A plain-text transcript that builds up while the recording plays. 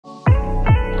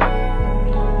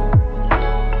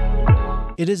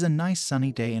It is a nice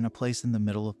sunny day in a place in the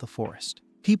middle of the forest.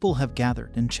 People have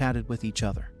gathered and chatted with each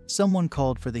other. Someone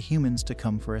called for the humans to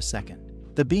come for a second.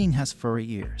 The being has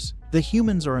furry ears. The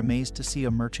humans are amazed to see a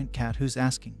merchant cat who's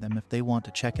asking them if they want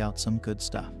to check out some good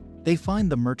stuff. They find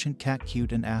the merchant cat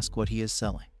cute and ask what he is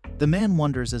selling. The man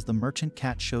wonders as the merchant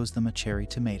cat shows them a cherry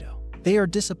tomato. They are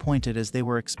disappointed as they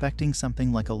were expecting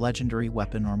something like a legendary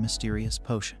weapon or mysterious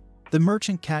potion. The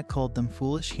merchant cat called them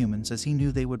foolish humans as he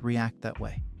knew they would react that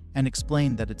way, and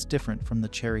explained that it's different from the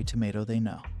cherry tomato they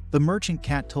know. The merchant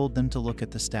cat told them to look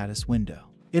at the status window.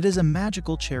 It is a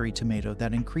magical cherry tomato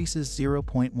that increases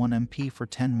 0.1 MP for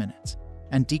 10 minutes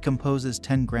and decomposes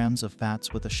 10 grams of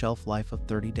fats with a shelf life of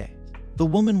 30 days. The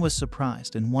woman was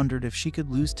surprised and wondered if she could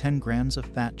lose 10 grams of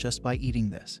fat just by eating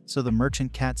this, so the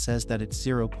merchant cat says that it's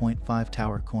 0.5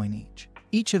 tower coin each.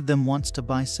 Each of them wants to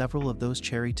buy several of those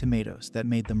cherry tomatoes that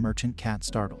made the merchant cat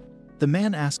startled. The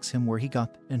man asks him where he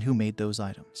got them and who made those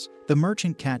items. The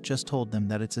merchant cat just told them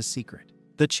that it's a secret.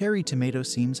 The cherry tomato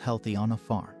seems healthy on a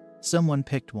farm. Someone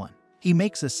picked one. He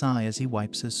makes a sigh as he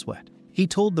wipes his sweat. He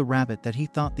told the rabbit that he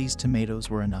thought these tomatoes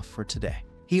were enough for today.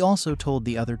 He also told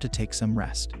the other to take some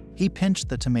rest. He pinched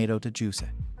the tomato to juice it.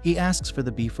 He asks for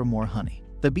the bee for more honey.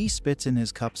 The bee spits in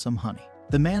his cup some honey.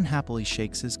 The man happily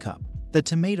shakes his cup. The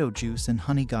tomato juice and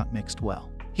honey got mixed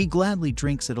well. He gladly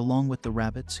drinks it along with the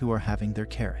rabbits who are having their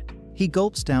carrot. He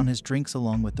gulps down his drinks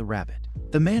along with the rabbit.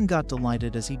 The man got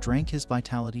delighted as he drank his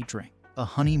vitality drink, a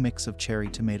honey mix of cherry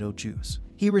tomato juice.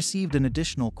 He received an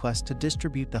additional quest to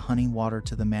distribute the honey water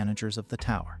to the managers of the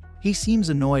tower. He seems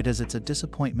annoyed as it's a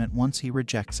disappointment once he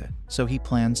rejects it, so he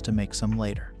plans to make some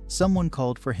later. Someone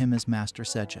called for him as Master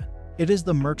Sejun. It is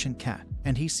the merchant cat,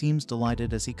 and he seems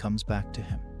delighted as he comes back to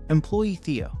him. Employee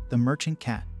Theo, the merchant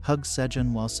cat, hugs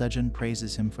Sejun while Sejun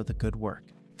praises him for the good work.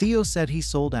 Theo said he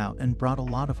sold out and brought a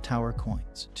lot of tower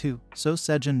coins, too, so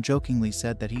Sejun jokingly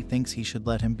said that he thinks he should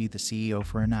let him be the CEO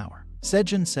for an hour.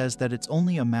 Sejun says that it's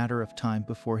only a matter of time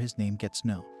before his name gets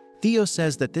known. Theo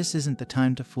says that this isn't the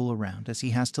time to fool around as he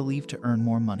has to leave to earn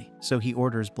more money, so he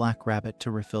orders Black Rabbit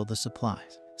to refill the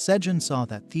supplies. Sejun saw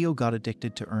that Theo got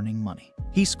addicted to earning money.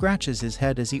 He scratches his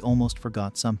head as he almost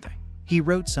forgot something. He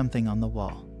wrote something on the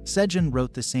wall. Sejun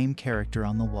wrote the same character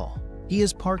on the wall. He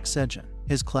is Park Sejun.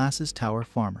 His class is Tower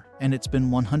Farmer, and it's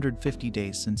been 150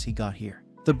 days since he got here.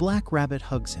 The Black Rabbit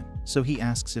hugs him, so he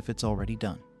asks if it's already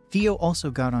done. Theo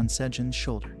also got on Sejun's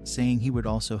shoulder, saying he would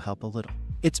also help a little.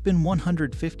 It's been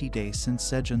 150 days since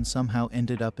Sejun somehow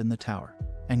ended up in the tower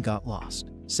and got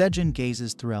lost. Sejun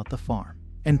gazes throughout the farm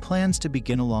and plans to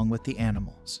begin along with the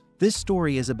animals. This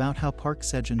story is about how Park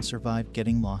Sejun survived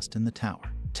getting lost in the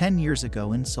tower 10 years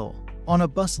ago in Seoul. On a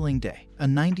bustling day, a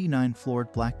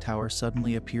 99-floored black tower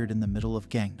suddenly appeared in the middle of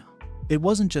Gangnam. It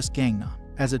wasn't just Gangnam,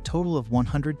 as a total of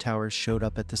 100 towers showed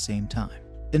up at the same time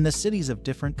in the cities of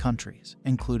different countries,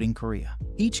 including Korea.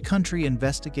 Each country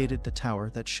investigated the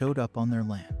tower that showed up on their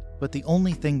land, but the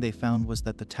only thing they found was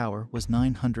that the tower was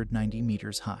 990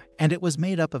 meters high, and it was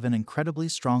made up of an incredibly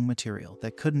strong material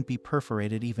that couldn't be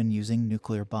perforated even using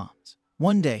nuclear bombs.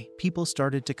 One day, people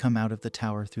started to come out of the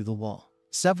tower through the wall.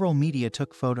 Several media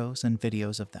took photos and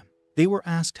videos of them. They were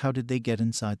asked how did they get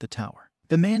inside the tower.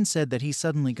 The man said that he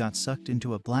suddenly got sucked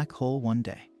into a black hole one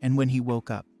day, and when he woke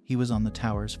up, he was on the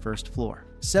tower's first floor.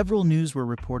 Several news were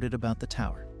reported about the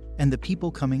tower and the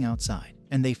people coming outside,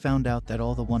 and they found out that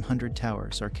all the 100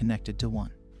 towers are connected to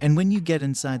one. And when you get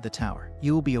inside the tower,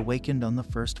 you will be awakened on the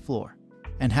first floor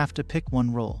and have to pick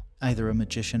one role, either a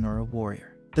magician or a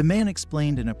warrior. The man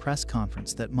explained in a press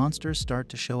conference that monsters start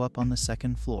to show up on the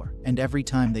second floor, and every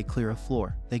time they clear a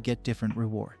floor, they get different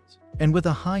rewards. And with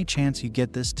a high chance you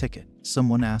get this ticket.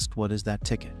 Someone asked, what is that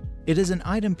ticket? It is an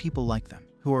item people like them,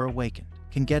 who are awakened,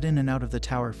 can get in and out of the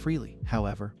tower freely.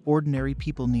 However, ordinary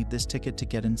people need this ticket to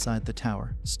get inside the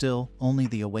tower. Still, only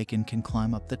the awakened can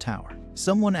climb up the tower.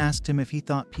 Someone asked him if he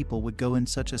thought people would go in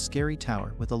such a scary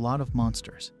tower with a lot of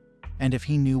monsters, and if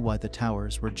he knew why the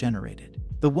towers were generated.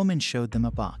 The woman showed them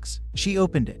a box. She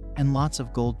opened it, and lots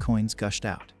of gold coins gushed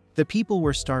out. The people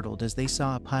were startled as they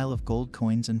saw a pile of gold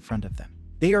coins in front of them.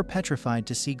 They are petrified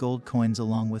to see gold coins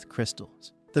along with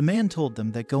crystals. The man told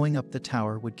them that going up the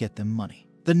tower would get them money.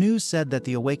 The news said that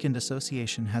the Awakened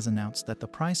Association has announced that the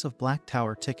price of Black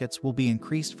Tower tickets will be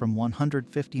increased from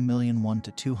 150 million won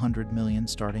to 200 million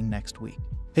starting next week.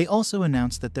 They also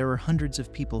announced that there are hundreds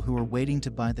of people who are waiting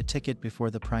to buy the ticket before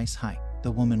the price hike.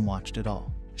 The woman watched it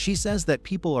all. She says that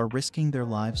people are risking their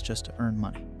lives just to earn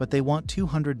money, but they want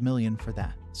 200 million for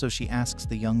that, so she asks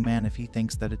the young man if he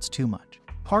thinks that it's too much.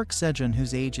 Park Sejun,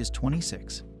 whose age is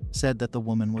 26, said that the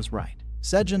woman was right.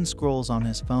 Sejun scrolls on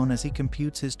his phone as he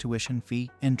computes his tuition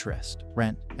fee, interest,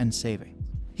 rent, and savings.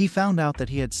 He found out that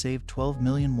he had saved 12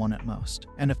 million won at most,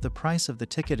 and if the price of the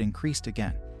ticket increased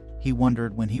again, he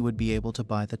wondered when he would be able to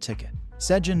buy the ticket.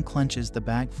 Sejun clenches the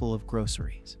bag full of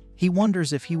groceries. He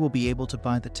wonders if he will be able to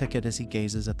buy the ticket as he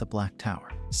gazes at the Black Tower.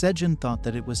 Sejun thought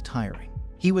that it was tiring.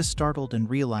 He was startled and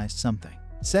realized something.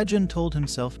 Sejun told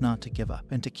himself not to give up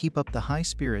and to keep up the high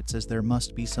spirits, as there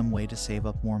must be some way to save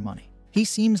up more money. He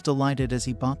seems delighted as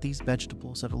he bought these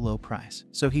vegetables at a low price,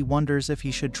 so he wonders if he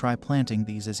should try planting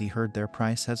these as he heard their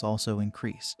price has also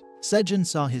increased. Sejun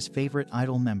saw his favorite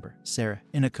idol member, Sarah,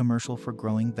 in a commercial for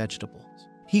growing vegetables.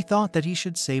 He thought that he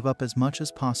should save up as much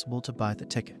as possible to buy the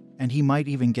ticket, and he might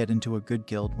even get into a good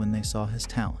guild when they saw his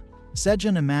talent.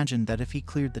 Sejun imagined that if he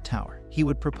cleared the tower, he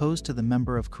would propose to the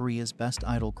member of Korea's best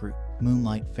idol group,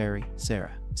 Moonlight Fairy,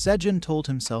 Sarah. Sejun told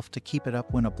himself to keep it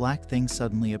up when a black thing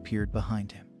suddenly appeared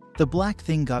behind him. The black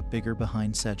thing got bigger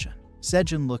behind Sejun.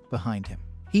 Sejun looked behind him.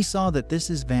 He saw that this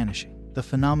is vanishing, the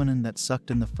phenomenon that sucked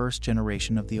in the first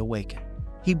generation of the Awakened.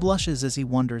 He blushes as he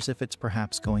wonders if it's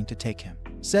perhaps going to take him.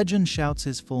 Sejun shouts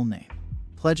his full name,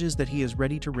 pledges that he is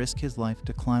ready to risk his life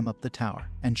to climb up the tower,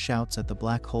 and shouts at the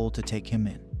black hole to take him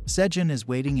in. Sejun is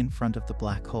waiting in front of the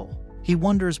black hole. He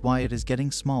wonders why it is getting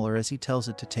smaller as he tells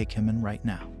it to take him in right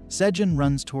now. Sejun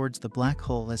runs towards the black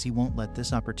hole as he won't let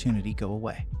this opportunity go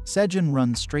away. Sejun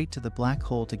runs straight to the black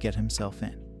hole to get himself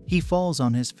in. He falls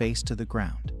on his face to the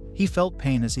ground. He felt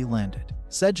pain as he landed.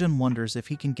 Sejun wonders if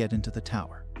he can get into the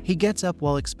tower. He gets up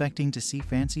while expecting to see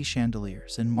fancy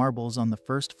chandeliers and marbles on the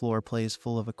first floor plays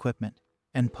full of equipment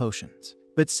and potions.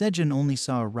 But Sejun only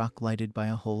saw a rock lighted by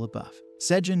a hole above.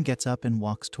 Sejun gets up and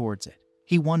walks towards it.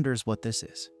 He wonders what this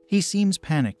is. He seems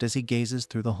panicked as he gazes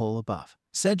through the hole above.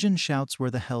 Sejun shouts,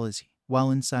 "Where the hell is he?" while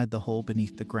inside the hole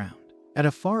beneath the ground. At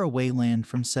a faraway land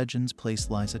from Sejun's place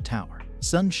lies a tower.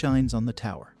 Sun shines on the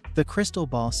tower. The crystal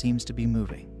ball seems to be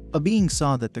moving. A being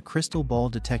saw that the crystal ball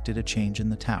detected a change in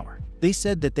the tower. They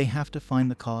said that they have to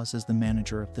find the cause as the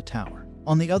manager of the tower.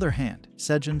 On the other hand,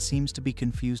 Sejun seems to be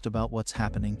confused about what's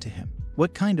happening to him.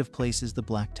 What kind of place is the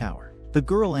Black Tower? The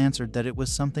girl answered that it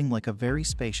was something like a very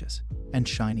spacious and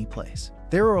shiny place.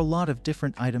 There are a lot of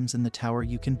different items in the tower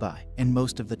you can buy, and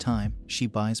most of the time, she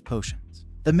buys potions.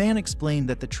 The man explained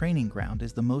that the training ground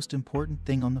is the most important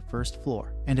thing on the first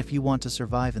floor, and if you want to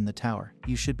survive in the tower,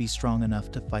 you should be strong enough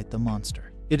to fight the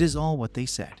monster. It is all what they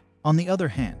said. On the other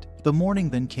hand, the morning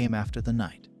then came after the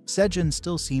night. Sejun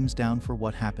still seems down for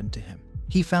what happened to him.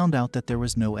 He found out that there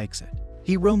was no exit.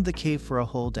 He roamed the cave for a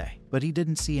whole day, but he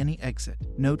didn't see any exit,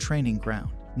 no training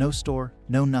ground, no store,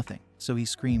 no nothing. So he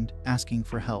screamed, asking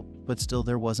for help, but still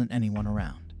there wasn't anyone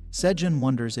around. Sejun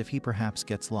wonders if he perhaps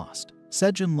gets lost.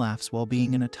 Sejun laughs while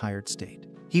being in a tired state.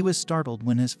 He was startled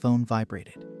when his phone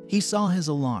vibrated. He saw his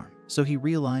alarm, so he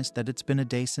realized that it's been a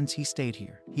day since he stayed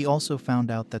here. He also found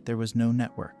out that there was no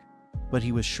network, but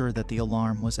he was sure that the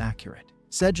alarm was accurate.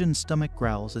 Sejun's stomach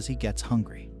growls as he gets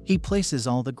hungry. He places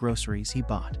all the groceries he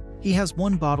bought. He has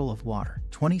 1 bottle of water,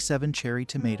 27 cherry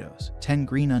tomatoes, 10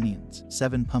 green onions,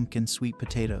 7 pumpkin sweet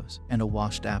potatoes, and a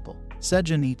washed apple.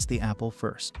 Sejun eats the apple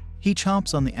first. He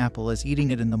chomps on the apple as eating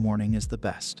it in the morning is the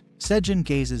best. Sejun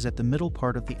gazes at the middle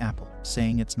part of the apple,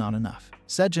 saying it's not enough.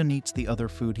 Sejun eats the other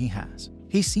food he has.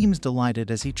 He seems delighted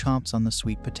as he chomps on the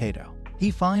sweet potato. He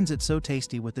finds it so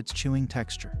tasty with its chewing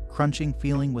texture, crunching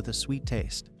feeling with a sweet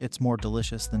taste. It's more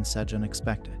delicious than Sejun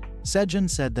expected. Sejun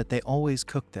said that they always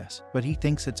cook this, but he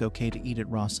thinks it's okay to eat it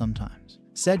raw sometimes.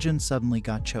 Sejun suddenly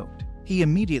got choked. He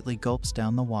immediately gulps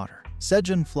down the water.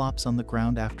 Sejun flops on the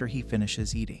ground after he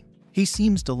finishes eating. He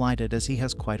seems delighted as he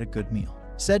has quite a good meal.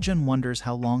 Sejun wonders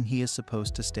how long he is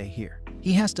supposed to stay here.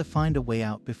 He has to find a way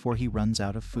out before he runs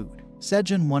out of food.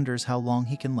 Sejun wonders how long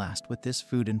he can last with this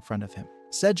food in front of him.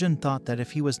 Sejun thought that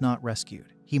if he was not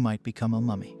rescued, he might become a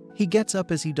mummy. He gets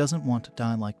up as he doesn't want to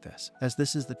die like this, as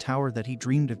this is the tower that he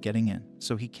dreamed of getting in,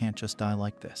 so he can't just die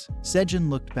like this. Sejun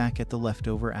looked back at the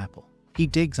leftover apple. He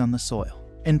digs on the soil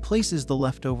and places the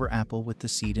leftover apple with the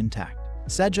seed intact.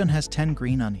 Sejun has 10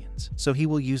 green onions, so he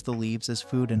will use the leaves as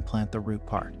food and plant the root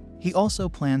part. He also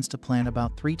plans to plant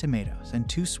about 3 tomatoes and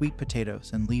 2 sweet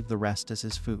potatoes and leave the rest as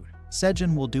his food.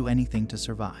 Sejun will do anything to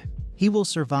survive. He will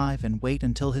survive and wait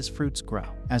until his fruits grow,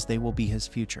 as they will be his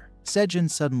future. Sejun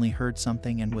suddenly heard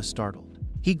something and was startled.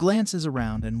 He glances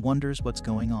around and wonders what's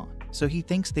going on, so he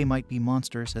thinks they might be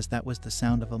monsters as that was the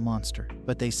sound of a monster,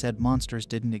 but they said monsters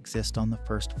didn't exist on the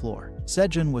first floor.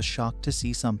 Sejun was shocked to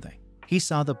see something. He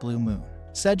saw the blue moon.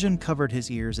 Sejun covered his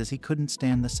ears as he couldn't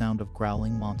stand the sound of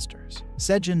growling monsters.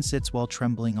 Sejun sits while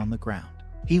trembling on the ground.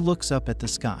 He looks up at the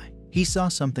sky. He saw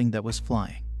something that was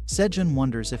flying. Sejun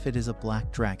wonders if it is a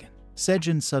black dragon.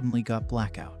 Sejun suddenly got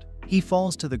blackout. He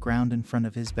falls to the ground in front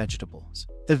of his vegetables.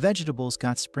 The vegetables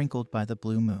got sprinkled by the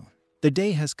blue moon. The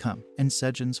day has come, and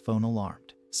Sejun's phone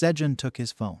alarmed. Sejun took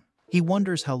his phone. He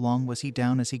wonders how long was he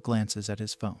down as he glances at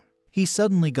his phone. He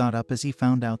suddenly got up as he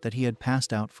found out that he had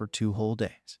passed out for 2 whole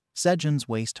days. Sejun's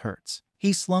waist hurts.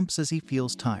 He slumps as he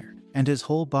feels tired, and his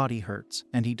whole body hurts,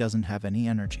 and he doesn't have any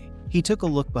energy. He took a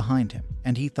look behind him,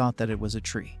 and he thought that it was a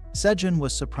tree. Sejun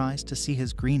was surprised to see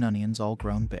his green onions all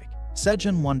grown big.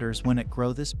 Sejun wonders when it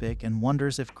grow this big and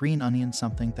wonders if green onion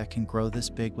something that can grow this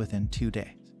big within 2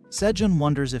 days. Sejun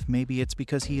wonders if maybe it's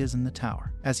because he is in the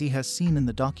tower, as he has seen in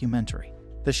the documentary.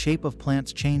 The shape of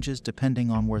plants changes depending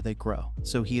on where they grow,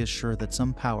 so he is sure that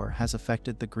some power has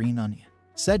affected the green onion.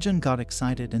 Sejun got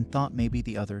excited and thought maybe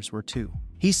the others were too.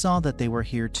 He saw that they were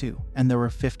here too, and there were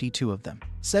 52 of them.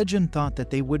 Sejun thought that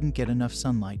they wouldn't get enough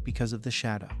sunlight because of the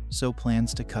shadow, so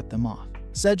plans to cut them off.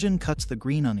 Sejun cuts the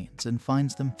green onions and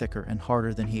finds them thicker and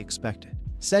harder than he expected.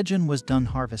 Sejun was done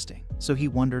harvesting, so he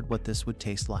wondered what this would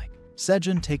taste like.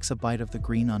 Sejun takes a bite of the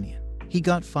green onion. He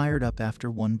got fired up after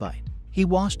one bite. He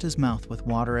washed his mouth with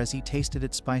water as he tasted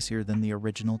it spicier than the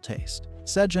original taste.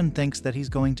 Sejun thinks that he's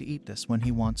going to eat this when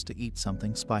he wants to eat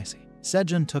something spicy.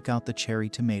 Sejun took out the cherry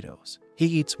tomatoes. He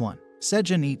eats one.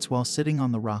 Sejun eats while sitting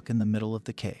on the rock in the middle of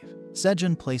the cave.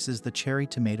 Sejun places the cherry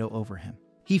tomato over him.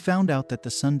 He found out that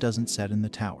the sun doesn't set in the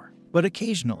tower. But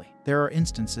occasionally, there are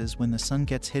instances when the sun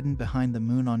gets hidden behind the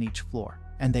moon on each floor,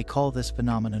 and they call this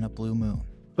phenomenon a blue moon.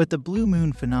 But the blue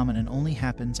moon phenomenon only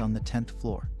happens on the 10th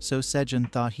floor, so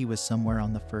Sejun thought he was somewhere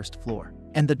on the 1st floor.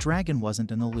 And the dragon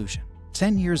wasn't an illusion.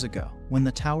 10 years ago, when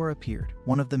the tower appeared,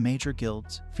 one of the major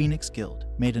guilds, Phoenix Guild,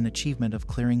 made an achievement of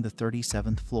clearing the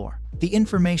 37th floor. The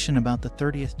information about the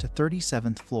 30th to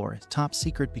 37th floor is top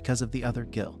secret because of the other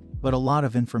guild, but a lot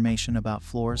of information about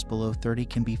floors below 30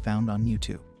 can be found on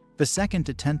YouTube. The 2nd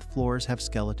to 10th floors have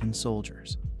skeleton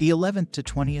soldiers. The 11th to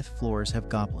 20th floors have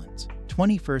goblins.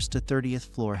 21st to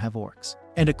 30th floor have orcs.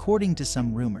 And according to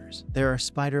some rumors, there are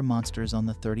spider monsters on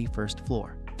the 31st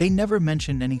floor. They never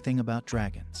mentioned anything about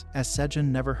dragons, as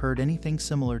Sejun never heard anything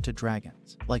similar to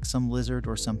dragons, like some lizard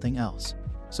or something else.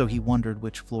 So he wondered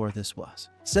which floor this was.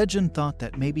 Sejun thought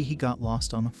that maybe he got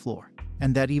lost on a floor,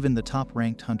 and that even the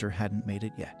top-ranked hunter hadn't made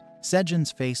it yet.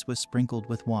 Sejun's face was sprinkled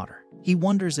with water. He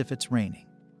wonders if it's raining,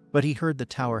 but he heard the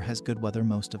tower has good weather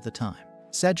most of the time.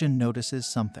 Sejun notices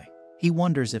something. He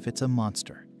wonders if it's a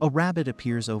monster. A rabbit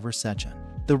appears over Sejun.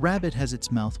 The rabbit has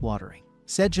its mouth watering.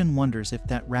 Sejun wonders if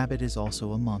that rabbit is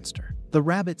also a monster. The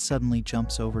rabbit suddenly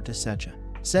jumps over to Sejun.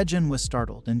 Sejun was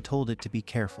startled and told it to be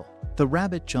careful. The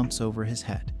rabbit jumps over his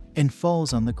head and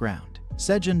falls on the ground.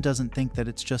 Sejun doesn't think that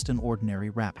it's just an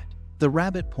ordinary rabbit. The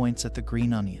rabbit points at the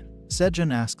green onion.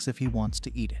 Sejun asks if he wants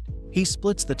to eat it. He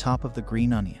splits the top of the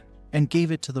green onion and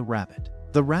gave it to the rabbit.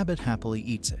 The rabbit happily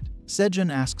eats it.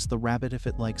 Sejun asks the rabbit if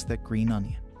it likes that green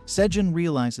onion. Sejun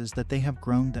realizes that they have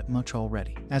grown that much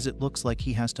already, as it looks like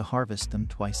he has to harvest them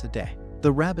twice a day.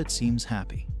 The rabbit seems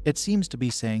happy. It seems to be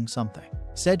saying something.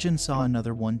 Sejun saw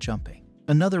another one jumping.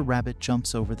 Another rabbit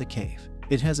jumps over the cave.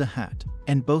 It has a hat,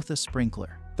 and both a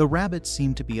sprinkler. The rabbits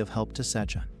seem to be of help to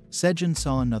Sejun. Sejun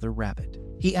saw another rabbit.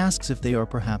 He asks if they are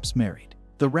perhaps married.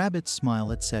 The rabbits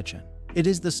smile at Sejun. It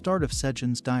is the start of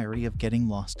Sejun's diary of getting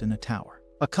lost in a tower.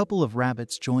 A couple of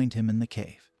rabbits joined him in the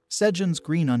cave. Sejun's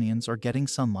green onions are getting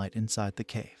sunlight inside the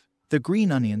cave. The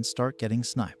green onions start getting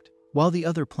sniped, while the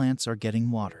other plants are getting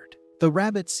watered. The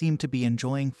rabbits seem to be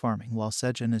enjoying farming while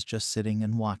Sejun is just sitting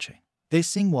and watching. They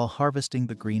sing while harvesting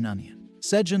the green onion.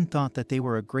 Sejun thought that they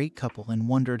were a great couple and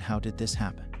wondered how did this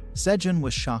happen. Sejun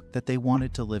was shocked that they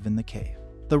wanted to live in the cave.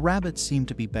 The rabbits seemed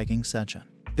to be begging Sejun.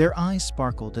 Their eyes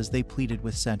sparkled as they pleaded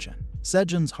with Sejun.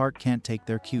 Sejun's heart can't take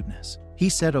their cuteness. He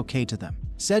said okay to them.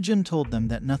 Sejun told them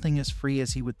that nothing is free,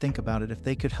 as he would think about it if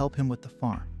they could help him with the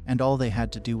farm, and all they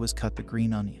had to do was cut the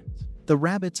green onions. The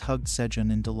rabbits hugged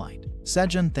Sejun in delight.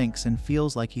 Sejun thinks and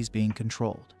feels like he's being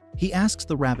controlled. He asks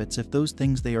the rabbits if those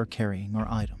things they are carrying are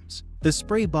items. The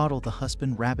spray bottle the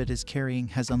husband rabbit is carrying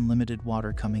has unlimited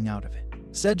water coming out of it.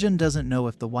 Sejun doesn't know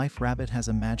if the wife rabbit has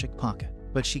a magic pocket,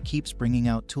 but she keeps bringing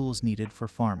out tools needed for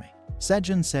farming.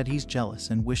 Sejun said he's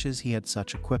jealous and wishes he had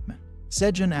such equipment.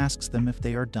 Sejun asks them if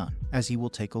they are done, as he will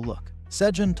take a look.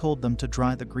 Sejun told them to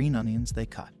dry the green onions they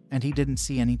cut, and he didn't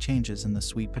see any changes in the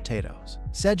sweet potatoes.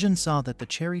 Sejun saw that the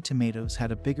cherry tomatoes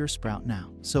had a bigger sprout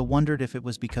now, so wondered if it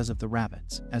was because of the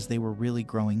rabbits, as they were really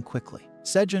growing quickly.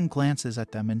 Sejun glances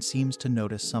at them and seems to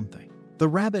notice something. The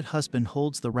rabbit husband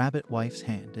holds the rabbit wife's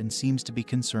hand and seems to be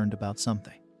concerned about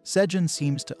something. Sejun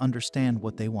seems to understand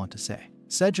what they want to say.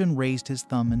 Sejun raised his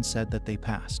thumb and said that they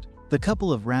passed. The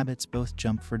couple of rabbits both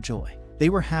jumped for joy. They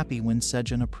were happy when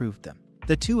Sejun approved them.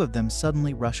 The two of them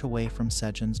suddenly rush away from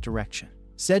Sejun's direction.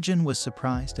 Sejun was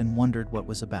surprised and wondered what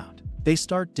was about. They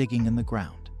start digging in the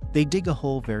ground. They dig a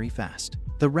hole very fast.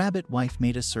 The rabbit wife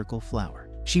made a circle flower.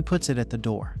 She puts it at the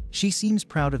door. She seems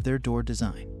proud of their door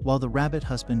design, while the rabbit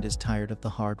husband is tired of the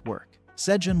hard work.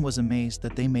 Sejun was amazed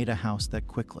that they made a house that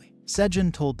quickly.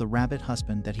 Sejun told the rabbit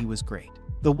husband that he was great.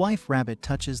 The wife rabbit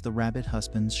touches the rabbit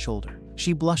husband's shoulder.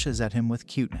 She blushes at him with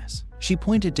cuteness. She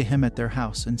pointed to him at their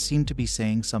house and seemed to be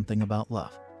saying something about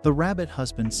love. The rabbit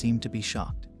husband seemed to be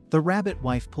shocked. The rabbit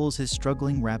wife pulls his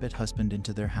struggling rabbit husband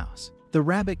into their house. The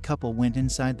rabbit couple went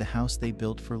inside the house they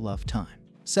built for love time.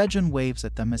 Sejun waves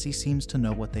at them as he seems to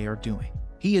know what they are doing.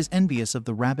 He is envious of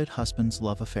the rabbit husband's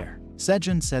love affair.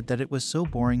 Sejun said that it was so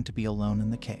boring to be alone in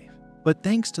the cave. But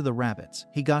thanks to the rabbits,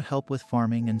 he got help with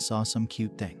farming and saw some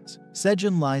cute things.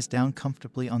 Sejun lies down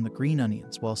comfortably on the green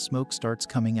onions while smoke starts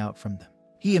coming out from them.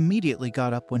 He immediately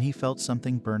got up when he felt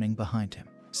something burning behind him.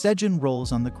 Sejun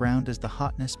rolls on the ground as the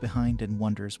hotness behind and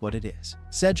wonders what it is.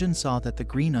 Sejun saw that the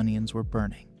green onions were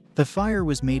burning. The fire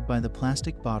was made by the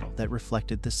plastic bottle that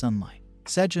reflected the sunlight.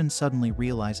 Sejun suddenly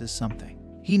realizes something.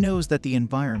 He knows that the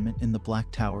environment in the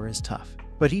Black Tower is tough,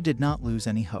 but he did not lose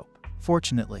any hope.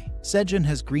 Fortunately, Sejun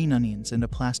has green onions and a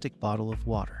plastic bottle of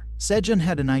water. Sejun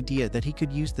had an idea that he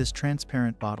could use this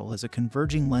transparent bottle as a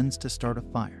converging lens to start a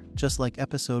fire, just like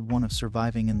episode 1 of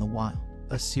Surviving in the Wild,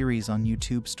 a series on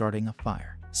YouTube starting a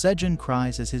fire. Sejun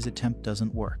cries as his attempt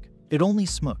doesn't work. It only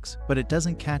smokes, but it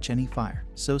doesn't catch any fire,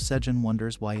 so Sejun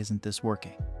wonders why isn't this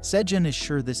working. Sejun is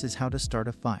sure this is how to start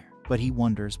a fire, but he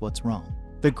wonders what's wrong.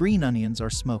 The green onions are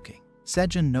smoking.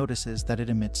 Sejun notices that it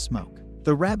emits smoke.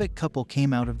 The rabbit couple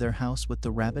came out of their house with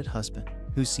the rabbit husband,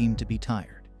 who seemed to be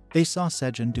tired. They saw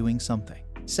Sejun doing something.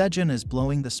 Sejun is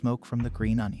blowing the smoke from the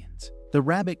green onions. The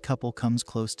rabbit couple comes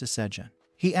close to Sejun.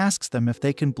 He asks them if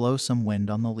they can blow some wind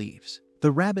on the leaves.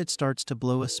 The rabbit starts to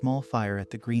blow a small fire at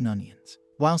the green onions,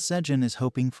 while Sejun is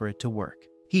hoping for it to work.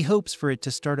 He hopes for it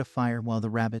to start a fire while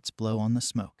the rabbits blow on the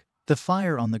smoke. The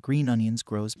fire on the green onions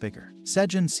grows bigger.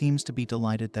 Sejun seems to be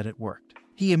delighted that it worked.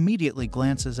 He immediately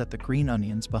glances at the green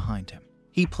onions behind him.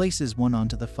 He places one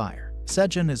onto the fire.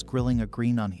 Sejun is grilling a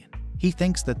green onion. He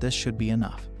thinks that this should be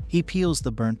enough. He peels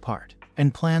the burnt part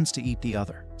and plans to eat the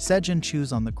other. Sejun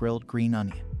chews on the grilled green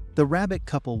onion. The rabbit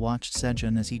couple watched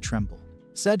Sejun as he trembled.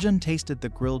 Sejun tasted the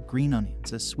grilled green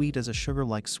onions as sweet as a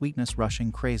sugar-like sweetness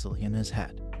rushing crazily in his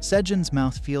head. Sejun's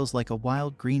mouth feels like a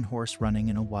wild green horse running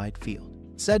in a wide field.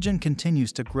 Sejun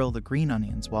continues to grill the green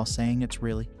onions while saying it's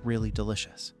really, really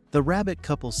delicious. The rabbit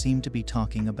couple seem to be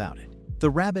talking about it. The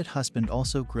rabbit husband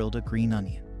also grilled a green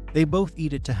onion. They both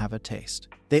eat it to have a taste.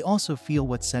 They also feel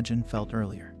what Sejun felt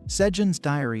earlier. Sejun's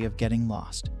diary of getting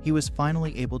lost. He was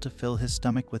finally able to fill his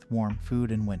stomach with warm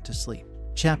food and went to sleep.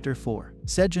 Chapter 4.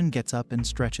 Sejun gets up and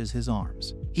stretches his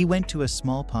arms. He went to a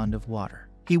small pond of water.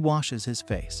 He washes his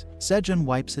face. Sejun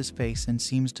wipes his face and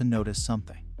seems to notice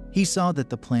something. He saw that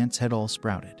the plants had all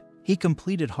sprouted. He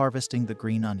completed harvesting the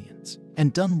green onions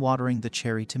and done watering the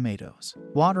cherry tomatoes.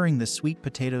 Watering the sweet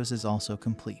potatoes is also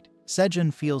complete.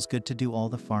 Sejun feels good to do all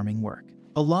the farming work.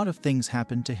 A lot of things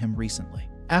happened to him recently.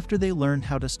 After they learned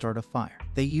how to start a fire,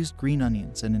 they used green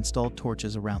onions and installed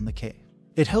torches around the cave.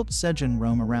 It helped Sejun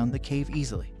roam around the cave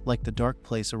easily, like the dark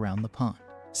place around the pond.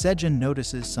 Sejun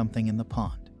notices something in the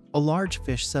pond. A large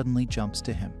fish suddenly jumps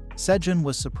to him. Sejun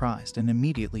was surprised and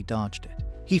immediately dodged it.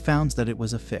 He found that it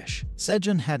was a fish.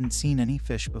 Sejun hadn't seen any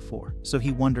fish before, so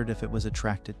he wondered if it was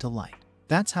attracted to light.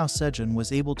 That's how Sejun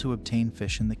was able to obtain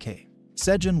fish in the cave.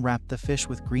 Sejun wrapped the fish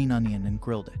with green onion and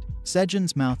grilled it.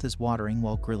 Sejun's mouth is watering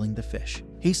while grilling the fish.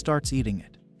 He starts eating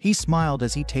it. He smiled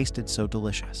as he tasted so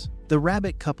delicious. The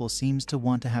rabbit couple seems to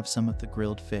want to have some of the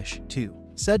grilled fish, too.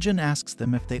 Sejun asks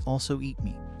them if they also eat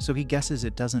meat, so he guesses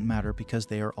it doesn't matter because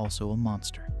they are also a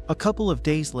monster. A couple of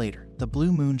days later, the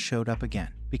blue moon showed up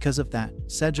again. Because of that,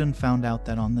 Sejun found out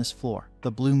that on this floor,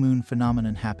 the blue moon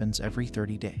phenomenon happens every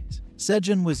 30 days.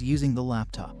 Sejun was using the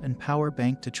laptop and power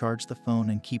bank to charge the phone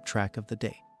and keep track of the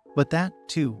date. But that,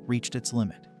 too, reached its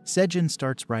limit. Sejun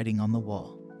starts writing on the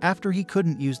wall. After he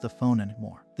couldn't use the phone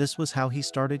anymore, this was how he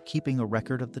started keeping a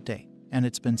record of the date, and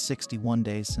it's been 61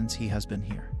 days since he has been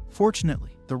here.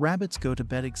 Fortunately, the rabbits go to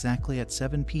bed exactly at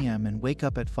 7 p.m. and wake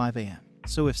up at 5 a.m.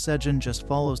 So if Sejun just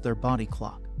follows their body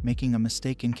clock, making a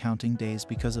mistake in counting days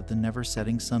because of the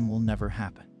never-setting sun will never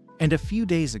happen. And a few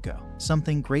days ago,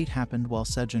 something great happened while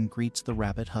Sejun greets the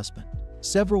rabbit husband.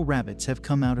 Several rabbits have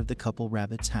come out of the couple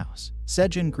rabbits' house.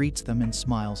 Sejun greets them and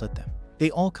smiles at them. They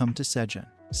all come to Sejun.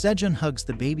 Sejun hugs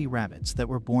the baby rabbits that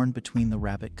were born between the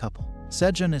rabbit couple.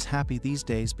 Sejun is happy these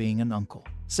days being an uncle.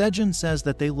 Sejun says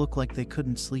that they look like they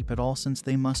couldn't sleep at all since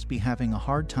they must be having a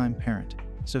hard time parenting.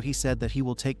 So he said that he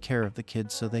will take care of the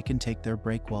kids so they can take their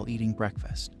break while eating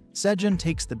breakfast. Sejun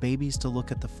takes the babies to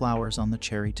look at the flowers on the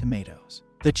cherry tomatoes.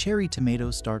 The cherry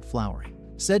tomatoes start flowering.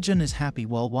 Sejun is happy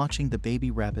while watching the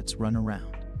baby rabbits run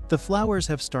around. The flowers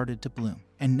have started to bloom,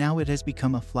 and now it has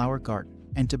become a flower garden,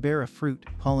 and to bear a fruit,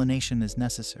 pollination is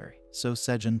necessary, so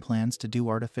Sejun plans to do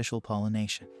artificial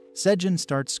pollination. Sejun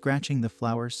starts scratching the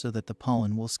flowers so that the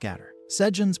pollen will scatter.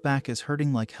 Sejun's back is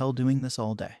hurting like hell doing this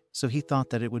all day, so he thought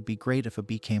that it would be great if a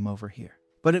bee came over here.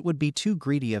 But it would be too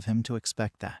greedy of him to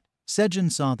expect that.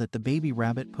 Sejun saw that the baby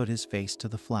rabbit put his face to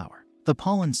the flower. The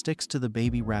pollen sticks to the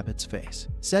baby rabbit's face.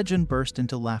 Sejun burst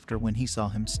into laughter when he saw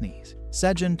him sneeze.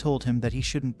 Sejun told him that he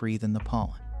shouldn't breathe in the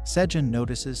pollen. Sejun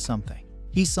notices something.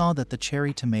 He saw that the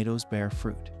cherry tomatoes bear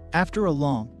fruit. After a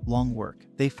long work,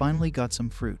 they finally got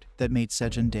some fruit that made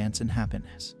Sejun dance in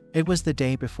happiness. It was the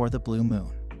day before the blue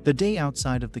moon. The day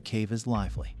outside of the cave is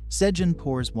lively. Sejun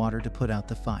pours water to put out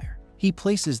the fire. He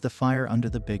places the fire under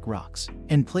the big rocks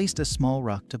and placed a small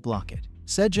rock to block it.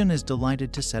 Sejun is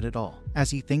delighted to set it all,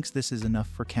 as he thinks this is enough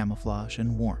for camouflage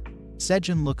and warmth.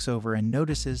 Sejun looks over and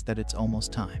notices that it's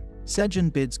almost time.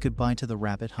 Sejun bids goodbye to the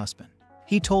rabbit husband.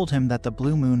 He told him that the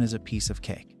blue moon is a piece of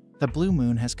cake. The blue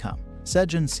moon has come.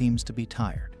 Sejun seems to be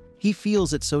tired. He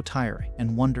feels it so tiring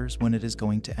and wonders when it is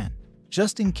going to end.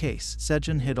 Just in case,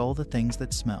 Sejun hid all the things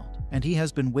that smelled, and he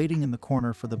has been waiting in the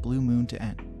corner for the blue moon to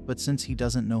end, but since he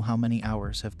doesn't know how many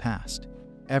hours have passed,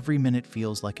 every minute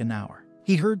feels like an hour.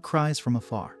 He heard cries from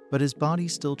afar, but his body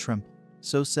still trembled,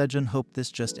 so Sejun hoped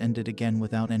this just ended again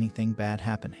without anything bad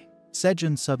happening.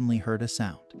 Sejun suddenly heard a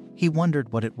sound. He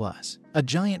wondered what it was. A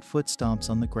giant foot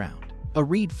stomps on the ground. A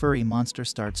red furry monster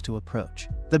starts to approach.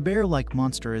 The bear-like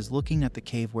monster is looking at the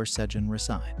cave where Sejun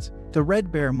resides. The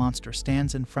red bear monster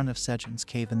stands in front of Sejun's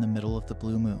cave in the middle of the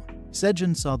blue moon.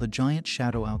 Sejun saw the giant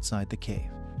shadow outside the cave.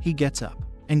 He gets up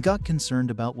and got concerned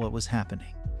about what was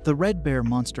happening. The red bear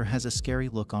monster has a scary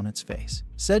look on its face.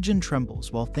 Sejun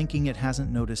trembles while thinking it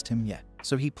hasn't noticed him yet,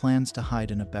 so he plans to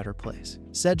hide in a better place.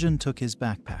 Sejun took his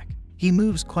backpack. He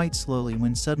moves quite slowly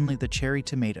when suddenly the cherry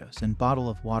tomatoes and bottle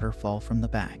of water fall from the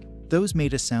bag. Those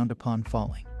made a sound upon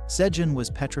falling. Sejun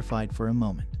was petrified for a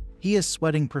moment. He is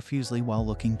sweating profusely while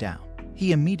looking down.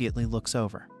 He immediately looks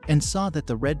over and saw that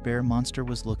the red bear monster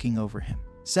was looking over him.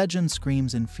 Sejun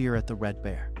screams in fear at the red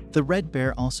bear. The red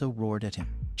bear also roared at him.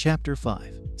 Chapter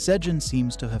 5. Sejun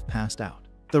seems to have passed out.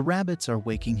 The rabbits are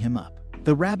waking him up.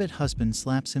 The rabbit husband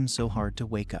slaps him so hard to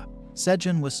wake up.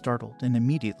 Sejun was startled and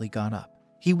immediately got up.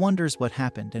 He wonders what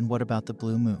happened and what about the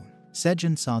blue moon.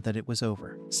 Sejun saw that it was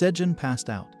over. Sejun passed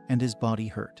out and his body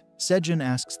hurt. Sejun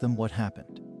asks them what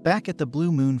happened. Back at the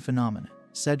blue moon phenomenon,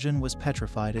 Sejun was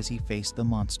petrified as he faced the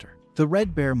monster. The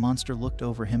red bear monster looked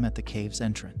over him at the cave's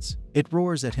entrance. It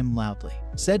roars at him loudly.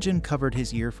 Sejun covered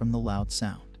his ear from the loud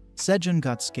sound. Sejun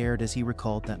got scared as he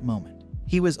recalled that moment.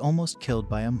 He was almost killed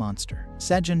by a monster.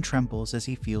 Sejun trembles as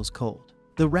he feels cold.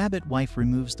 The rabbit wife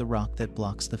removes the rock that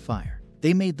blocks the fire.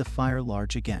 They made the fire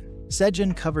large again.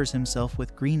 Sejun covers himself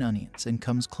with green onions and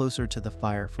comes closer to the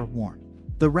fire for warmth.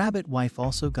 The rabbit wife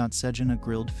also got Sejun a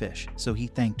grilled fish, so he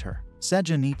thanked her.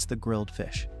 Sejun eats the grilled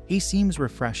fish. He seems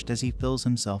refreshed as he fills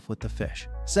himself with the fish.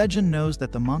 Sejun knows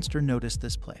that the monster noticed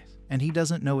this place, and he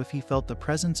doesn't know if he felt the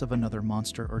presence of another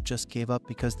monster or just gave up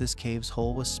because this cave's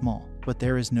hole was small, but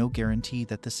there is no guarantee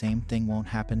that the same thing won't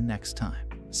happen next time.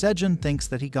 Sejun thinks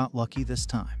that he got lucky this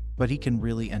time, but he can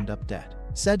really end up dead.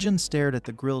 Sejun stared at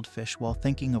the grilled fish while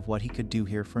thinking of what he could do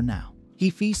here for now. He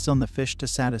feasts on the fish to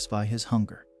satisfy his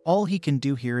hunger. All he can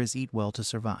do here is eat well to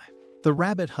survive. The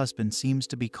rabbit husband seems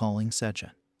to be calling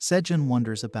Sejun. Sejun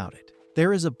wonders about it.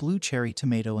 There is a blue cherry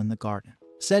tomato in the garden.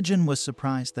 Sejun was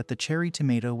surprised that the cherry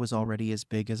tomato was already as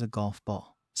big as a golf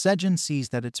ball. Sejun sees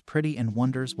that it's pretty and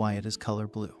wonders why it is color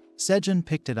blue. Sejun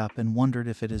picked it up and wondered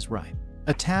if it is ripe.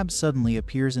 A tab suddenly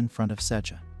appears in front of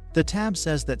Sejun. The tab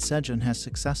says that Sejun has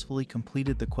successfully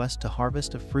completed the quest to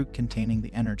harvest a fruit containing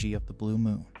the energy of the blue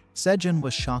moon. Sejun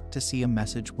was shocked to see a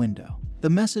message window. The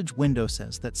message window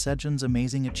says that Sejun's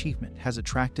amazing achievement has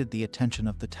attracted the attention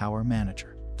of the tower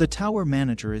manager. The tower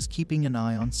manager is keeping an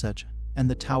eye on Sejun, and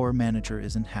the tower manager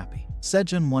isn't happy.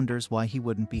 Sejun wonders why he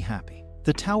wouldn't be happy.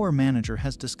 The tower manager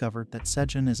has discovered that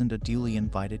Sejun isn't a duly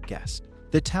invited guest.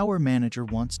 The tower manager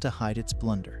wants to hide its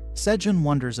blunder. Sejun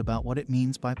wonders about what it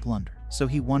means by blunder, so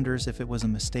he wonders if it was a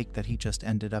mistake that he just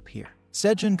ended up here.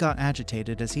 Sejun got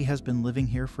agitated as he has been living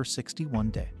here for 61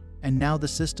 days, and now the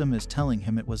system is telling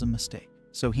him it was a mistake,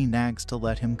 so he nags to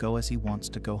let him go as he wants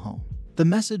to go home. The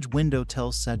message window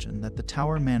tells Sejun that the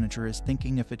tower manager is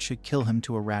thinking if it should kill him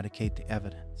to eradicate the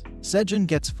evidence. Sejun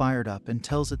gets fired up and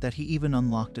tells it that he even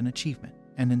unlocked an achievement,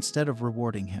 and instead of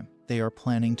rewarding him, they are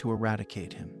planning to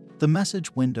eradicate him. The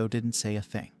message window didn't say a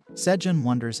thing. Sejun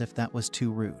wonders if that was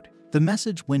too rude. The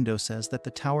message window says that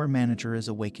the tower manager is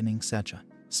awakening Sejun.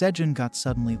 Sejun got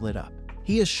suddenly lit up.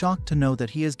 He is shocked to know that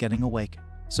he is getting awakened.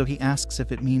 so he asks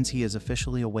if it means he is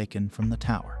officially awakened from the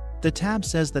tower. The tab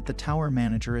says that the tower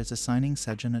manager is assigning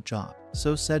Sejun a job,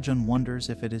 so Sejun wonders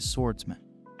if it is swordsman,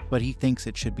 but he thinks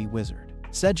it should be wizard.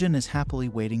 Sejun is happily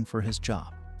waiting for his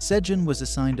job. Sejun was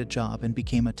assigned a job and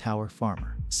became a tower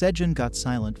farmer. Sejun got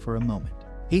silent for a moment.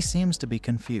 He seems to be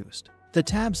confused. The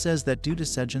tab says that due to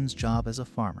Sejun's job as a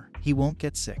farmer, he won't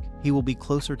get sick, he will be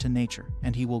closer to nature,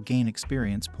 and he will gain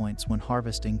experience points when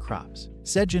harvesting crops.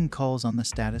 Sejun calls on the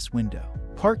status window.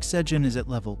 Park Sejun is at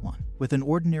level 1, with an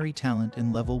ordinary talent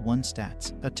in level 1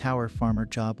 stats, a tower farmer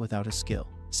job without a skill.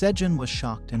 Sejun was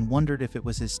shocked and wondered if it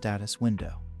was his status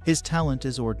window. His talent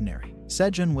is ordinary.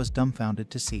 Sejun was dumbfounded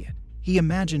to see it. He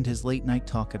imagined his late-night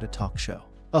talk at a talk show.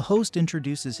 A host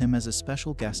introduces him as a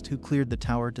special guest who cleared the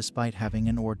tower despite having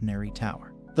an ordinary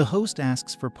tower. The host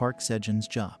asks for Park Sejun's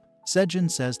job. Sejun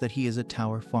says that he is a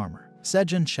tower farmer.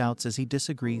 Sejun shouts as he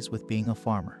disagrees with being a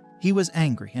farmer. He was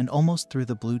angry and almost threw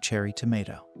the blue cherry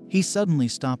tomato. He suddenly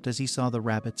stopped as he saw the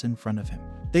rabbits in front of him.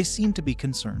 They seemed to be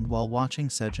concerned while watching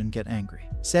Sejun get angry.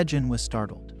 Sejun was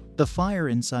startled. The fire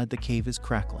inside the cave is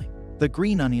crackling. The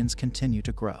green onions continue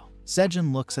to grow.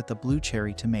 Sejun looks at the blue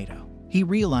cherry tomato. He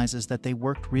realizes that they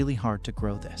worked really hard to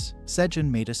grow this.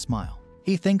 Sejun made a smile.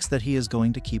 He thinks that he is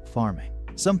going to keep farming.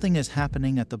 Something is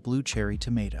happening at the blue cherry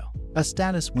tomato. A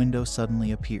status window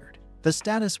suddenly appeared. The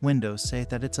status windows say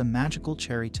that it's a magical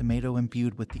cherry tomato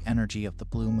imbued with the energy of the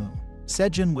blue moon.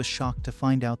 Sejun was shocked to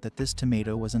find out that this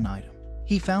tomato was an item.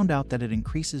 He found out that it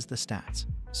increases the stats,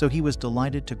 so he was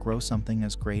delighted to grow something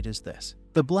as great as this.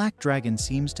 The black dragon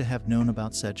seems to have known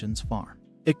about Sejun's farm.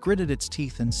 It gritted its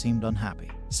teeth and seemed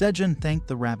unhappy. Sejun thanked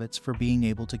the rabbits for being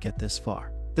able to get this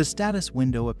far. The status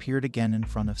window appeared again in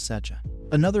front of Sejun.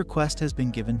 Another quest has been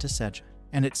given to Sejun,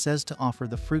 and it says to offer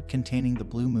the fruit containing the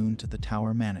blue moon to the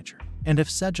tower manager. And if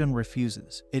Sejun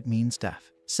refuses, it means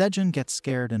death. Sejun gets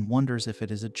scared and wonders if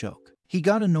it is a joke. He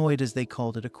got annoyed as they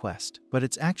called it a quest, but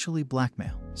it's actually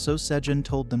blackmail, so Sejun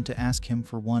told them to ask him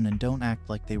for one and don't act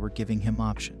like they were giving him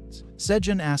options.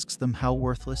 Sejun asks them how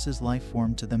worthless his life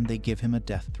form to them. They give him a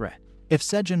death threat. If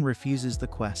Sejun refuses the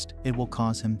quest, it will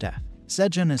cause him death.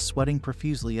 Sejun is sweating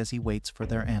profusely as he waits for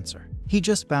their answer. He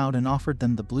just bowed and offered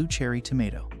them the blue cherry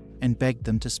tomato and begged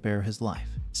them to spare his life.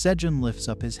 Sejun lifts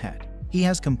up his head. He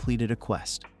has completed a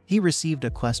quest. He received a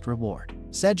quest reward.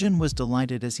 Sejun was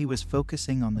delighted as he was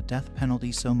focusing on the death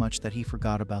penalty so much that he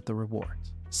forgot about the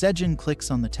rewards. Sejun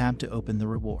clicks on the tab to open the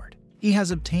reward. He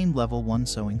has obtained level 1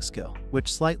 sowing skill,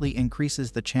 which slightly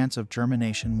increases the chance of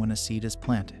germination when a seed is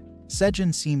planted.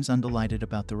 Sejun seems undelighted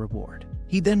about the reward.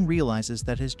 He then realizes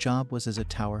that his job was as a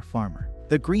tower farmer.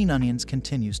 The green onions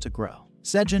continues to grow.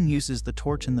 Sejun uses the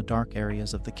torch in the dark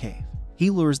areas of the cave. He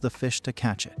lures the fish to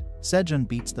catch it. Sejun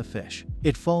beats the fish.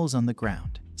 It falls on the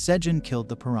ground. Sejun killed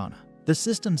the piranha. The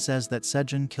system says that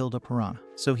Sejun killed a piranha,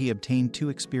 so he obtained 2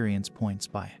 experience points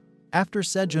by it. After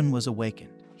Sejun was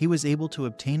awakened, he was able to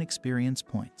obtain experience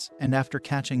points, and after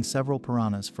catching several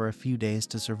piranhas for a few days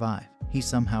to survive, he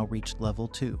somehow reached level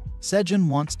 2. Sejun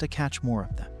wants to catch more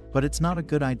of them, but it's not a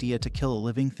good idea to kill a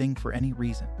living thing for any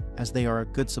reason, as they are a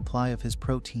good supply of his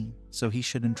protein, so he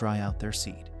shouldn't dry out their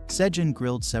seed. Sejun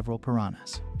grilled several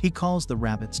piranhas. He calls the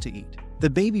rabbits to eat. The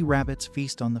baby rabbits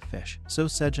feast on the fish, so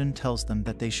Sejun tells them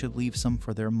that they should leave some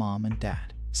for their mom and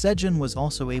dad. Sejun was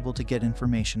also able to get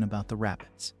information about the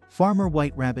rabbits. Farmer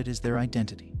White Rabbit is their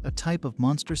identity, a type of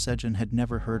monster Sejun had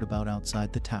never heard about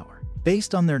outside the tower.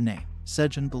 Based on their name,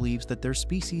 Sejun believes that their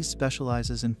species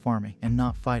specializes in farming and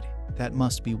not fighting. That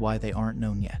must be why they aren't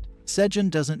known yet.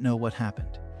 Sejun doesn't know what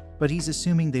happened, but he's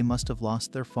assuming they must have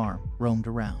lost their farm, roamed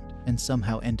around, and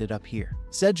somehow ended up here.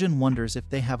 Sejun wonders if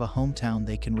they have a hometown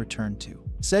they can return to.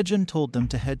 Sejun told them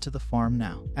to head to the farm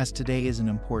now, as today is an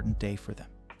important day for them.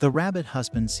 The rabbit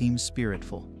husband seems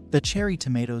spiritful. The cherry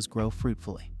tomatoes grow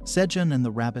fruitfully. Sejun and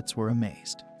the rabbits were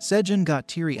amazed. Sejun got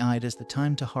teary-eyed as the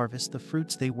time to harvest the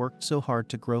fruits they worked so hard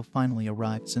to grow finally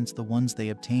arrived, since the ones they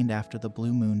obtained after the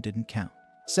blue moon didn't count.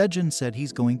 Sejun said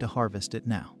he's going to harvest it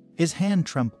now. His hand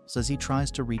trembles as he tries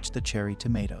to reach the cherry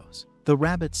tomatoes. The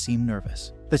rabbits seem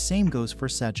nervous. The same goes for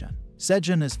Sejun.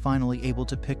 Sejun is finally able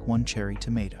to pick one cherry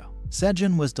tomato.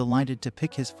 Sejun was delighted to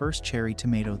pick his first cherry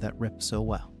tomato that ripped so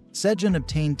well. Sejun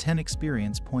obtained 10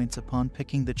 experience points upon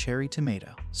picking the cherry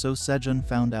tomato, so Sejun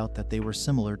found out that they were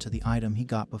similar to the item he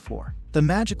got before. The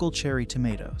magical cherry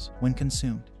tomatoes, when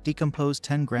consumed, decompose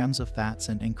 10 grams of fats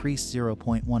and increase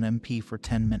 0.1 MP for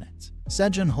 10 minutes.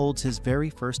 Sejun holds his very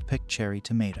first picked cherry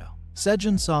tomato.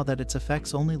 Sejun saw that its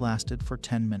effects only lasted for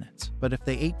 10 minutes, but if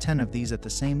they ate 10 of these at the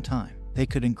same time, they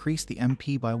could increase the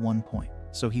MP by 1 point.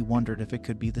 So he wondered if it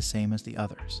could be the same as the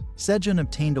others. Sejun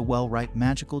obtained a well-ripe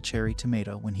magical cherry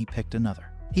tomato when he picked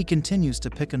another. He continues to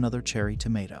pick another cherry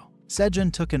tomato.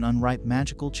 Sejun took an unripe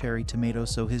magical cherry tomato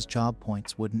so his job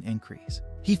points wouldn't increase.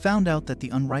 He found out that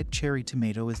the unripe cherry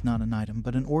tomato is not an item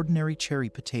but an ordinary cherry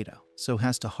potato, so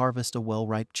has to harvest a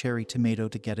well-ripe cherry tomato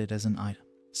to get it as an item.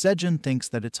 Sejun thinks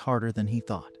that it's harder than he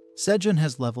thought. Sejun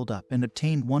has leveled up and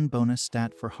obtained one bonus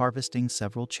stat for harvesting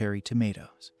several cherry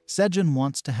tomatoes. Sejun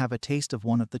wants to have a taste of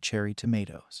one of the cherry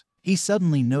tomatoes. He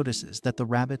suddenly notices that the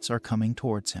rabbits are coming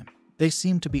towards him. They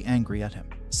seem to be angry at him.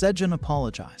 Sejun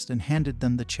apologized and handed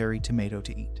them the cherry tomato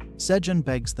to eat. Sejun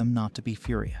begs them not to be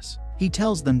furious. He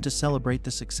tells them to celebrate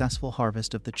the successful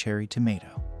harvest of the cherry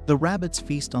tomato. The rabbits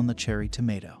feast on the cherry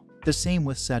tomato. The same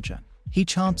with Sejun. He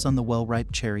chomps on the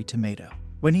well-ripe cherry tomato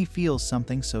when he feels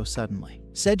something so suddenly.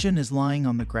 Sejun is lying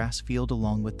on the grass field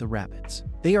along with the rabbits.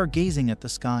 They are gazing at the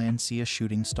sky and see a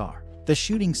shooting star. The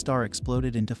shooting star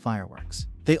exploded into fireworks.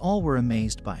 They all were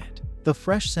amazed by it. The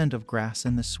fresh scent of grass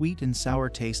and the sweet and sour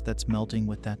taste that's melting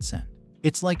with that scent.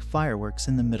 It's like fireworks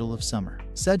in the middle of summer.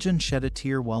 Sejun shed a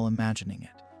tear while imagining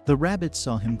it. The rabbits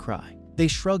saw him cry. They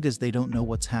shrug as they don't know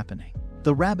what's happening.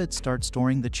 The rabbits start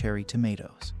storing the cherry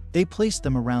tomatoes. They placed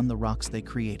them around the rocks they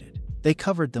created. They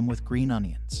covered them with green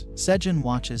onions. Sejun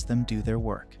watches them do their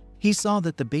work. He saw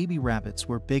that the baby rabbits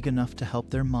were big enough to help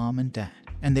their mom and dad,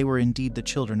 and they were indeed the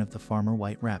children of the farmer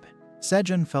White Rabbit.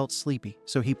 Sejun felt sleepy,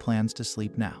 so he plans to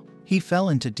sleep now. He fell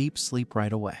into deep sleep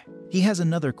right away. He has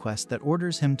another quest that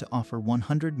orders him to offer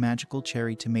 100 magical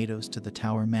cherry tomatoes to the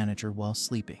tower manager while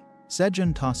sleeping.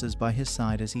 Sejun tosses by his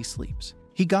side as he sleeps.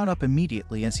 He got up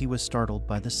immediately as he was startled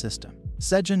by the system.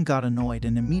 Sejun got annoyed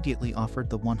and immediately offered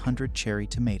the 100 cherry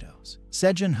tomatoes.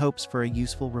 Sejun hopes for a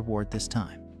useful reward this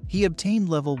time. He obtained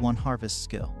level 1 harvest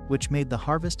skill, which made the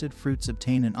harvested fruits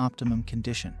obtain an optimum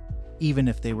condition, even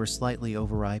if they were slightly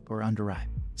overripe or underripe.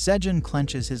 Sejun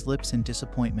clenches his lips in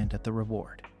disappointment at the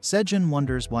reward. Sejun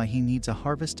wonders why he needs a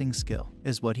harvesting skill,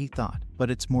 is what he thought,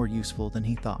 but it's more useful than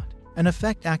he thought. An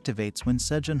effect activates when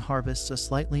Sejun harvests a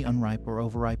slightly unripe or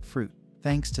overripe fruit.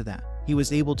 Thanks to that, he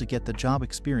was able to get the job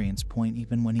experience point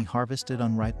even when he harvested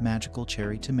unripe magical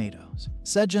cherry tomatoes.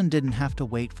 Sejun didn't have to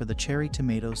wait for the cherry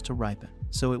tomatoes to ripen,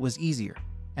 so it was easier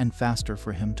and faster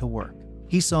for him to work.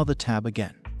 He saw the tab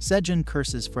again. Sejun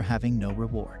curses for having no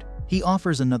reward. He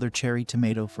offers another cherry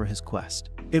tomato for his quest.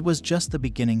 It was just the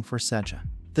beginning for Sejun.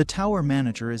 The tower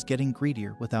manager is getting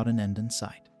greedier without an end in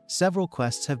sight. Several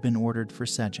quests have been ordered for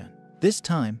Sejun. This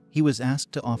time, he was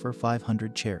asked to offer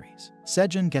 500 cherries.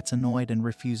 Sejun gets annoyed and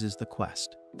refuses the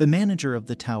quest. The manager of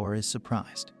the tower is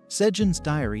surprised. Sejun's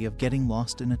diary of getting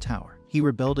lost in a tower. He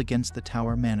rebelled against the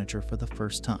tower manager for the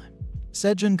first time.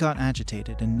 Sejun got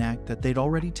agitated and nagged that they'd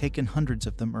already taken hundreds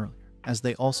of them earlier, as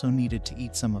they also needed to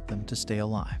eat some of them to stay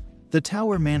alive. The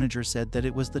tower manager said that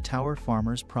it was the tower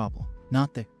farmer's problem,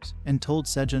 not theirs, and told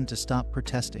Sejun to stop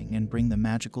protesting and bring the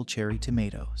magical cherry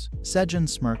tomatoes. Sejun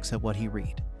smirks at what he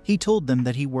read. He told them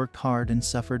that he worked hard and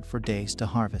suffered for days to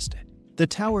harvest it. The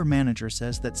tower manager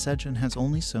says that Sejun has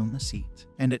only sown the seeds,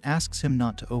 and it asks him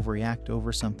not to overreact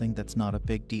over something that's not a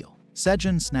big deal.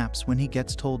 Sejun snaps when he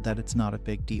gets told that it's not a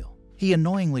big deal. He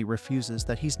annoyingly refuses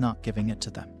that he's not giving it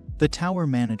to them. The tower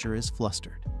manager is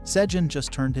flustered. Sejun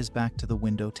just turned his back to the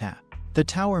window tab. The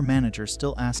tower manager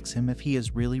still asks him if he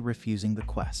is really refusing the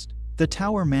quest. The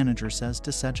tower manager says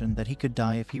to Sejun that he could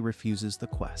die if he refuses the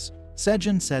quest.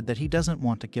 Sejun said that he doesn't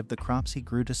want to give the crops he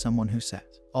grew to someone who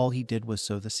says all he did was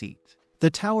sow the seeds.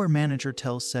 The tower manager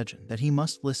tells Sejun that he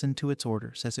must listen to its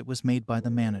orders as it was made by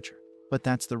the manager, but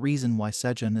that's the reason why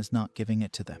Sejun is not giving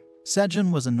it to them.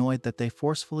 Sejun was annoyed that they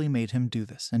forcefully made him do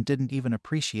this and didn't even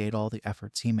appreciate all the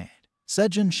efforts he made.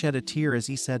 Sejun shed a tear as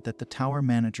he said that the tower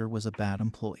manager was a bad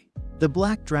employee. The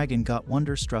black dragon got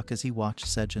wonderstruck as he watched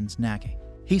Sejun's nagging.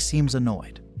 He seems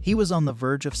annoyed. He was on the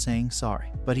verge of saying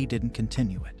sorry, but he didn't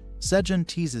continue it. Sejun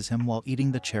teases him while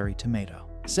eating the cherry tomato.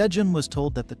 Sejun was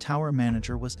told that the tower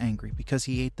manager was angry because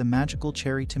he ate the magical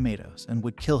cherry tomatoes and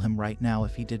would kill him right now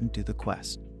if he didn't do the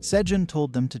quest. Sejun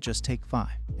told them to just take 5,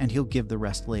 and he'll give the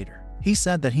rest later. He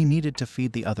said that he needed to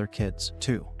feed the other kids,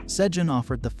 too. Sejun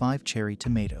offered the 5 cherry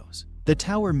tomatoes. The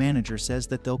tower manager says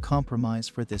that they'll compromise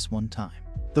for this one time.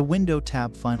 The window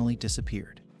tab finally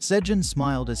disappeared. Sejun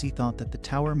smiled as he thought that the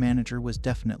tower manager was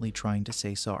definitely trying to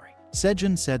say sorry.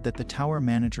 Sejun said that the tower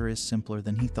manager is simpler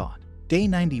than he thought. Day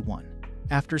 91.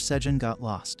 After Sejun got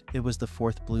lost, it was the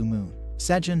 4th blue moon.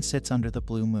 Sejun sits under the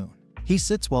blue moon. He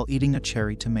sits while eating a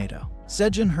cherry tomato.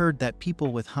 Sejun heard that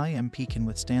people with high MP can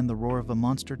withstand the roar of a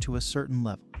monster to a certain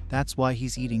level. That's why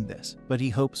he's eating this, but he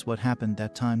hopes what happened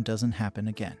that time doesn't happen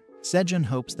again. Sejun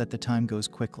hopes that the time goes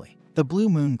quickly. The blue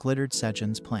moon glittered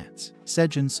Sejun's plants.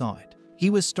 Sejun saw it. He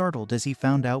was startled as he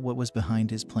found out what was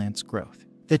behind his plant's growth.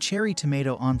 The cherry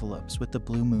tomato envelopes with the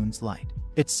blue moon's light.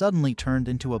 It suddenly turned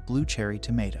into a blue cherry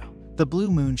tomato. The blue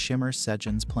moon shimmers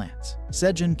Sejun's plants.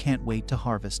 Sejun can't wait to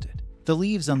harvest it. The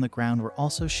leaves on the ground were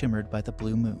also shimmered by the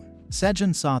blue moon.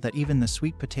 Sejun saw that even the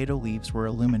sweet potato leaves were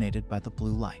illuminated by the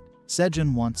blue light.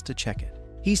 Sejun wants to check it.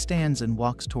 He stands and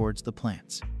walks towards the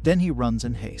plants. Then he runs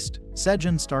in haste.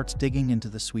 Sejun starts digging into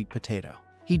the sweet potato.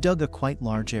 He dug a quite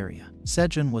large area.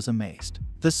 Sejun was amazed.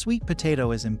 The sweet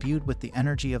potato is imbued with the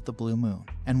energy of the blue moon,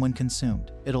 and when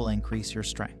consumed, it'll increase your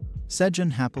strength.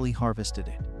 Sejun happily harvested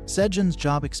it. Sejun's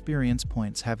job experience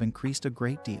points have increased a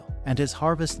great deal, and his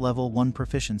harvest level 1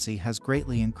 proficiency has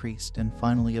greatly increased and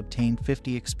finally obtained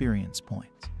 50 experience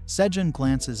points. Sejun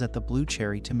glances at the blue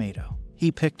cherry tomato.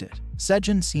 He picked it.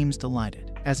 Sejun seems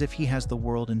delighted, as if he has the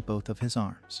world in both of his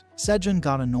arms. Sejun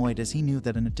got annoyed as he knew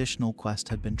that an additional quest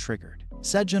had been triggered.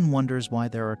 Sejun wonders why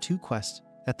there are 2 quests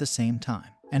at the same time,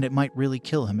 and it might really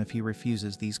kill him if he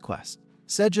refuses these quests.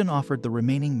 Sejun offered the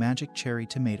remaining magic cherry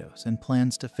tomatoes and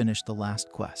plans to finish the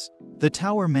last quest. The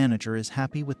tower manager is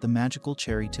happy with the magical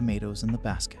cherry tomatoes in the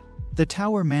basket. The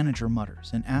tower manager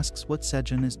mutters and asks what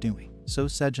Sejun is doing, so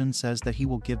Sejun says that he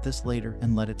will give this later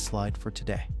and let it slide for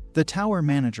today. The tower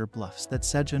manager bluffs that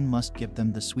Sejun must give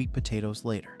them the sweet potatoes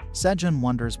later. Sejun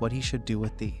wonders what he should do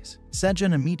with these.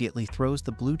 Sejun immediately throws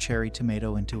the blue cherry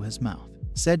tomato into his mouth.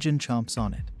 Sejun chomps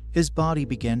on it. His body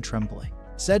began trembling.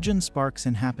 Sejun sparks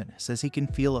in happiness as he can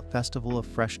feel a festival of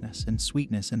freshness and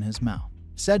sweetness in his mouth.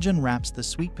 Sejun wraps the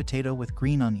sweet potato with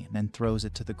green onion and throws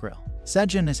it to the grill.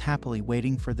 Sejun is happily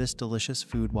waiting for this delicious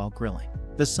food while grilling.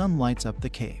 The sun lights up the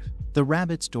cave. The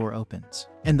rabbit's door opens,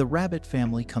 and the rabbit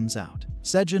family comes out.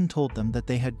 Sejun told them that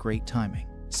they had great timing.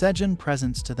 Sejun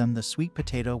presents to them the sweet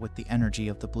potato with the energy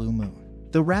of the blue moon.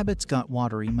 The rabbits got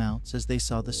watery mouths as they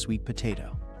saw the sweet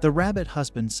potato. The rabbit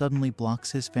husband suddenly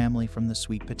blocks his family from the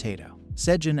sweet potato.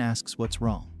 Sejun asks what's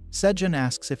wrong. Sejun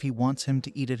asks if he wants him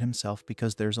to eat it himself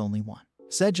because there's only one.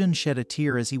 Sejun shed a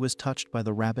tear as he was touched by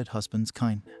the rabbit husband's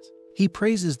kindness. He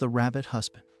praises the rabbit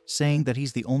husband, saying that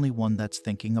he's the only one that's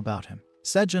thinking about him.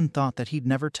 Sejun thought that he'd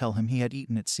never tell him he had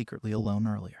eaten it secretly alone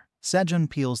earlier. Sejun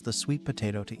peels the sweet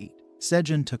potato to eat.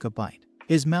 Sejun took a bite.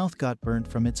 His mouth got burnt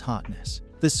from its hotness.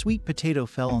 The sweet potato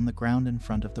fell on the ground in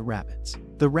front of the rabbits.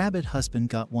 The rabbit husband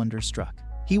got wonderstruck.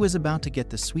 He was about to get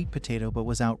the sweet potato but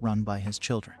was outrun by his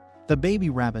children. The baby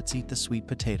rabbits eat the sweet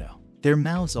potato. Their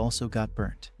mouths also got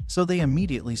burnt, so they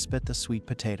immediately spit the sweet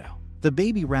potato. The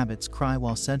baby rabbits cry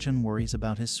while Sejun worries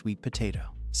about his sweet potato.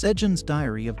 Sejun's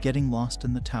diary of getting lost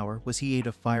in the tower was he ate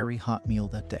a fiery hot meal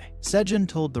that day. Sejun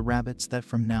told the rabbits that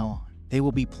from now on, they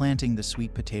will be planting the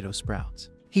sweet potato sprouts.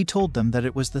 He told them that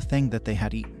it was the thing that they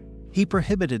had eaten. He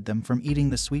prohibited them from eating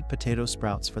the sweet potato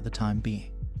sprouts for the time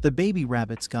being. The baby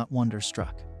rabbits got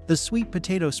wonderstruck. The sweet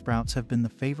potato sprouts have been the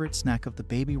favorite snack of the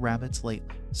baby rabbits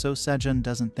lately, so Sejun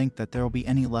doesn't think that there will be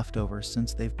any leftovers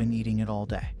since they've been eating it all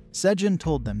day. Sejun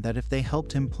told them that if they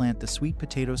helped him plant the sweet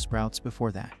potato sprouts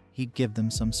before that, he'd give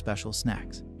them some special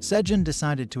snacks. Sejun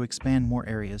decided to expand more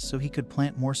areas so he could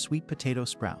plant more sweet potato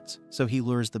sprouts, so he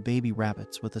lures the baby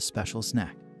rabbits with a special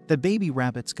snack. The baby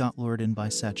rabbits got lured in by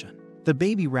Sejun. The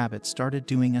baby rabbits started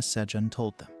doing as Sejun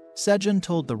told them. Sejun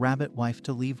told the rabbit wife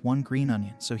to leave one green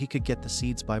onion so he could get the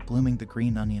seeds by blooming the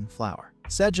green onion flower.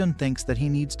 Sejun thinks that he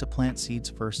needs to plant seeds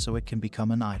first so it can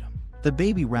become an item. The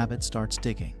baby rabbit starts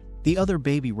digging. The other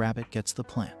baby rabbit gets the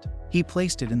plant. He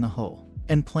placed it in the hole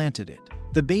and planted it.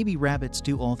 The baby rabbits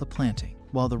do all the planting,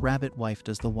 while the rabbit wife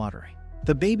does the watering.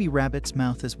 The baby rabbit's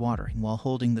mouth is watering while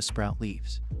holding the sprout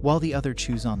leaves, while the other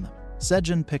chews on them.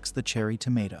 Sejun picks the cherry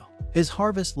tomato. His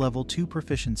harvest level 2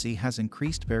 proficiency has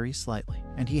increased very slightly,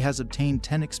 and he has obtained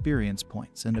 10 experience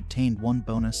points and obtained 1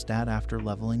 bonus stat after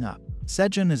leveling up.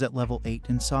 Sejun is at level 8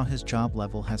 and saw his job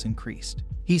level has increased.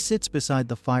 He sits beside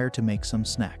the fire to make some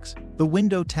snacks. The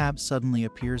window tab suddenly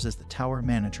appears as the tower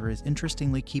manager is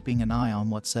interestingly keeping an eye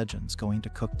on what Sejun's going to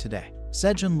cook today.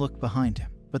 Sejun looked behind him,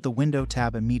 but the window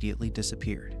tab immediately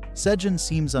disappeared. Sejun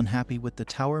seems unhappy with the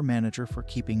tower manager for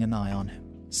keeping an eye on him.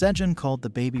 Sejun called the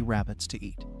baby rabbits to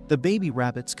eat. The baby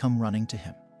rabbits come running to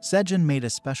him. Sejun made a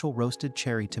special roasted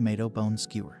cherry tomato bone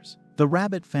skewers. The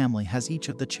rabbit family has each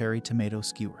of the cherry tomato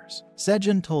skewers.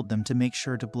 Sejun told them to make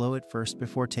sure to blow it first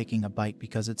before taking a bite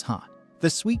because it's hot. The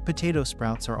sweet potato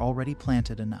sprouts are already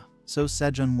planted enough, so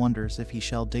Sejun wonders if he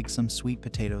shall dig some sweet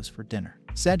potatoes for dinner.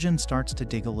 Sejun starts to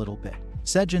dig a little bit.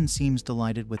 Sejun seems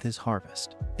delighted with his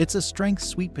harvest. It's a strength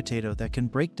sweet potato that can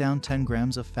break down 10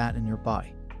 grams of fat in your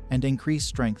body and increase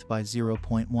strength by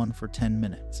 0.1 for 10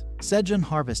 minutes. Sejun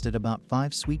harvested about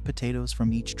 5 sweet potatoes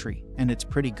from each tree, and it's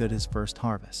pretty good his first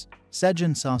harvest.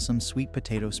 Sejun saw some sweet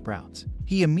potato sprouts.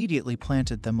 He immediately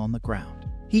planted them on the ground.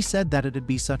 He said that it'd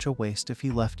be such a waste if he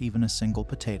left even a single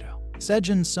potato.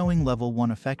 Sejun's sowing level 1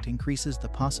 effect increases the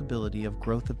possibility of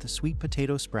growth of the sweet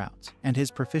potato sprouts, and his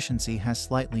proficiency has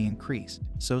slightly increased,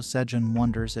 so Sejun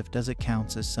wonders if does it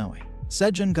counts as sowing.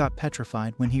 Sejun got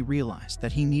petrified when he realized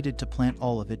that he needed to plant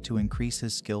all of it to increase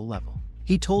his skill level.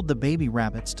 He told the baby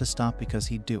rabbits to stop because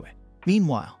he'd do it.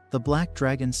 Meanwhile, the black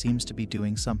dragon seems to be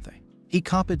doing something. He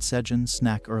copied Sejun's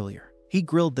snack earlier. He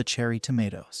grilled the cherry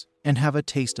tomatoes, and have a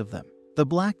taste of them. The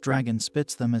black dragon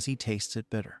spits them as he tastes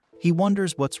it bitter. He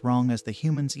wonders what's wrong as the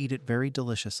humans eat it very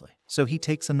deliciously, so he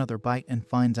takes another bite and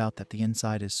finds out that the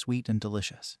inside is sweet and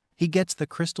delicious. He gets the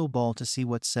crystal ball to see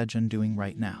what's Sejun doing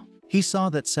right now. He saw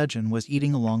that Sejun was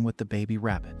eating along with the baby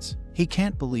rabbits. He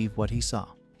can't believe what he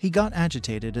saw. He got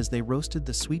agitated as they roasted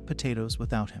the sweet potatoes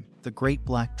without him, the great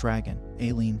black dragon,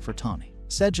 Aileen Furtani.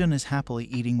 Sejun is happily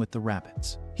eating with the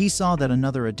rabbits. He saw that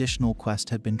another additional quest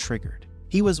had been triggered.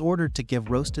 He was ordered to give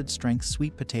roasted strength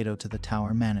sweet potato to the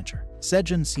tower manager.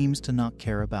 Sejun seems to not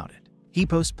care about it. He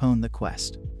postponed the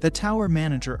quest. The tower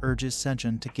manager urges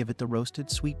Sejun to give it the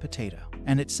roasted sweet potato,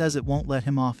 and it says it won't let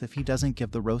him off if he doesn't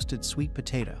give the roasted sweet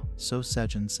potato, so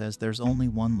Sejun says there's only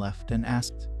one left and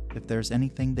asks if there's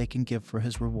anything they can give for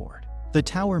his reward. The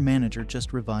tower manager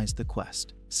just revised the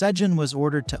quest. Sejun was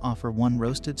ordered to offer one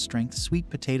roasted strength sweet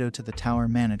potato to the tower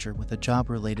manager with a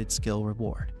job-related skill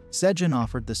reward. Sejun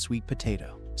offered the sweet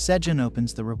potato. Sejun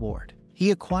opens the reward.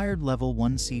 He acquired level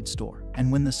 1 seed store,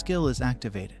 and when the skill is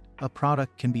activated, a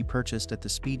product can be purchased at the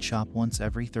speed shop once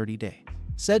every 30 days.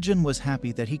 Sejun was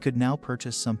happy that he could now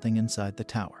purchase something inside the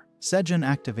tower. Sejun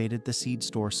activated the seed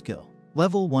store skill.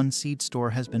 Level 1 seed store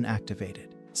has been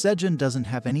activated. Sejun doesn't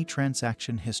have any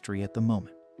transaction history at the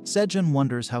moment. Sejun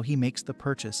wonders how he makes the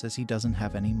purchase as he doesn't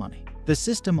have any money. The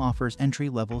system offers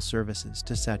entry-level services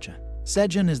to Sejun.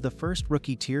 Sejun is the first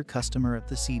rookie-tier customer of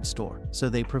the seed store, so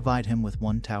they provide him with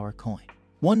 1 tower coin.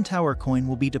 1 tower coin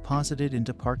will be deposited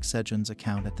into Park Sejun's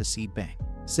account at the seed bank.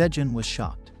 Sejun was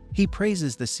shocked. He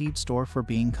praises the seed store for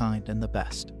being kind and the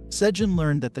best. Sejun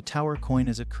learned that the tower coin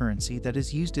is a currency that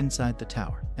is used inside the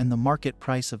tower, and the market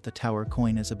price of the tower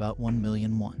coin is about 1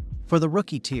 million won. For the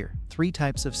rookie tier, 3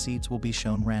 types of seeds will be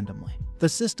shown randomly. The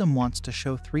system wants to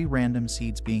show 3 random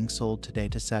seeds being sold today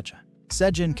to Sejun.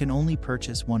 Sejun can only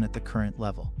purchase 1 at the current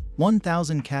level.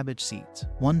 1,000 cabbage seeds,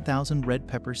 1,000 red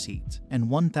pepper seeds, and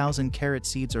 1,000 carrot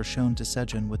seeds are shown to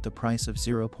Sejun with the price of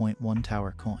 0.1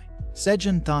 tower coin.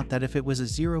 Sejun thought that if it was a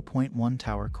 0.1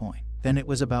 tower coin, then it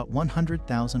was about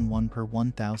 100,000 won per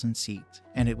 1,000 seeds,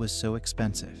 and it was so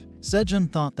expensive.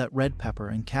 Sejun thought that red pepper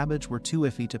and cabbage were too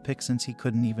iffy to pick since he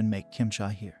couldn't even make kimchi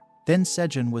here. Then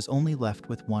Sejun was only left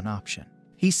with one option.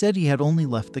 He said he had only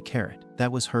left the carrot.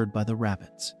 That was heard by the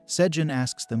rabbits. Sejun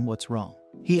asks them what's wrong.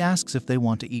 He asks if they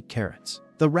want to eat carrots.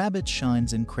 The rabbit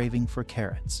shines in craving for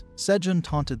carrots. Sejun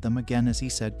taunted them again as he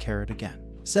said carrot again.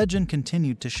 Sejun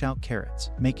continued to shout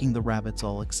carrots, making the rabbits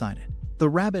all excited. The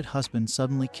rabbit husband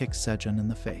suddenly kicks Sejun in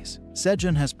the face.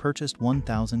 Sejun has purchased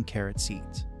 1,000 carrot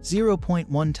seeds.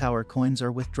 0.1 tower coins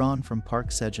are withdrawn from Park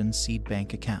Sejun's seed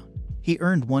bank account. He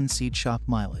earned 1 seed shop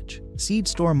mileage. Seed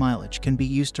store mileage can be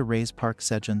used to raise Park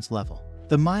Sejun's level.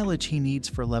 The mileage he needs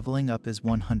for leveling up is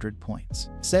 100 points.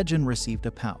 Sejun received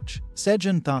a pouch.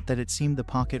 Sejun thought that it seemed the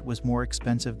pocket was more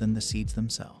expensive than the seeds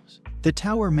themselves. The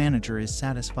tower manager is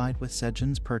satisfied with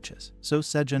Sejun's purchase, so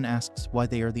Sejun asks why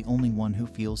they are the only one who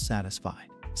feels satisfied.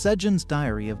 Sejun's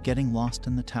diary of getting lost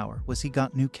in the tower was he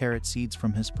got new carrot seeds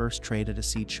from his first trade at a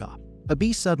seed shop. A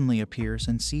bee suddenly appears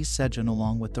and sees Sejun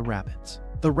along with the rabbits.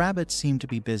 The rabbits seem to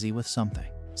be busy with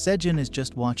something. Sejun is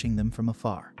just watching them from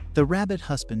afar. The rabbit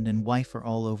husband and wife are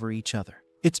all over each other.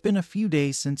 It's been a few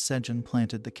days since Sejun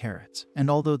planted the carrots, and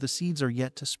although the seeds are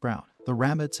yet to sprout, the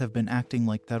rabbits have been acting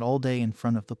like that all day in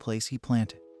front of the place he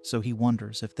planted, so he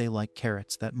wonders if they like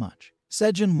carrots that much.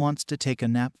 Sejun wants to take a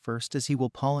nap first as he will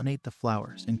pollinate the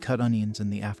flowers and cut onions in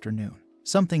the afternoon.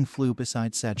 Something flew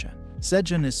beside Sejun.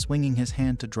 Sejun is swinging his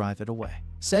hand to drive it away.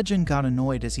 Sejun got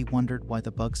annoyed as he wondered why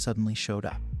the bug suddenly showed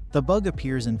up. The bug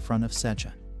appears in front of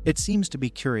Sejun. It seems to be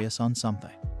curious on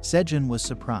something. Sejun was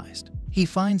surprised. He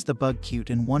finds the bug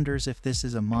cute and wonders if this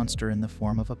is a monster in the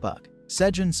form of a bug.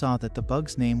 Sejun saw that the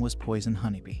bug's name was Poison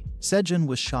Honeybee. Sejun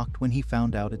was shocked when he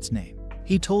found out its name.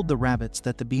 He told the rabbits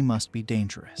that the bee must be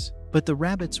dangerous, but the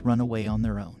rabbits run away on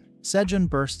their own. Sejun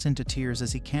bursts into tears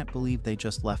as he can't believe they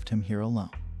just left him here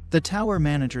alone. The tower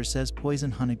manager says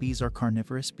poison honeybees are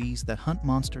carnivorous bees that hunt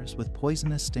monsters with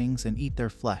poisonous stings and eat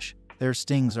their flesh. Their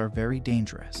stings are very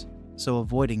dangerous, so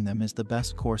avoiding them is the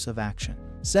best course of action.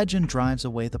 Sejun drives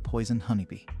away the poisoned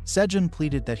honeybee. Sejun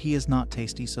pleaded that he is not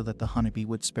tasty so that the honeybee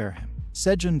would spare him.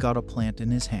 Sejun got a plant in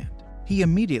his hand. He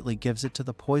immediately gives it to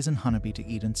the poisoned honeybee to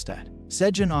eat instead.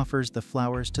 Sejun offers the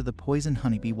flowers to the poisoned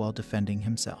honeybee while defending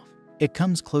himself. It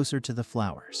comes closer to the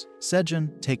flowers.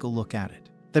 Sejun, take a look at it.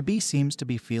 The bee seems to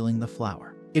be feeling the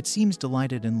flower. It seems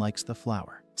delighted and likes the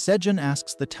flower. Sejun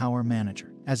asks the tower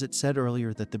manager, as it said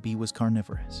earlier that the bee was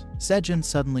carnivorous. Sejun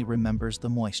suddenly remembers the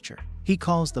moisture. He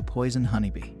calls the poison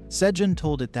honeybee. Sejun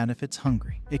told it that if it's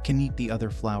hungry, it can eat the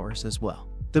other flowers as well.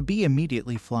 The bee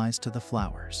immediately flies to the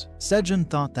flowers. Sejun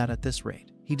thought that at this rate,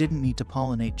 he didn't need to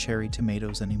pollinate cherry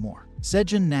tomatoes anymore.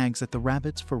 Sejun nags at the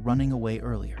rabbits for running away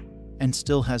earlier, and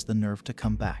still has the nerve to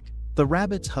come back. The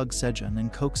rabbits hug Sejun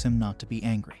and coax him not to be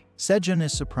angry. Sejun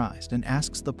is surprised and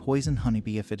asks the poison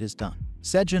honeybee if it is done.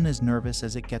 Sejun is nervous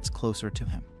as it gets closer to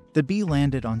him. The bee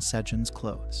landed on Sejun's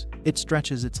clothes. It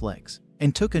stretches its legs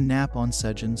and took a nap on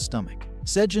Sejun's stomach.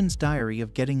 Sejun's diary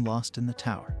of getting lost in the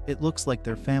tower. It looks like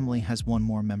their family has one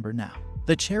more member now.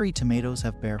 The cherry tomatoes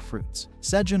have bare fruits.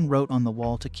 Sejun wrote on the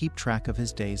wall to keep track of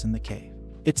his days in the cave.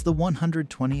 It's the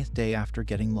 120th day after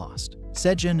getting lost.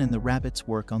 Sejun and the rabbits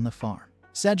work on the farm.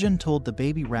 Sejun told the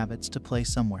baby rabbits to play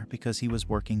somewhere because he was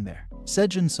working there.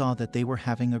 Sejun saw that they were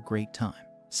having a great time.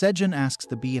 Sejun asks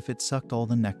the bee if it sucked all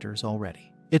the nectars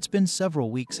already. It's been several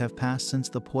weeks have passed since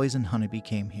the poison honeybee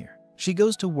came here. She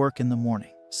goes to work in the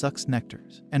morning, sucks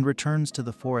nectars, and returns to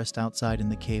the forest outside in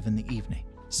the cave in the evening.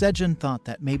 Sejun thought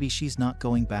that maybe she's not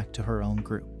going back to her own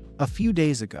group. A few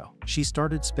days ago, she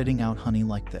started spitting out honey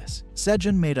like this.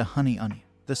 Sejun made a honey onion.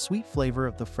 The sweet flavor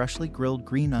of the freshly grilled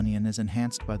green onion is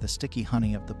enhanced by the sticky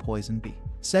honey of the poison bee.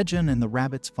 Sejun and the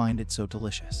rabbits find it so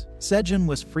delicious. Sejun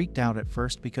was freaked out at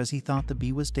first because he thought the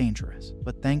bee was dangerous,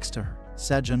 but thanks to her,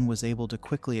 Sejun was able to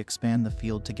quickly expand the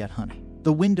field to get honey.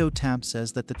 The window tab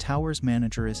says that the tower's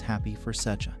manager is happy for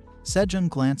Sejun. Sejun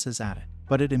glances at it,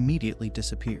 but it immediately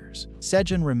disappears.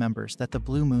 Sejun remembers that the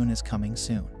blue moon is coming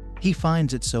soon. He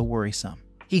finds it so worrisome.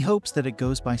 He hopes that it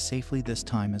goes by safely this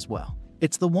time as well.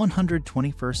 It's the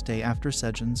 121st day after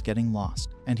Sejun's getting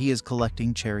lost, and he is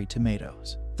collecting cherry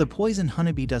tomatoes. The poison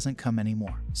honeybee doesn't come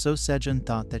anymore, so Sejun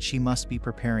thought that she must be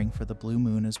preparing for the blue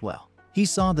moon as well. He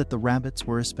saw that the rabbits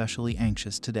were especially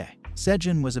anxious today.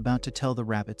 Sejun was about to tell the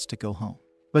rabbits to go home,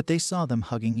 but they saw them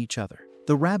hugging each other.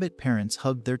 The rabbit parents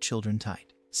hugged their children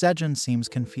tight. Sejun seems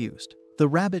confused. The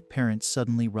rabbit parents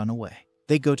suddenly run away.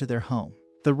 They go to their home.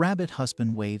 The rabbit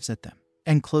husband waves at them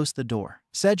and closed the door.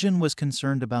 Sejun was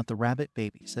concerned about the rabbit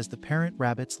babies as the parent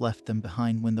rabbits left them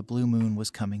behind when the blue moon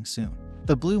was coming soon.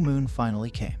 The blue moon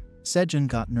finally came. Sejun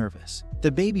got nervous.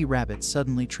 The baby rabbits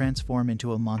suddenly transform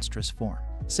into a monstrous form.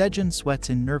 Sejun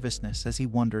sweats in nervousness as he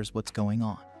wonders what's going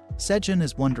on. Sejun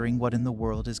is wondering what in the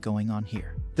world is going on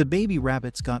here. The baby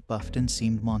rabbits got buffed and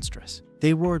seemed monstrous.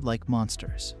 They roared like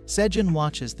monsters. Sejun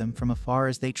watches them from afar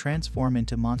as they transform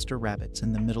into monster rabbits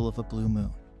in the middle of a blue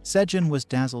moon. Sejun was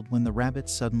dazzled when the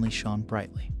rabbits suddenly shone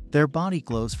brightly. Their body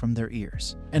glows from their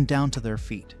ears and down to their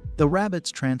feet. The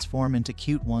rabbits transform into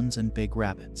cute ones and big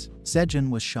rabbits. Sejun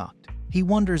was shocked. He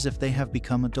wonders if they have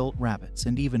become adult rabbits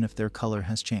and even if their color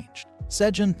has changed.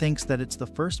 Sejun thinks that it's the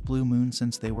first blue moon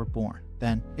since they were born.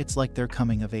 Then, it's like their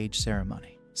coming of age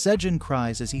ceremony. Sejun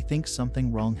cries as he thinks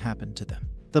something wrong happened to them.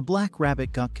 The black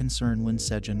rabbit got concerned when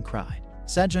Sejun cried.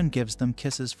 Sejun gives them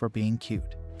kisses for being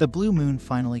cute. The blue moon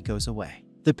finally goes away.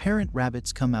 The parent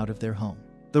rabbits come out of their home.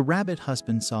 The rabbit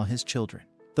husband saw his children.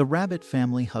 The rabbit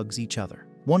family hugs each other.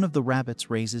 One of the rabbits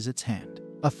raises its hand.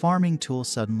 A farming tool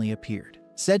suddenly appeared.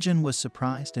 Sejun was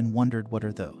surprised and wondered what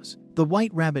are those. The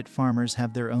white rabbit farmers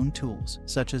have their own tools,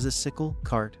 such as a sickle,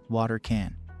 cart, water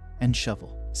can, and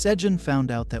shovel. Sejun found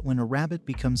out that when a rabbit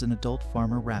becomes an adult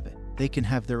farmer rabbit, they can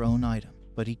have their own item,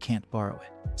 but he can't borrow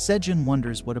it. Sejun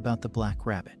wonders what about the black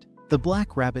rabbit. The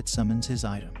black rabbit summons his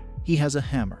item. He has a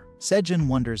hammer. Sejun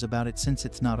wonders about it since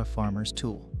it's not a farmer's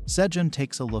tool. Sejun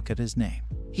takes a look at his name.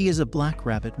 He is a black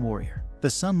rabbit warrior. The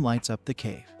sun lights up the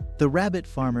cave. The rabbit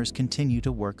farmers continue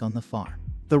to work on the farm.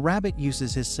 The rabbit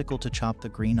uses his sickle to chop the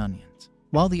green onions,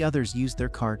 while the others use their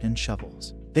cart and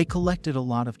shovels. They collected a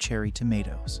lot of cherry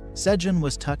tomatoes. Sejun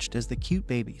was touched as the cute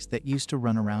babies that used to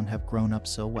run around have grown up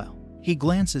so well. He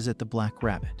glances at the black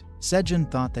rabbit. Sejun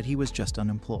thought that he was just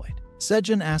unemployed.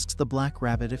 Sejun asks the black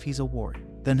rabbit if he's a warrior.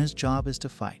 Then his job is to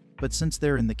fight. But since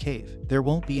they're in the cave, there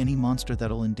won't be any monster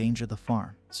that'll endanger the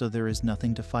farm, so there is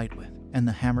nothing to fight with, and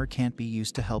the hammer can't be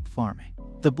used to help farming.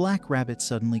 The black rabbit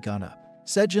suddenly got up.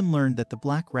 Sejun learned that the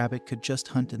black rabbit could just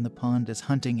hunt in the pond, as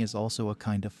hunting is also a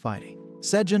kind of fighting.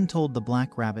 Sejun told the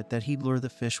black rabbit that he'd lure the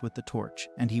fish with the torch,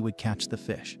 and he would catch the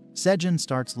fish. Sejun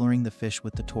starts luring the fish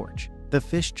with the torch. The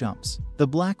fish jumps. The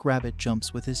black rabbit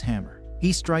jumps with his hammer.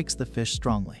 He strikes the fish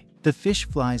strongly. The fish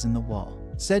flies in the wall.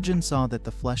 Sejun saw that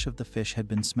the flesh of the fish had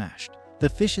been smashed. The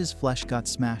fish's flesh got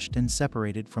smashed and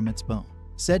separated from its bone.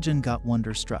 Sejun got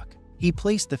wonderstruck. He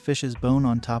placed the fish's bone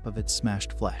on top of its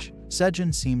smashed flesh.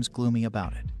 Sejun seems gloomy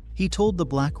about it. He told the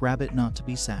black rabbit not to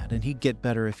be sad and he'd get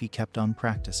better if he kept on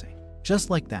practicing. Just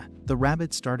like that, the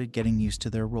rabbits started getting used to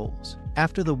their roles.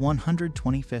 After the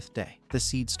 125th day, the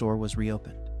seed store was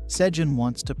reopened. Sejun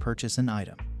wants to purchase an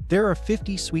item. There are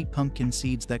 50 sweet pumpkin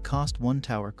seeds that cost 1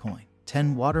 tower coin,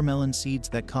 10 watermelon seeds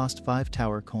that cost 5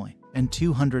 tower coin, and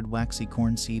 200 waxy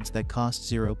corn seeds that cost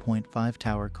 0.5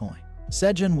 tower coin.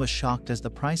 Sejun was shocked as the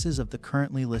prices of the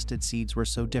currently listed seeds were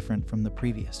so different from the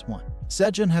previous one.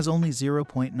 Sejun has only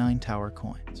 0.9 tower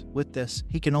coins. With this,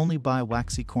 he can only buy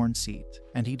waxy corn seeds,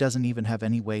 and he doesn't even have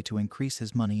any way to increase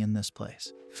his money in this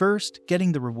place. First,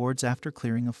 getting the rewards after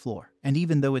clearing a floor, and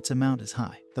even though its amount is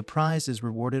high, the prize is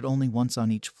rewarded only once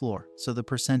on each floor, so the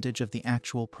percentage of the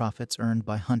actual profits earned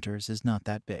by hunters is not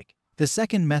that big. The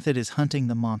second method is hunting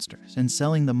the monsters and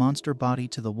selling the monster body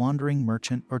to the wandering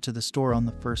merchant or to the store on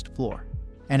the first floor.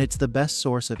 And it's the best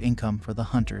source of income for the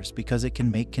hunters because it can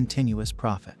make continuous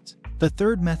profits. The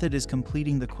third method is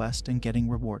completing the quest and getting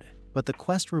rewarded. But the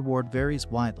quest reward varies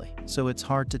widely, so it's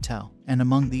hard to tell. And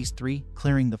among these three,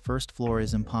 clearing the first floor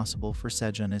is impossible for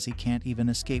Sejun as he can't even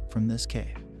escape from this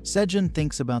cave. Sejun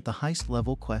thinks about the heist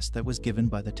level quest that was given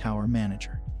by the tower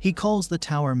manager. He calls the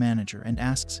tower manager and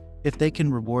asks if they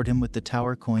can reward him with the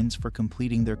tower coins for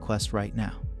completing their quest right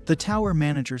now. The tower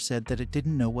manager said that it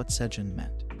didn't know what Sejun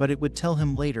meant, but it would tell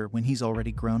him later when he's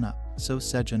already grown up, so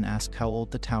Sejun asked how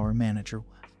old the tower manager was.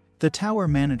 The tower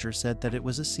manager said that it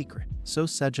was a secret, so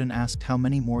Sejun asked how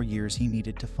many more years he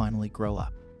needed to finally grow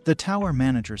up. The tower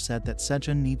manager said that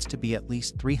Sejun needs to be at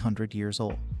least 300 years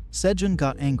old. Sejun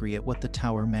got angry at what the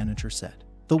tower manager said.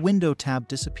 The window tab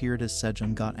disappeared as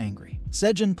Sejun got angry.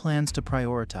 Sejun plans to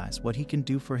prioritize what he can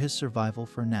do for his survival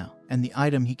for now, and the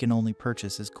item he can only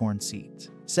purchase is corn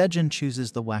seeds. Sejun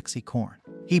chooses the waxy corn.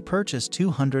 He purchased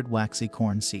 200 waxy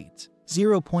corn seeds.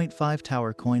 0.5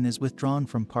 tower coin is withdrawn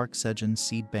from Park Sejun's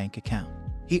seed bank account.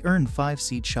 He earned 5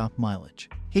 seed shop mileage.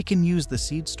 He can use the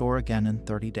seed store again in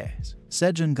 30 days.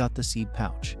 Sejun got the seed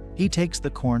pouch. He takes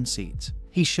the corn seeds.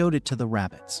 He showed it to the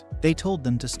rabbits. They told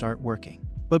them to start working.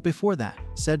 But before that,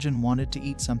 Sejun wanted to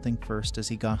eat something first as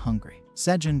he got hungry.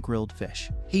 Sejun grilled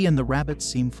fish. He and the rabbits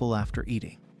seem full after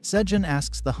eating. Sejun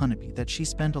asks the honeybee that she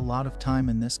spent a lot of time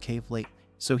in this cave lately,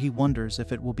 so he wonders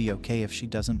if it will be okay if she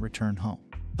doesn't return home.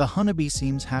 The honeybee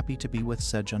seems happy to be with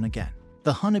Sejun again.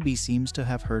 The honeybee seems to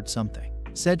have heard something.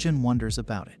 Sejun wonders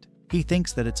about it. He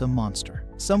thinks that it's a monster.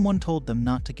 Someone told them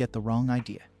not to get the wrong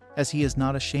idea, as he is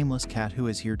not a shameless cat who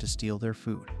is here to steal their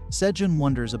food. Sejun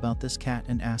wonders about this cat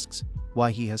and asks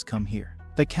why he has come here.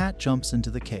 The cat jumps into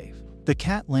the cave. The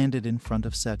cat landed in front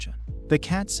of Sejun. The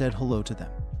cat said hello to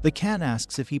them. The cat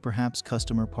asks if he perhaps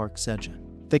customer Park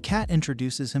Sejun. The cat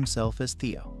introduces himself as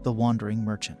Theo, the wandering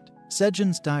merchant.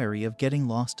 Sejun's diary of getting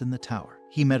lost in the tower.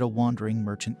 He met a wandering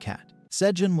merchant cat.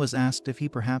 Sejun was asked if he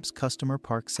perhaps customer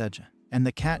Park Sejun, and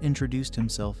the cat introduced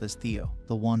himself as Theo,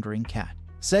 the wandering cat.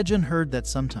 Sejun heard that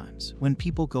sometimes, when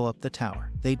people go up the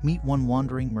tower, they'd meet one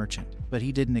wandering merchant, but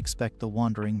he didn't expect the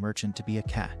wandering merchant to be a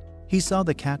cat. He saw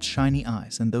the cat's shiny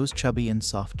eyes and those chubby and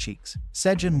soft cheeks.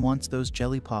 Sejun wants those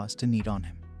jelly paws to knead on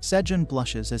him. Sejun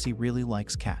blushes as he really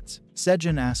likes cats.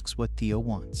 Sejun asks what Theo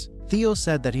wants. Theo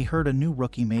said that he heard a new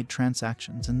rookie made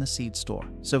transactions in the seed store,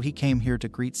 so he came here to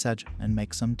greet Sejun and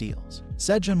make some deals.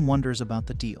 Sejun wonders about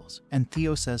the deals, and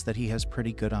Theo says that he has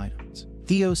pretty good items.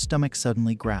 Theo's stomach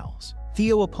suddenly growls.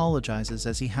 Theo apologizes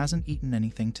as he hasn't eaten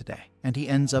anything today, and he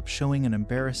ends up showing an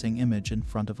embarrassing image in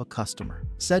front of a customer.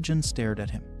 Sejun stared at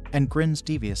him and grins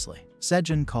deviously.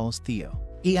 Sejun calls Theo.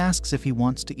 He asks if he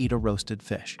wants to eat a roasted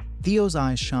fish. Theo's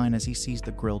eyes shine as he sees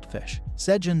the grilled fish.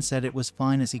 Sejun said it was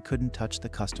fine as he couldn't touch the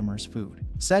customer's food.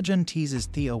 Sejun teases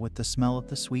Theo with the smell of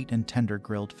the sweet and tender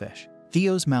grilled fish.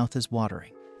 Theo's mouth is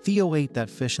watering. Theo ate that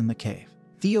fish in the cave.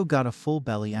 Theo got a full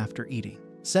belly after eating.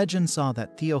 Sejun saw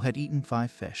that Theo had eaten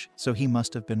 5 fish, so he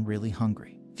must have been really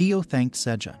hungry. Theo thanked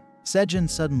Sejun. Sejun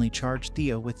suddenly charged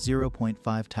Theo with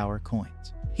 0.5 tower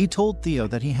coins. He told Theo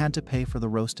that he had to pay for the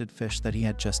roasted fish that he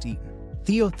had just eaten.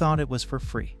 Theo thought it was for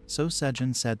free, so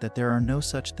Sejun said that there are no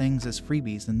such things as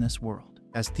freebies in this world,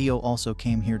 as Theo also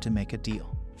came here to make a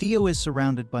deal. Theo is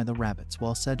surrounded by the rabbits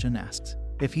while Sejun asks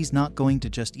if he's not going to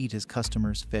just eat his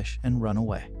customer's fish and run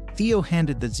away. Theo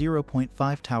handed the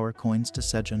 0.5 tower coins to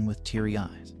Sejun with teary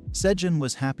eyes. Sejun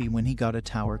was happy when he got a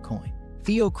tower coin.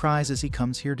 Theo cries as he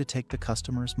comes here to take the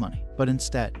customer's money, but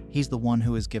instead, he's the one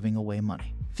who is giving away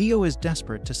money. Theo is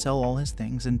desperate to sell all his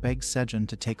things and begs Sejun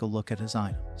to take a look at his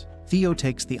items. Theo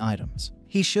takes the items.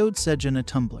 He showed Sejun a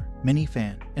tumbler, mini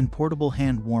fan, and portable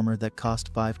hand warmer that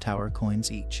cost 5 tower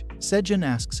coins each. Sejun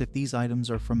asks if these items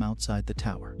are from outside the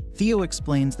tower. Theo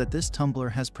explains that this tumbler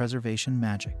has preservation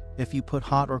magic. If you put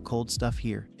hot or cold stuff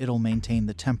here, it'll maintain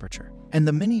the temperature. And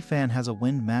the mini fan has a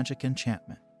wind magic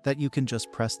enchantment that you can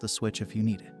just press the switch if you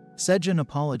need it. Sejun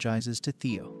apologizes to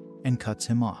Theo and cuts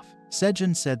him off.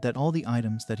 Sejun said that all the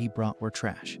items that he brought were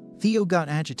trash. Theo got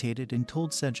agitated and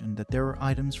told Sejun that there were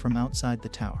items from outside the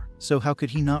tower, so how could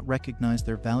he not recognize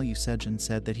their value? Sejun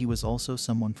said that he was also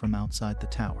someone from outside the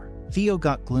tower. Theo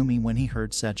got gloomy when he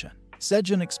heard Sejun.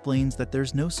 Sejun explains that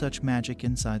there's no such magic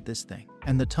inside this thing,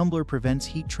 and the tumbler prevents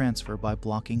heat transfer by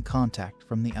blocking contact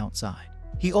from the outside.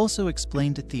 He also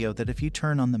explained to Theo that if you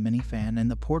turn on the mini fan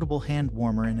and the portable hand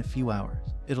warmer in a few hours,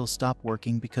 it'll stop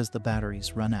working because the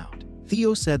batteries run out.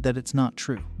 Theo said that it's not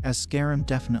true, as Scarum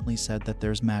definitely said that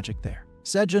there's magic there.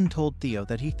 Sejun told Theo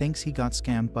that he thinks he got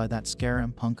scammed by that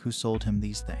Scarum punk who sold him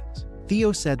these things.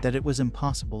 Theo said that it was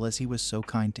impossible as he was so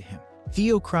kind to him.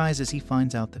 Theo cries as he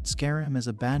finds out that Scarum is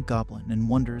a bad goblin and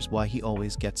wonders why he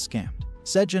always gets scammed.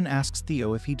 Sejun asks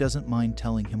Theo if he doesn't mind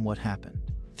telling him what happened.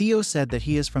 Theo said that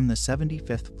he is from the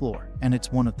 75th floor, and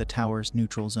it's one of the tower's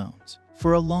neutral zones.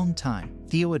 For a long time,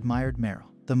 Theo admired Meryl,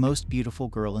 the most beautiful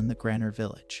girl in the Granner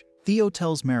village. Theo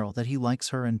tells Meryl that he likes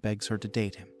her and begs her to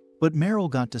date him. But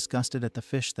Meryl got disgusted at the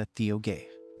fish that Theo gave.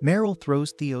 Meryl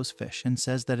throws Theo's fish and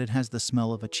says that it has the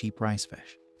smell of a cheap rice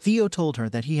fish. Theo told her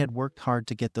that he had worked hard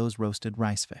to get those roasted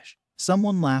rice fish.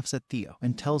 Someone laughs at Theo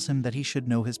and tells him that he should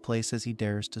know his place as he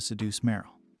dares to seduce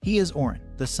Meryl. He is Oren,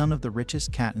 the son of the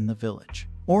richest cat in the village.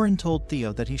 Oren told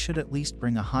Theo that he should at least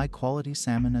bring a high-quality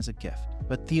salmon as a gift,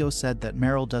 but Theo said that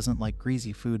Meryl doesn't like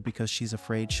greasy food because she's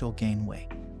afraid she'll gain weight.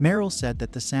 Meryl said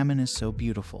that the salmon is so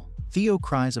beautiful. Theo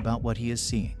cries about what he is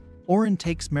seeing. Oren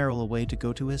takes Meryl away to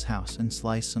go to his house and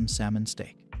slice some salmon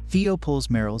steak. Theo pulls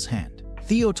Meryl's hand.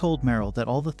 Theo told Meryl that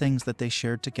all the things that they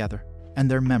shared together and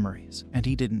their memories, and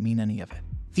he didn't mean any of it.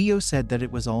 Theo said that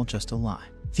it was all just a lie.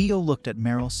 Theo looked at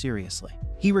Meryl seriously.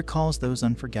 He recalls those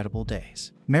unforgettable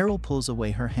days. Meryl pulls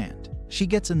away her hand. She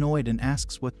gets annoyed and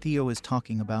asks what Theo is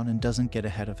talking about and doesn't get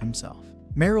ahead of himself.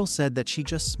 Meryl said that she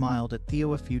just smiled at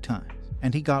Theo a few times,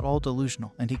 and he got all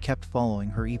delusional and he kept following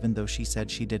her even though she said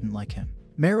she didn't like him.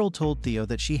 Meryl told Theo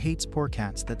that she hates poor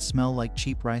cats that smell like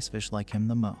cheap rice fish like him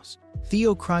the most.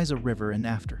 Theo cries a river and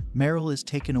after, Meryl is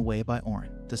taken away by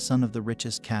Oren, the son of the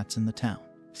richest cats in the town.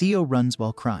 Theo runs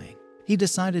while crying. He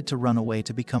decided to run away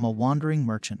to become a wandering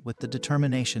merchant with the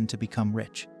determination to become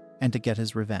rich and to get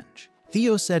his revenge.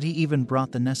 Theo said he even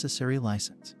brought the necessary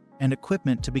license and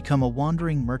equipment to become a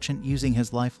wandering merchant using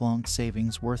his lifelong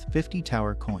savings worth 50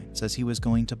 tower coins as he was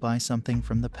going to buy something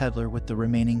from the peddler with the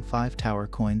remaining 5 tower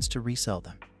coins to resell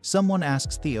them. Someone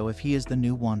asks Theo if he is the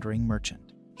new wandering merchant.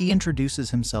 He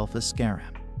introduces himself as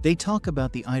Scarum. They talk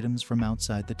about the items from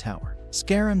outside the tower.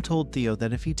 Scarum told Theo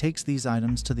that if he takes these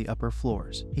items to the upper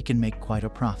floors, he can make quite a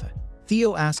profit.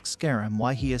 Theo asks Scarum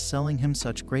why he is selling him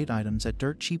such great items at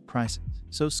dirt cheap prices,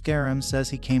 so Scarum says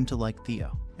he came to like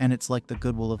Theo, and it's like the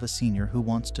goodwill of a senior who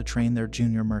wants to train their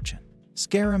junior merchant.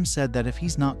 Scarum said that if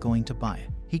he's not going to buy it,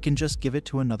 he can just give it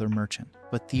to another merchant,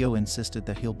 but Theo insisted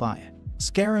that he'll buy it.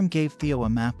 Scarum gave Theo a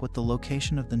map with the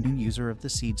location of the new user of the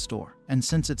seed store, and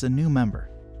since it's a new member,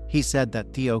 he said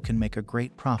that Theo can make a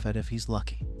great profit if he's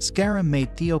lucky. Scarum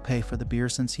made Theo pay for the beer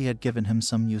since he had given him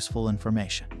some useful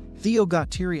information. Theo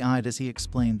got teary-eyed as he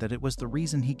explained that it was the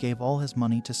reason he gave all his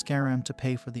money to Scarum to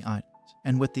pay for the items,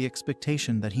 and with the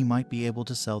expectation that he might be able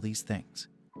to sell these things.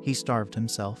 He starved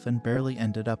himself and barely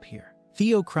ended up here.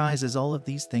 Theo cries as all of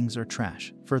these things are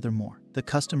trash. Furthermore, the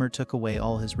customer took away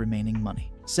all his remaining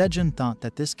money. Sejun thought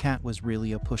that this cat was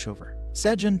really a pushover.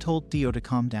 Sejun told Theo to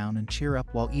calm down and cheer up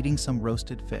while eating some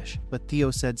roasted fish, but Theo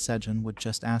said Sejun would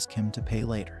just ask him to pay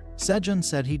later. Sejun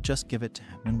said he'd just give it to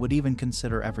him and would even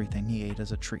consider everything he ate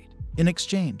as a treat. In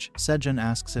exchange, Sejun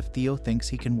asks if Theo thinks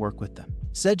he can work with them.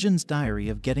 Sejun's diary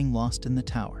of getting lost in the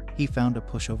tower. He found a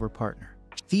pushover partner.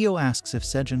 Theo asks if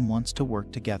Sejun wants to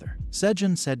work together.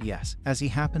 Sejun said yes, as he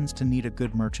happens to need a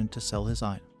good merchant to sell his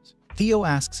items. Theo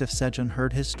asks if Sejun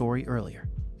heard his story earlier,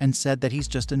 and said that he's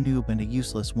just a noob and a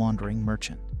useless wandering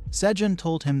merchant. Sejun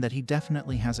told him that he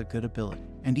definitely has a good ability,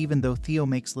 and even though Theo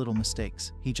makes little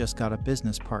mistakes, he just got a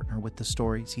business partner with the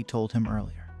stories he told him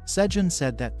earlier. Sejun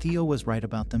said that Theo was right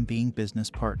about them being business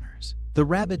partners. The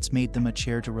rabbits made them a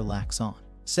chair to relax on.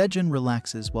 Sejun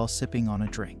relaxes while sipping on a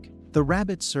drink. The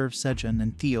rabbits serve Sejun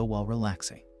and Theo while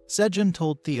relaxing. Sejun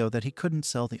told Theo that he couldn't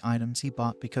sell the items he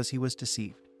bought because he was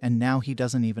deceived, and now he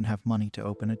doesn't even have money to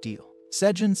open a deal.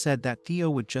 Sejun said that Theo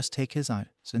would just take his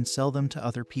items and sell them to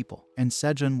other people, and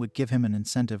Sejun would give him an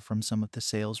incentive from some of the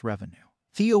sales revenue.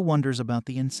 Theo wonders about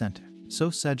the incentive, so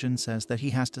Sejun says that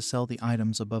he has to sell the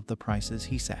items above the prices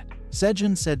he set.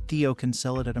 Sejun said Theo can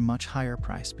sell it at a much higher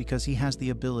price because he has the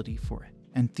ability for it,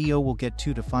 and Theo will get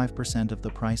 2 to 5% of the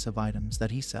price of items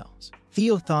that he sells.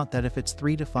 Theo thought that if it's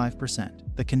 3 to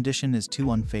 5%, the condition is too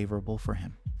unfavorable for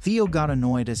him. Theo got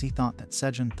annoyed as he thought that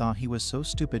Sejun thought he was so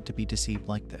stupid to be deceived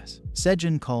like this.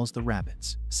 Sejun calls the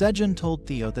rabbits. Sejun told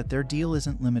Theo that their deal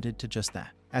isn't limited to just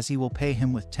that, as he will pay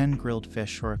him with 10 grilled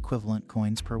fish or equivalent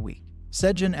coins per week.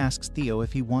 Sejun asks Theo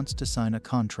if he wants to sign a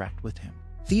contract with him.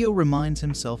 Theo reminds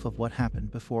himself of what happened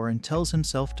before and tells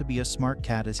himself to be a smart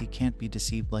cat as he can't be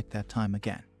deceived like that time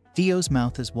again. Theo's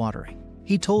mouth is watering.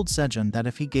 He told Sejun that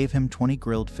if he gave him 20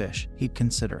 grilled fish, he'd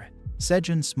consider it.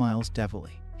 Sejun smiles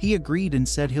devilly. He agreed and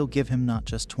said he'll give him not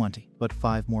just 20, but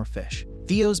 5 more fish.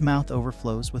 Theo's mouth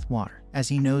overflows with water, as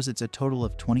he knows it's a total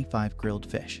of 25 grilled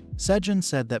fish. Sejun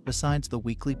said that besides the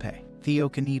weekly pay, Theo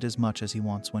can eat as much as he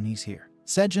wants when he's here.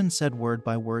 Sejun said word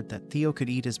by word that Theo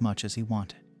could eat as much as he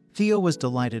wanted. Theo was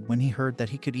delighted when he heard that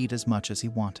he could eat as much as he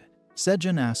wanted.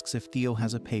 Sejun asks if Theo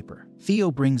has a paper. Theo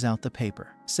brings out the paper.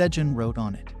 Sejun wrote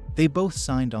on it. They both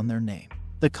signed on their name.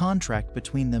 The contract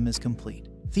between them is complete.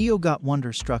 Theo got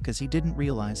wonderstruck as he didn't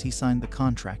realize he signed the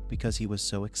contract because he was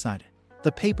so excited.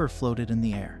 The paper floated in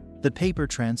the air. The paper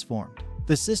transformed.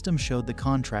 The system showed the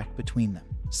contract between them.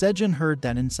 Sejun heard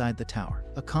that inside the tower,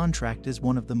 a contract is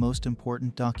one of the most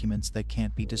important documents that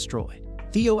can't be destroyed.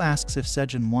 Theo asks if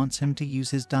Sejun wants him to use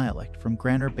his dialect from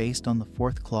Grammar based on the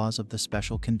 4th clause of the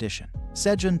special condition.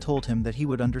 Sejun told him that he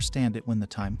would understand it when the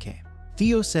time came.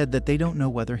 Theo said that they don't know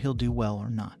whether he'll do well or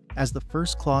not, as the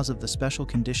 1st clause of the special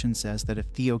condition says that if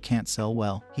Theo can't sell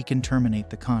well, he can terminate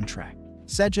the contract.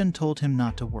 Sejun told him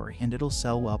not to worry and it'll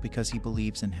sell well because he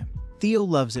believes in him. Theo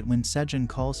loves it when Sejun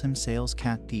calls him Sales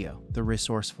Cat Theo, the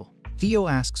resourceful. Theo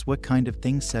asks what kind of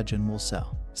things Sejun will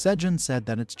sell. Sejun said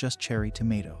that it's just cherry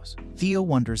tomatoes. Theo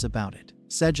wonders about it.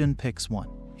 Sejun picks one.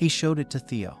 He showed it to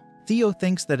Theo. Theo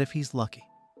thinks that if he's lucky,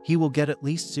 he will get at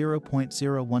least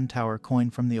 0.01 tower coin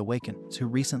from the Awakens who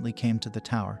recently came to the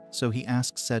tower, so he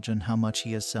asks Sejun how much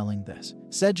he is selling this.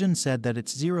 Sejun said that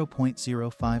it's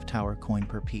 0.05 tower coin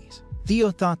per piece.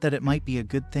 Theo thought that it might be a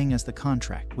good thing as the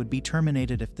contract would be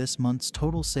terminated if this month's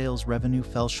total sales revenue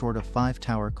fell short of 5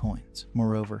 tower coins.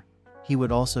 Moreover, he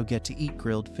would also get to eat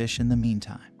grilled fish in the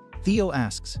meantime. Theo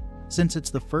asks, since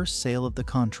it's the first sale of the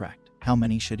contract, how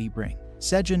many should he bring?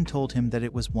 Sejun told him that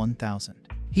it was 1,000.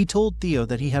 He told Theo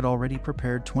that he had already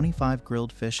prepared 25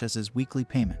 grilled fish as his weekly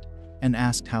payment, and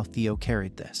asked how Theo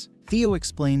carried this. Theo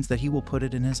explains that he will put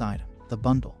it in his item, the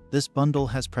bundle. This bundle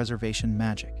has preservation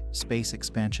magic, space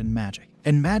expansion magic,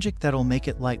 and magic that'll make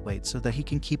it lightweight so that he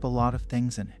can keep a lot of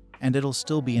things in it, and it'll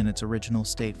still be in its original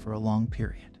state for a long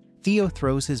period. Theo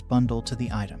throws his bundle to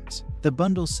the items. The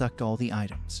bundle sucked all the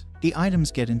items. The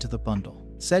items get into the bundle.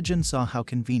 Sejun saw how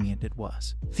convenient it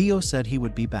was. Theo said he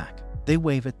would be back. They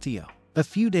wave at Theo. A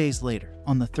few days later,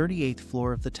 on the 38th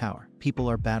floor of the tower, people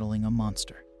are battling a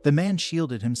monster. The man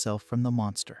shielded himself from the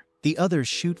monster. The others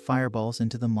shoot fireballs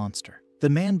into the monster. The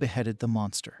man beheaded the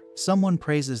monster. Someone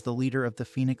praises the leader of the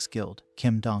Phoenix Guild,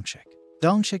 Kim Dongshik.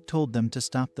 Dongshik told them to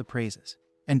stop the praises,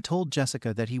 and told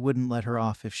Jessica that he wouldn't let her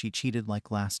off if she cheated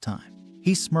like last time.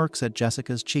 He smirks at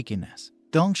Jessica's cheekiness.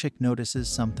 Dongshik notices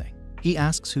something. He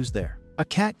asks who's there. A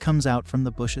cat comes out from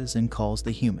the bushes and calls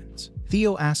the humans.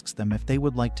 Theo asks them if they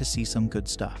would like to see some good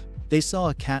stuff. They saw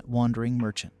a cat wandering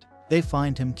merchant. They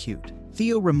find him cute.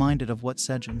 Theo reminded of what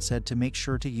Sejun said to make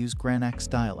sure to use Granax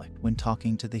dialect when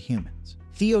talking to the humans.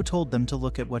 Theo told them to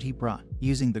look at what he brought,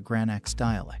 using the Granax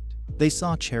dialect. They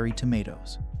saw cherry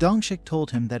tomatoes. Dongshik told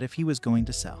him that if he was going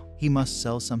to sell, he must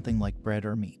sell something like bread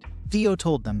or meat. Theo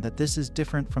told them that this is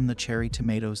different from the cherry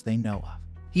tomatoes they know of.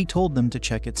 He told them to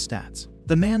check its stats.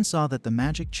 The man saw that the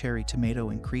magic cherry tomato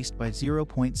increased by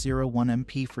 0.01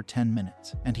 MP for 10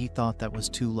 minutes, and he thought that was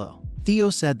too low. Theo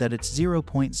said that it's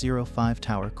 0.05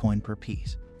 tower coin per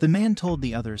piece. The man told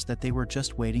the others that they were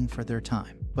just waiting for their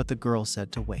time, but the girl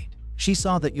said to wait. She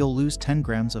saw that you'll lose 10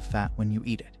 grams of fat when you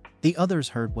eat it. The others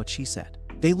heard what she said.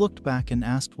 They looked back and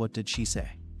asked what did she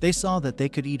say. They saw that they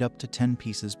could eat up to 10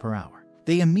 pieces per hour.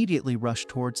 They immediately rushed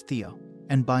towards Theo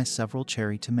and buy several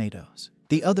cherry tomatoes.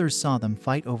 The others saw them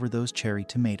fight over those cherry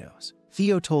tomatoes.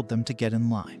 Theo told them to get in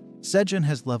line. Sejun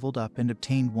has leveled up and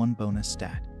obtained 1 bonus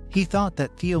stat. He thought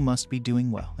that Theo must be doing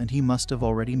well and he must have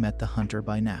already met the hunter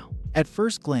by now. At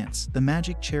first glance, the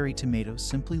magic cherry tomatoes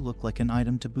simply look like an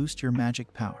item to boost your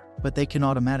magic power, but they can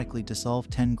automatically dissolve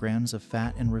 10 grams of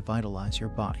fat and revitalize your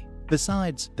body.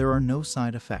 Besides, there are no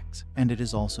side effects, and it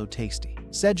is also tasty.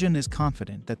 Sejun is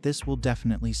confident that this will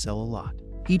definitely sell a lot.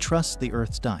 He trusts the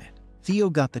Earth's diet. Theo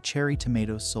got the cherry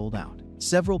tomatoes sold out.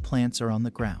 Several plants are on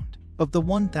the ground. Of the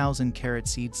 1,000 carrot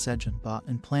seeds Sejun bought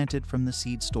and planted from the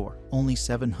seed store, only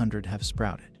 700 have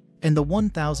sprouted. And the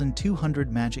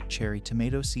 1,200 magic cherry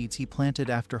tomato seeds he planted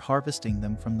after harvesting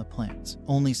them from the plants,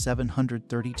 only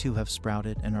 732 have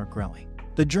sprouted and are growing.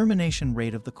 The germination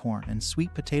rate of the corn and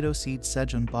sweet potato seeds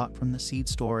Sejun bought from the seed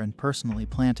store and personally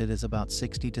planted is about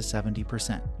 60 to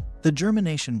 70%. The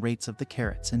germination rates of the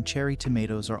carrots and cherry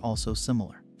tomatoes are also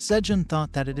similar. Sejun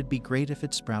thought that it'd be great if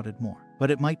it sprouted more,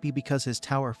 but it might be because his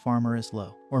tower farmer is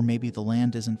low, or maybe the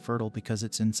land isn't fertile because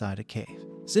it's inside a cave.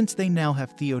 Since they now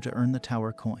have Theo to earn the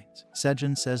tower coins,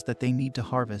 Sejun says that they need to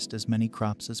harvest as many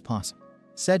crops as possible.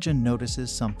 Sejun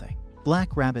notices something.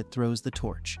 Black Rabbit throws the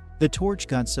torch. The torch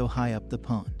got so high up the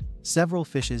pond. Several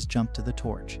fishes jump to the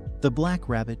torch. The Black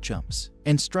Rabbit jumps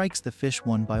and strikes the fish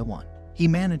one by one. He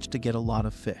managed to get a lot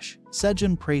of fish.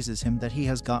 Sejun praises him that he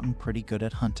has gotten pretty good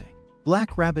at hunting.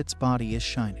 Black Rabbit's body is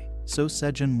shining, so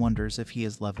Sejun wonders if he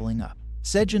is leveling up.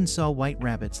 Sejun saw White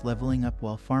Rabbits leveling up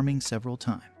while farming several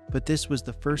times, but this was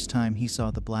the first time he saw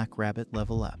the Black Rabbit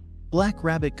level up. Black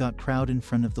Rabbit got proud in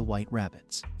front of the White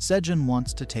Rabbits. Sejun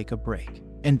wants to take a break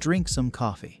and drink some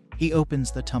coffee. He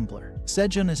opens the tumbler.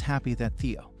 Sejun is happy that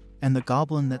Theo and the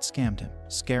goblin that scammed him,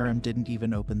 Scarum, didn't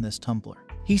even open this tumbler.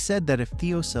 He said that if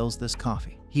Theo sells this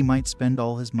coffee, he might spend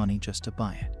all his money just to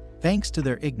buy it. Thanks to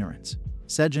their ignorance,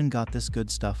 Sejun got this good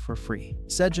stuff for free.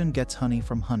 Sejun gets honey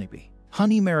from Honeybee.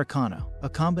 Honey Americano, a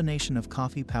combination of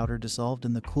coffee powder dissolved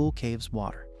in the cool cave's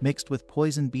water, mixed with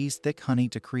poison bees' thick honey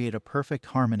to create a perfect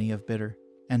harmony of bitter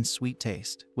and sweet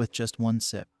taste. With just one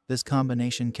sip, this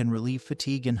combination can relieve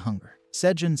fatigue and hunger.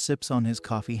 Sejun sips on his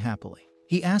coffee happily.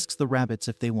 He asks the rabbits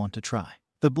if they want to try.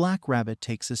 The Black Rabbit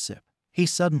takes a sip. He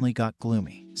suddenly got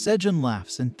gloomy. Sejun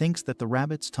laughs and thinks that the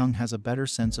rabbit's tongue has a better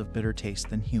sense of bitter taste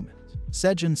than humans.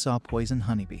 Sejun saw Poison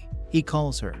Honeybee. He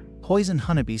calls her. Poison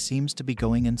Honeybee seems to be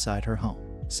going inside her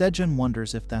home. Sejun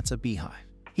wonders if that's a beehive.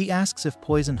 He asks if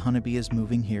Poison Honeybee is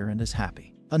moving here and is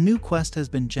happy. A new quest has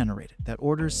been generated that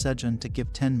orders Sejun to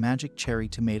give 10 magic cherry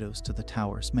tomatoes to the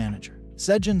tower's manager.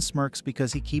 Sejun smirks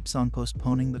because he keeps on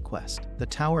postponing the quest. The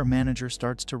tower manager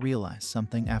starts to realize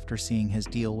something after seeing his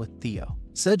deal with Theo.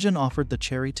 Sejun offered the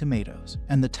cherry tomatoes,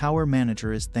 and the tower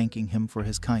manager is thanking him for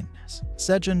his kindness.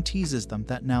 Sejun teases them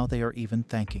that now they are even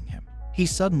thanking him. He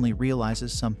suddenly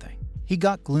realizes something. He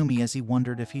got gloomy as he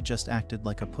wondered if he just acted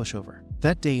like a pushover.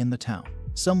 That day in the town,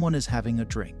 someone is having a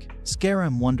drink.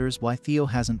 Scarum wonders why Theo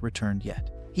hasn't returned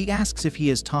yet. He asks if he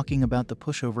is talking about the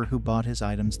pushover who bought his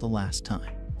items the last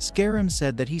time. Scarum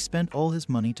said that he spent all his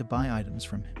money to buy items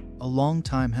from him. A long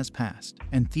time has passed,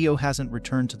 and Theo hasn't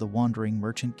returned to the Wandering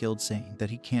Merchant Guild, saying that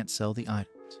he can't sell the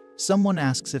items. Someone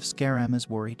asks if Scarum is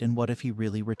worried and what if he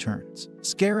really returns.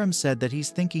 Scarum said that he's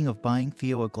thinking of buying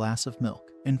Theo a glass of milk,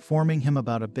 informing him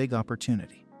about a big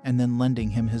opportunity, and then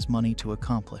lending him his money to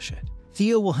accomplish it.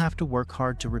 Theo will have to work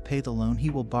hard to repay the loan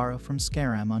he will borrow from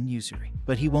Scarum on usury,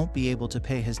 but he won't be able to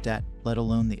pay his debt, let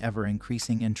alone the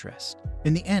ever-increasing interest.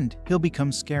 In the end, he'll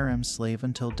become Scarum's slave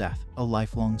until death, a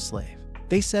lifelong slave.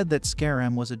 They said that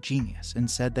Scarum was a genius and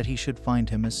said that he should find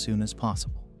him as soon as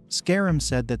possible. Scarum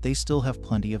said that they still have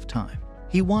plenty of time.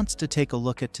 He wants to take a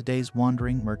look at today's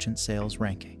Wandering Merchant sales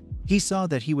ranking. He saw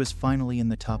that he was finally in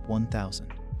the top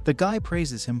 1,000. The guy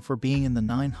praises him for being in the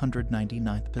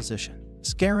 999th position.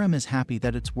 Scarum is happy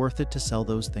that it's worth it to sell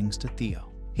those things to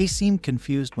Theo. He seemed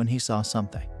confused when he saw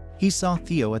something. He saw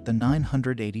Theo at the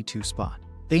 982 spot.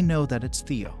 They know that it's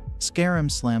Theo. Scarum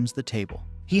slams the table.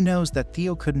 He knows that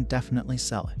Theo couldn't definitely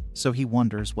sell it, so he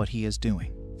wonders what he is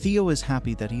doing. Theo is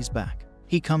happy that he's back.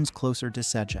 He comes closer to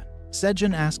Sejun.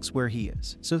 Sejun asks where he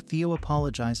is, so Theo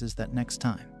apologizes that next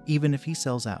time, even if he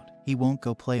sells out, he won't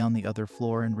go play on the other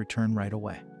floor and return right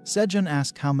away. Sejun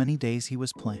asks how many days he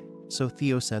was playing, so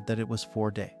Theo said that it was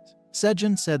 4 days.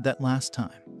 Sejun said that last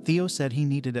time, Theo said he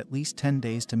needed at least 10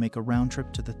 days to make a round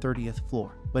trip to the 30th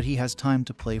floor, but he has time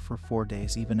to play for 4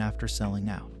 days even after selling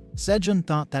out. Sejun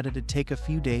thought that it'd take a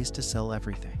few days to sell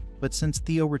everything, but since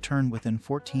Theo returned within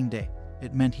 14 days,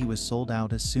 it meant he was sold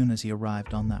out as soon as he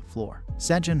arrived on that floor.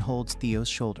 Sejun holds Theo's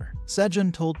shoulder.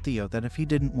 Sejun told Theo that if he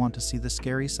didn't want to see the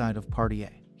scary side of Party A,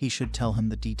 he should tell him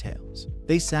the details.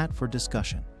 They sat for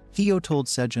discussion. Theo told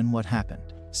Sejun what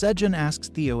happened. Sejun asks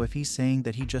Theo if he's saying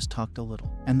that he just talked a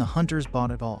little, and the hunters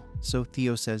bought it all, so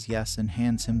Theo says yes and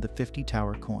hands him the 50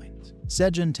 tower coins.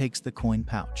 Sejun takes the coin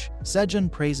pouch. Sejun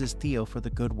praises Theo for the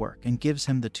good work and gives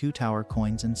him the 2 tower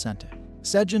coins incentive.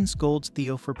 Sejun scolds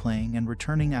Theo for playing and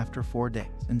returning after 4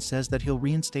 days and says that he'll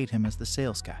reinstate him as the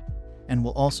sales guy and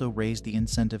will also raise the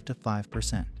incentive to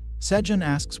 5%. Sejun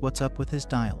asks what's up with his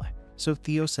dialect, so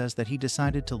Theo says that he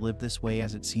decided to live this way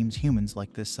as it seems humans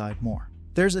like this side more.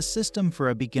 There's a system for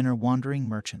a beginner wandering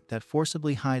merchant that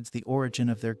forcibly hides the origin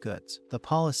of their goods. The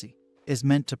policy is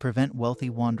meant to prevent wealthy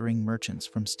wandering merchants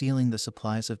from stealing the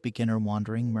supplies of beginner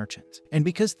wandering merchants. And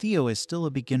because Theo is still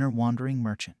a beginner wandering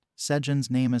merchant,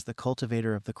 Sejun's name as the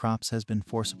cultivator of the crops has been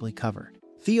forcibly covered.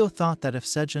 Theo thought that if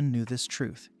Sejun knew this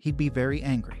truth, he'd be very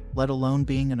angry, let alone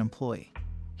being an employee.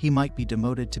 He might be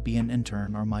demoted to be an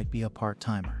intern or might be a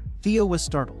part-timer. Theo was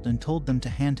startled and told them to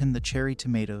hand him the cherry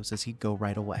tomatoes as he'd go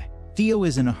right away. Theo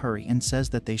is in a hurry and says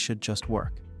that they should just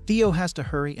work. Theo has to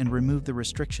hurry and remove the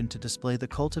restriction to display the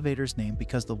cultivator's name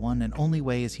because the one and only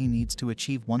way is he needs to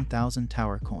achieve 1,000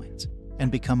 tower coins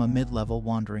and become a mid-level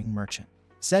wandering merchant.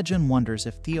 Sejun wonders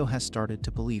if Theo has started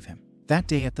to believe him. That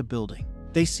day at the building,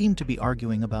 they seem to be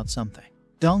arguing about something.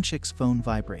 Dongsik's phone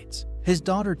vibrates. His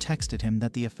daughter texted him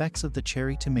that the effects of the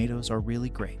cherry tomatoes are really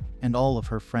great, and all of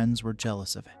her friends were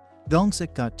jealous of it.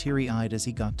 Dongsik got teary-eyed as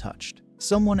he got touched.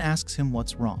 Someone asks him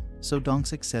what's wrong, so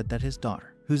Dongsik said that his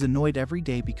daughter, who's annoyed every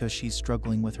day because she's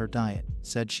struggling with her diet,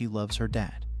 said she loves her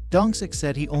dad. Dongsik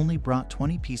said he only brought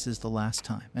 20 pieces the last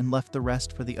time and left the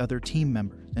rest for the other team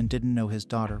members and didn't know his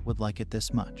daughter would like it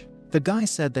this much. The guy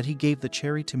said that he gave the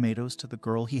cherry tomatoes to the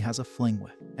girl he has a fling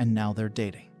with, and now they're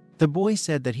dating. The boy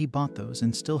said that he bought those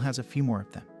and still has a few more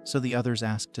of them, so the others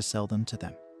asked to sell them to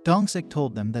them. Dongsik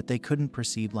told them that they couldn't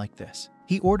proceed like this.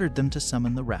 He ordered them to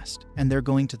summon the rest, and they're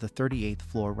going to the 38th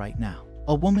floor right now.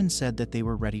 A woman said that they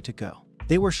were ready to go.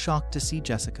 They were shocked to see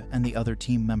Jessica and the other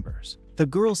team members. The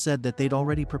girl said that they'd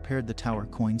already prepared the tower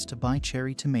coins to buy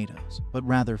cherry tomatoes, but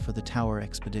rather for the tower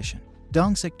expedition.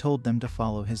 Dongsik told them to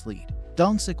follow his lead.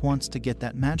 Dongsik wants to get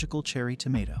that magical cherry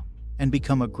tomato and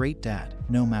become a great dad,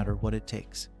 no matter what it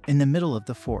takes. In the middle of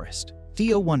the forest,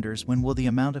 Theo wonders when will the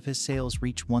amount of his sales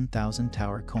reach 1,000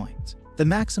 tower coins. The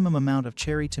maximum amount of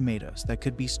cherry tomatoes that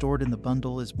could be stored in the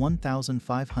bundle is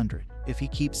 1,500. If he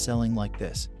keeps selling like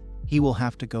this, he will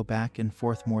have to go back and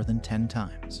forth more than 10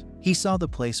 times. He saw the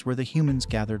place where the humans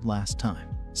gathered last time.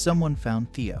 Someone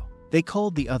found Theo. They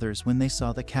called the others when they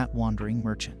saw the cat wandering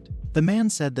merchant. The man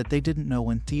said that they didn't know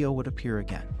when Theo would appear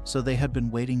again, so they had been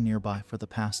waiting nearby for the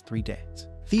past 3 days.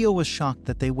 Theo was shocked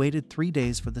that they waited 3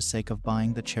 days for the sake of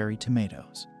buying the cherry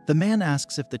tomatoes. The man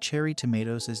asks if the cherry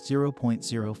tomatoes is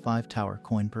 0.05 tower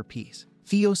coin per piece.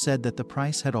 Theo said that the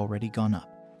price had already gone up.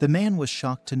 The man was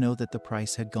shocked to know that the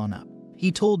price had gone up.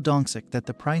 He told Dongsik that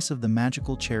the price of the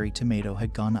magical cherry tomato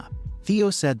had gone up. Theo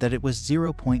said that it was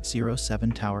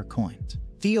 0.07 tower coins.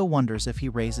 Theo wonders if he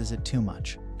raises it too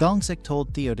much. Dongsik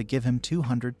told Theo to give him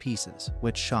 200 pieces,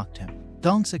 which shocked him.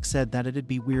 Dongsik said that it'd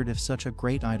be weird if such a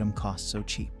great item cost so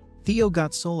cheap. Theo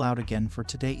got sold out again for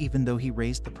today even though he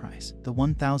raised the price. The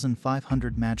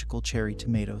 1,500 magical cherry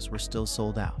tomatoes were still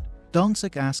sold out.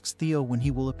 Dongsik asks Theo when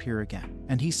he will appear again,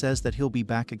 and he says that he'll be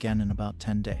back again in about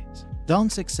 10 days.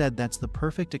 Dongsik said that's the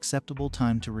perfect acceptable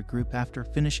time to regroup after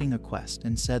finishing a quest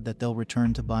and said that they'll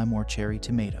return to buy more cherry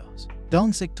tomatoes.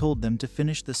 Dongsik told them to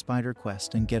finish the spider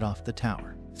quest and get off the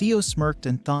tower. Theo smirked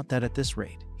and thought that at this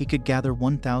rate, he could gather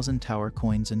 1,000 tower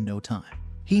coins in no time.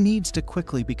 He needs to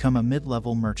quickly become a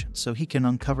mid-level merchant so he can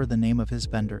uncover the name of his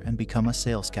vendor and become a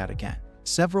sales cat again.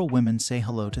 Several women say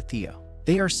hello to Theo.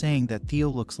 They are saying that Theo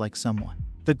looks like someone.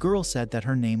 The girl said that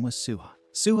her name was Suha.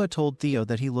 Suha told Theo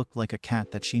that he looked like a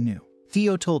cat that she knew.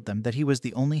 Theo told them that he was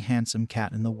the only handsome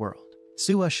cat in the world.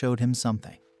 Suha showed him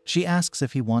something. She asks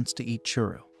if he wants to eat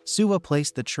churro. Suha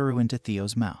placed the churro into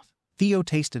Theo's mouth. Theo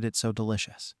tasted it so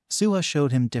delicious. Suha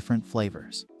showed him different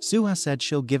flavors. Suha said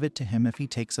she'll give it to him if he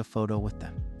takes a photo with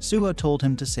them. Suha told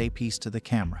him to say peace to the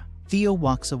camera. Theo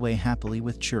walks away happily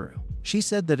with churro. She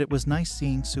said that it was nice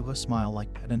seeing Suha smile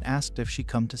like that and asked if she'd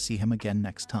come to see him again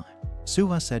next time.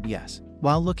 Suha said yes,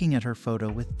 while looking at her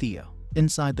photo with Theo.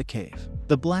 Inside the cave,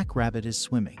 the black rabbit is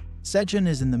swimming. Sejun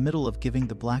is in the middle of giving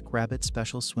the black rabbit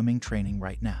special swimming training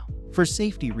right now. For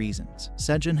safety reasons,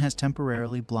 Sejun has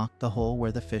temporarily blocked the hole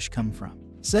where the fish come from.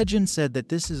 Sejun said that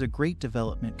this is a great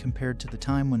development compared to the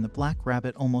time when the black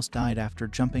rabbit almost died after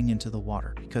jumping into the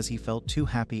water because he felt too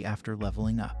happy after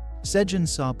leveling up. Sejun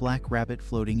saw Black Rabbit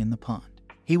floating in the pond.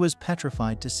 He was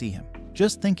petrified to see him.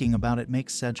 Just thinking about it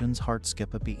makes Sejun's heart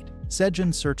skip a beat.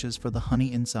 Sejun searches for the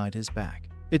honey inside his bag.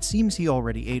 It seems he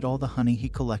already ate all the honey he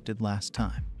collected last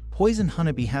time. Poison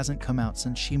honeybee hasn't come out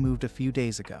since she moved a few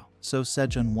days ago, so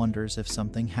Sejun wonders if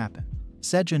something happened.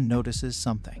 Sejun notices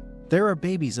something. There are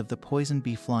babies of the poison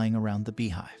bee flying around the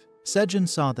beehive. Sejun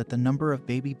saw that the number of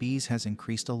baby bees has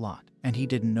increased a lot, and he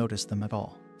didn't notice them at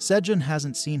all. Sejun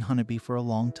hasn't seen Honeybee for a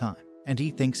long time, and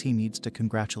he thinks he needs to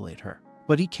congratulate her.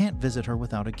 but he can't visit her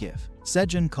without a gift.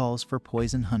 Sejun calls for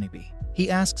Poison Honeybee. He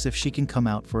asks if she can come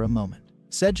out for a moment.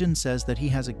 Sejun says that he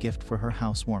has a gift for her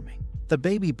housewarming. The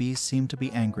baby bees seem to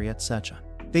be angry at Sejun.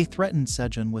 They threatened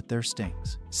Sejun with their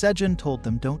stings. Sejun told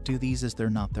them don't do these as they're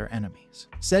not their enemies.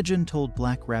 Sejun told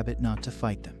Black Rabbit not to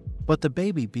fight them, but the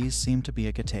baby bees seem to be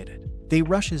agitated. They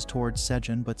rushes towards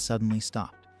Sejun but suddenly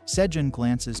stopped. Sejun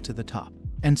glances to the top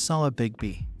and saw a big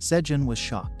bee. Sejun was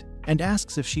shocked and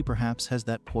asks if she perhaps has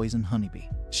that poison honeybee.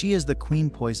 She is the queen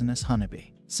poisonous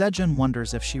honeybee. Sejun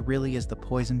wonders if she really is the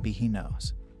poison bee he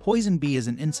knows. Poison bee is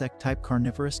an insect-type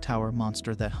carnivorous tower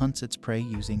monster that hunts its prey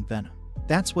using venom.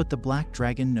 That's what the Black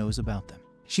Dragon knows about them.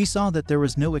 She saw that there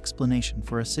was no explanation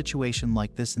for a situation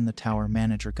like this in the Tower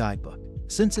Manager guidebook.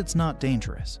 Since it's not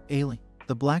dangerous, alien,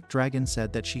 the Black Dragon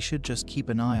said that she should just keep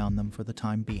an eye on them for the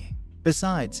time being.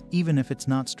 Besides, even if it's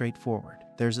not straightforward,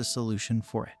 there's a solution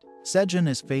for it. Sejun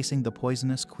is facing the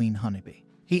poisonous queen honeybee.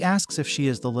 He asks if she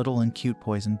is the little and cute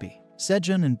poison bee.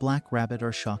 Sejun and Black Rabbit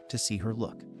are shocked to see her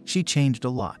look. She changed a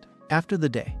lot. After the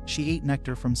day, she ate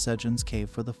nectar from Sejun's cave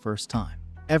for the first time.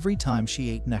 Every time she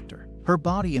ate nectar, her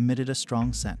body emitted a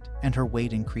strong scent, and her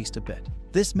weight increased a bit.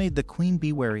 This made the queen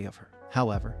bee wary of her.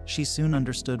 However, she soon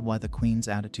understood why the queen's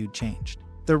attitude changed.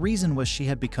 The reason was she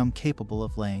had become capable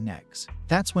of laying eggs.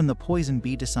 That's when the poison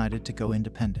bee decided to go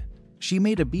independent. She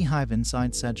made a beehive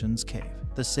inside Sejun's cave,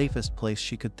 the safest place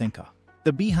she could think of.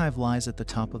 The beehive lies at the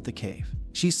top of the cave.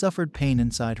 She suffered pain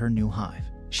inside her new hive.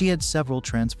 She had several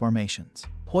transformations.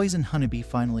 Poison honeybee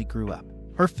finally grew up.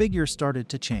 Her figure started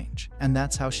to change, and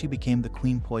that's how she became the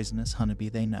queen poisonous honeybee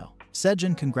they know.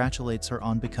 Sejun congratulates her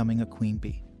on becoming a queen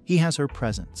bee. He has her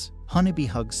presents. Honeybee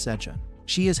hugs Sejun.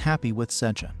 She is happy with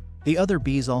Sejun. The other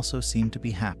bees also seem to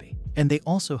be happy, and they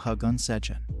also hug on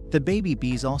Sejun. The baby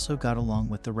bees also got along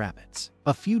with the rabbits.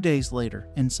 A few days later,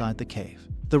 inside the cave,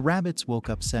 the rabbits woke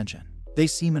up Sejun. They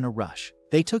seem in a rush.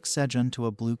 They took Sejun to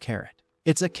a blue carrot.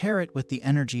 It's a carrot with the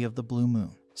energy of the blue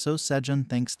moon, so Sejun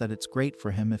thinks that it's great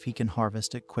for him if he can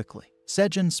harvest it quickly.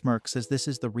 Sejun smirks as this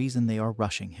is the reason they are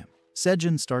rushing him.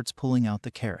 Sejun starts pulling out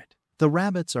the carrot. The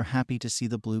rabbits are happy to see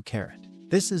the blue carrot.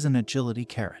 This is an agility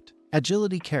carrot.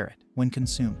 Agility carrot, when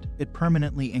consumed, it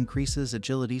permanently increases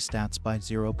agility stats by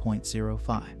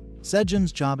 0.05.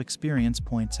 Sejun's job experience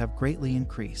points have greatly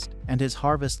increased, and his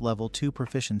harvest level 2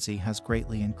 proficiency has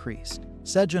greatly increased.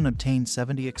 Sejun obtained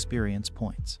 70 experience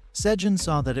points. Sejun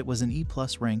saw that it was an E+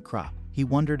 rank crop. He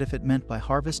wondered if it meant by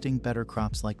harvesting better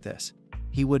crops like this,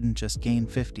 he wouldn't just gain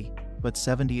 50, but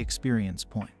 70 experience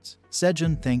points.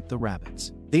 Sejun thanked the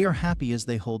rabbits. They are happy as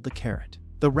they hold the carrot.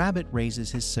 The rabbit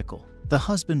raises his sickle. The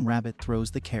husband rabbit throws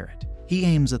the carrot. He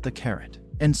aims at the carrot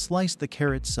and slices the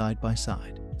carrots side by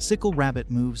side. Sickle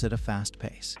Rabbit moves at a fast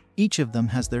pace. Each of them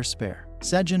has their spare.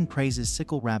 Sejun praises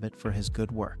Sickle Rabbit for his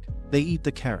good work. They eat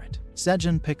the carrot.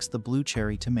 Sejun picks the blue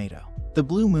cherry tomato. The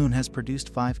blue moon has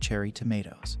produced 5 cherry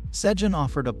tomatoes. Sejun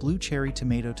offered a blue cherry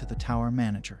tomato to the tower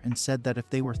manager and said that if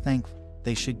they were thankful,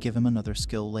 they should give him another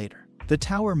skill later. The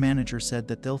tower manager said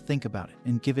that they'll think about it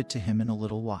and give it to him in a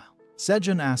little while.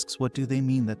 Sejun asks what do they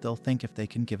mean that they'll think if they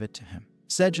can give it to him.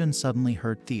 Sejun suddenly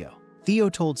heard Theo. Theo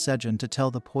told Sejun to tell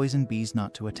the poison bees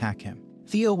not to attack him.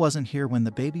 Theo wasn't here when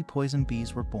the baby poison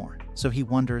bees were born, so he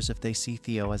wonders if they see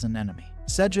Theo as an enemy.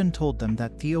 Sejun told them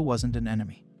that Theo wasn't an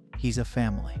enemy. He's a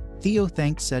family. Theo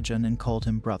thanked Sejun and called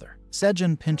him brother.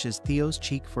 Sejun pinches Theo's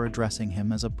cheek for addressing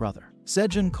him as a brother.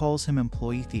 Sejun calls him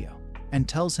employee Theo and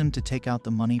tells him to take out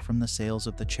the money from the sales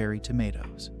of the cherry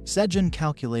tomatoes. Sejun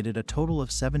calculated a total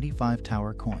of 75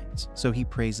 tower coins, so he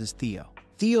praises Theo.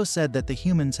 Theo said that the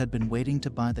humans had been waiting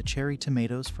to buy the cherry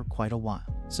tomatoes for quite a while,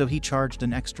 so he charged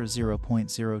an extra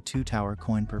 0.02 tower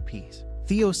coin per piece.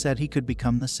 Theo said he could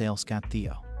become the sales cat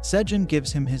Theo. Sejun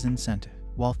gives him his incentive,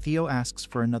 while Theo asks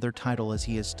for another title as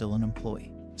he is still an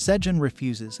employee. Sejun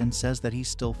refuses and says that he's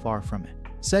still far from it.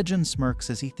 Sejun smirks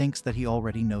as he thinks that he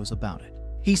already knows about it.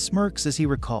 He smirks as he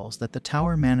recalls that the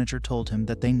tower manager told him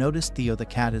that they noticed Theo the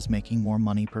cat is making more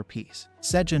money per piece.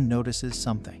 Sejun notices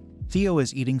something. Theo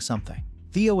is eating something.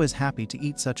 Theo is happy to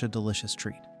eat such a delicious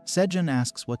treat. Sejun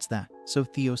asks what's that, so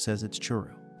Theo says it's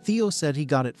churro. Theo said he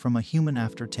got it from a human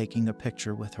after taking a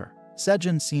picture with her.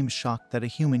 Sejun seems shocked that a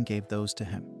human gave those to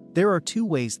him. There are 2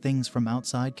 ways things from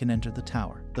outside can enter the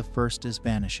tower. The first is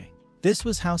vanishing. This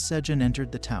was how Sejun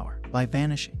entered the tower, by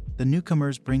vanishing. The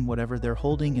newcomers bring whatever they're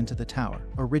holding into the tower.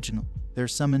 Originally, they're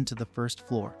summoned to the first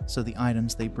floor, so the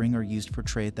items they bring are used for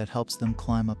trade that helps them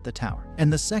climb up the tower.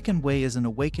 And the second way is an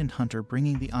awakened hunter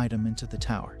bringing the item into the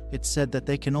tower. It's said that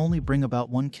they can only bring about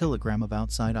 1 kilogram of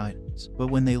outside items,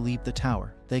 but when they leave the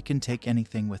tower, they can take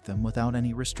anything with them without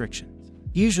any restrictions.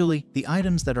 Usually, the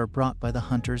items that are brought by the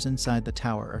hunters inside the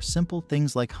tower are simple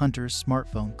things like Hunter's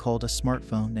smartphone, called a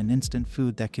smartphone, and instant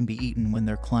food that can be eaten when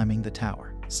they're climbing the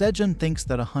tower. Sejun thinks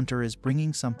that a hunter is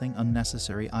bringing something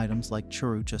unnecessary, items like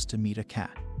churu, just to meet a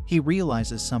cat. He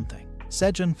realizes something.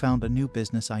 Sejun found a new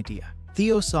business idea.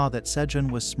 Theo saw that Sejun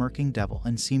was smirking devil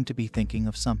and seemed to be thinking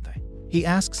of something. He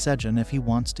asked Sejun if he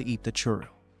wants to eat the churu.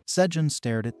 Sejun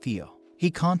stared at Theo. He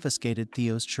confiscated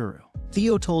Theo's churu.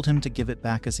 Theo told him to give it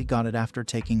back as he got it after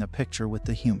taking a picture with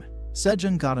the human.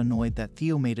 Sejun got annoyed that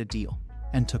Theo made a deal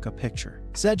and took a picture.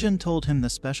 Sejun told him the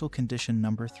special condition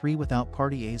number 3 without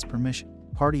Party A's permission.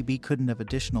 Party B couldn't have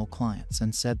additional clients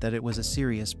and said that it was a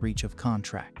serious breach of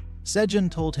contract. Sejun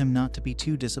told him not to be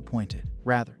too disappointed.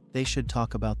 Rather, they should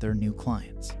talk about their new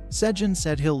clients. Sejun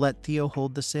said he'll let Theo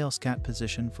hold the sales cat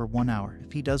position for 1 hour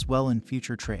if he does well in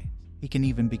future trades. He can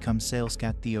even become sales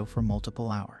cat Theo for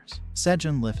multiple hours.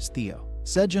 Sejun lifts Theo.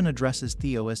 Sejun addresses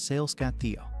Theo as sales cat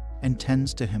Theo and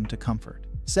tends to him to comfort.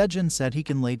 Sejun said he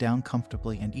can lay down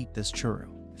comfortably and eat this churu.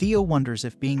 Theo wonders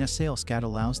if being a sales cat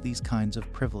allows these kinds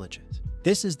of privileges.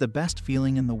 This is the best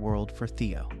feeling in the world for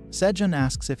Theo. Sejun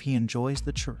asks if he enjoys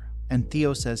the churu, and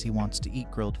Theo says he wants to eat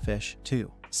grilled fish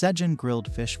too. Sejun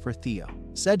grilled fish for Theo.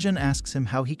 Sejun asks him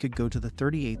how he could go to the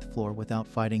 38th floor without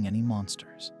fighting any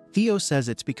monsters. Theo says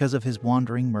it's because of his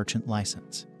wandering merchant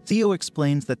license. Theo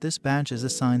explains that this badge is a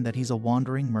sign that he's a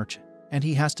wandering merchant, and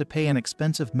he has to pay an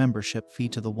expensive membership fee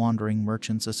to the Wandering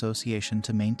Merchants Association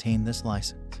to maintain this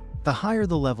license. The higher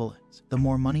the level is, the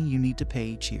more money you need to pay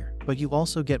each year, but you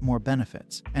also get more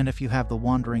benefits, and if you have the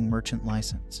Wandering Merchant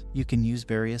license, you can use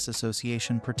various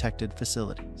association-protected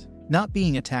facilities. Not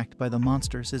being attacked by the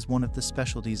monsters is one of the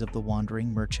specialties of the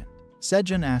Wandering Merchant.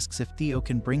 Sejun asks if Theo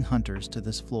can bring hunters to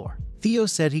this floor. Theo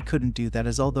said he couldn't do that,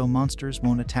 as although monsters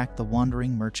won't attack the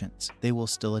wandering merchants, they will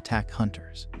still attack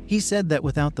hunters. He said that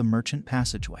without the merchant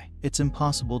passageway, it's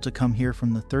impossible to come here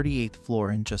from the 38th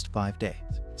floor in just 5 days.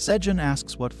 Sejun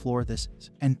asks what floor this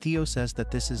is, and Theo says that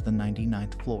this is the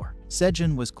 99th floor.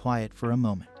 Sejun was quiet for a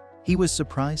moment. He was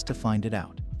surprised to find it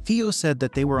out. Theo said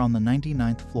that they were on the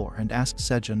 99th floor and asked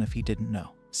Sejun if he didn't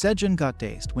know. Sejun got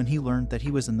dazed when he learned that he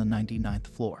was in the 99th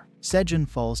floor. Sejun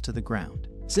falls to the ground.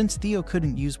 Since Theo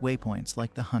couldn't use waypoints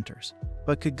like the hunters,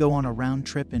 but could go on a round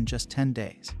trip in just 10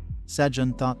 days,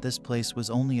 Sejun thought this place was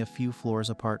only a few floors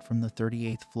apart from the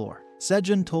 38th floor.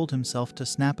 Sejun told himself to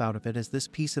snap out of it, as this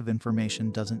piece of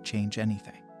information doesn't change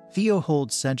anything. Theo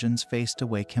holds Sejun's face to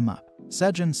wake him up.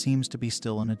 Sejun seems to be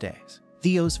still in a daze.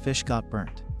 Theo's fish got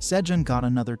burnt. Sejun got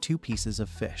another 2 pieces of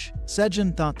fish.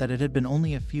 Sejun thought that it had been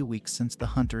only a few weeks since the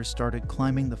hunters started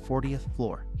climbing the 40th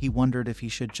floor. He wondered if he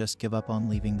should just give up on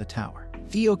leaving the tower.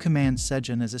 Theo commands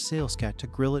Sejun as a sales cat to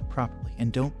grill it properly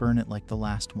and don't burn it like the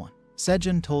last one.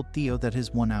 Sejun told Theo that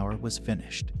his 1 hour was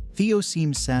finished. Theo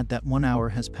seems sad that 1 hour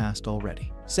has passed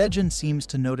already. Sejun seems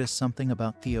to notice something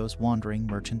about Theo's wandering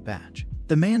merchant badge.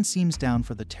 The man seems down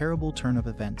for the terrible turn of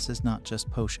events, as not just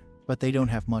potion, but they don't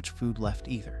have much food left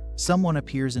either. Someone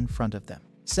appears in front of them.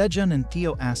 Sejun and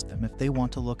Theo ask them if they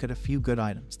want to look at a few good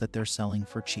items that they're selling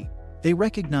for cheap. They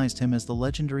recognized him as the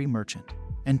legendary merchant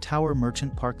and Tower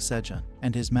Merchant Park Sejun,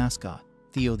 and his mascot,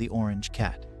 Theo the orange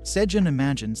cat. Sejun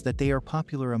imagines that they are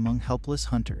popular among helpless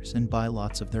hunters and buy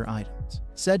lots of their items.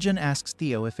 Sejun asks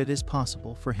Theo if it is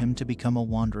possible for him to become a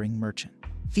wandering merchant.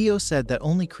 Theo said that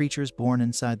only creatures born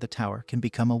inside the tower can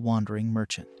become a wandering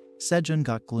merchant. Sejun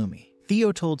got gloomy.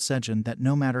 Theo told Sejun that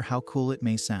no matter how cool it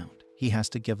may sound, he has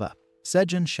to give up.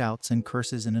 Sejun shouts and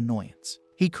curses in annoyance.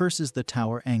 He curses the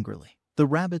tower angrily. The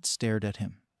rabbits stared at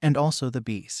him, and also the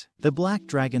bees. The black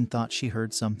dragon thought she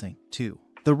heard something, too.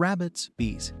 The rabbits,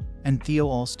 bees, and Theo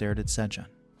all stared at Sejun.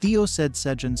 Theo said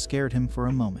Sejun scared him for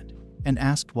a moment, and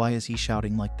asked why is he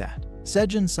shouting like that.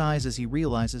 Sejun sighs as he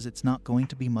realizes it's not going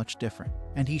to be much different,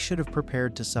 and he should have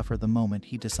prepared to suffer the moment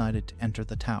he decided to enter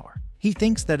the tower. He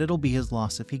thinks that it'll be his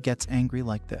loss if he gets angry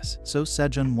like this, so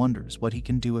Sejun wonders what he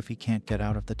can do if he can't get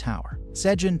out of the tower.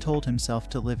 Sejun told himself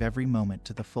to live every moment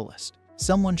to the fullest.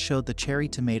 Someone showed the cherry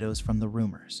tomatoes from the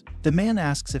rumors. The man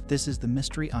asks if this is the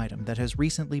mystery item that has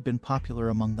recently been popular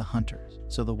among the hunters,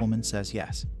 so the woman says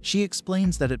yes. She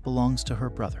explains that it belongs to her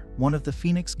brother, one of the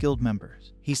Phoenix Guild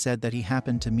members. He said that he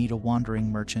happened to meet a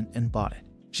wandering merchant and bought it.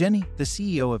 Jenny, the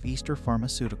CEO of Easter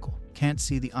Pharmaceutical, can't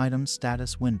see the item's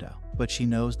status window, but she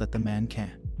knows that the man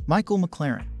can. Michael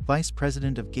McLaren, vice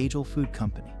president of Gagel Food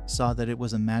Company, saw that it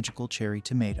was a magical cherry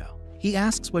tomato. He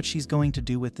asks what she's going to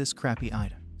do with this crappy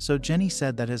item. So Jenny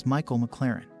said that as Michael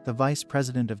McLaren, the vice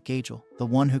president of Gagel, the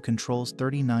one who controls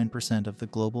 39% of the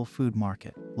global food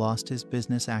market, lost his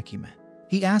business acumen.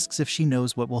 He asks if she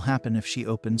knows what will happen if she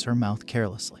opens her mouth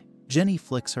carelessly. Jenny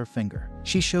flicks her finger.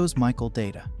 She shows Michael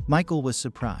data. Michael was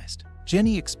surprised.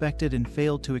 Jenny expected and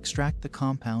failed to extract the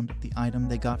compound of the item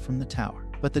they got from the tower,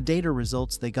 but the data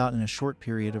results they got in a short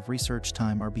period of research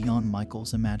time are beyond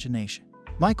Michael's imagination.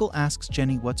 Michael asks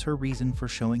Jenny what's her reason for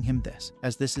showing him this,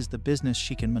 as this is the business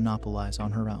she can monopolize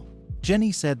on her own.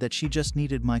 Jenny said that she just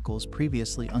needed Michael's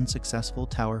previously unsuccessful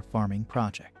tower farming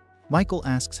project. Michael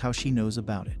asks how she knows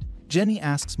about it. Jenny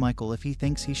asks Michael if he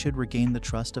thinks he should regain the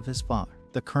trust of his father,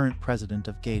 the current president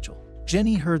of Gagel.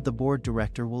 Jenny heard the board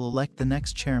director will elect the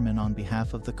next chairman on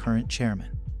behalf of the current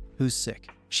chairman, who's sick.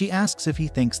 She asks if he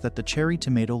thinks that the cherry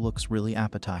tomato looks really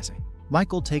appetizing.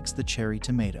 Michael takes the cherry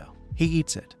tomato. He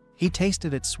eats it. He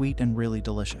tasted it sweet and really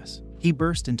delicious. He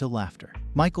burst into laughter.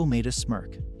 Michael made a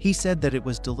smirk. He said that it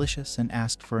was delicious and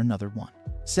asked for another one.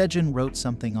 Sejun wrote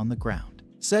something on the ground.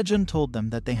 Sejun told them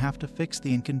that they have to fix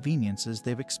the inconveniences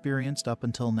they've experienced up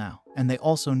until now, and they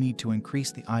also need to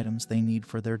increase the items they need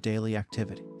for their daily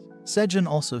activities. Sejun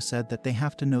also said that they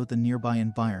have to know the nearby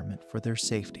environment for their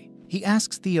safety. He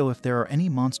asks Theo if there are any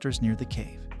monsters near the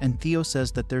cave, and Theo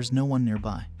says that there's no one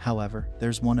nearby. However,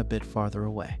 there's one a bit farther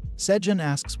away. Sejun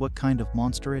asks what kind of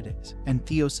monster it is, and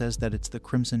Theo says that it's the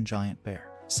Crimson Giant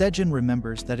Bear. Sejun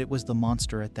remembers that it was the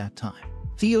monster at that time.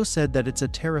 Theo said that it's a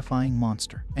terrifying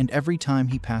monster, and every time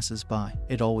he passes by,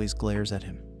 it always glares at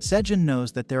him. Sejun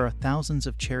knows that there are thousands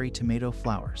of cherry tomato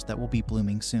flowers that will be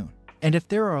blooming soon. And if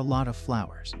there are a lot of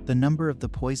flowers, the number of the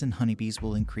poison honeybees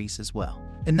will increase as well.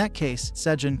 In that case,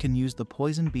 Sejun can use the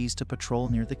poison bees to patrol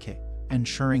near the cave,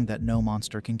 ensuring that no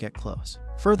monster can get close.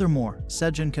 Furthermore,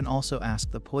 Sejun can also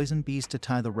ask the poison bees to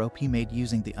tie the rope he made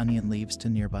using the onion leaves to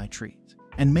nearby trees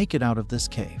and make it out of this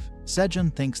cave.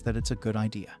 Sejun thinks that it's a good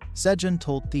idea. Sejun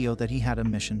told Theo that he had a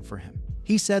mission for him.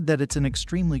 He said that it's an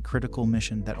extremely critical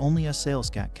mission that only a sales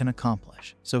cat can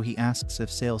accomplish, so he asks if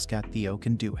sales cat Theo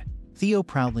can do it. Theo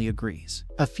proudly agrees.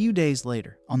 A few days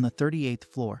later, on the 38th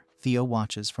floor, Theo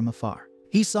watches from afar.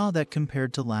 He saw that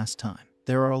compared to last time,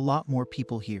 there are a lot more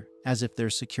people here, as if they're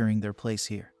securing their place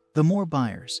here. The more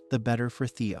buyers, the better for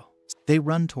Theo. They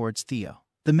run towards Theo.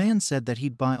 The man said that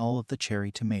he'd buy all of the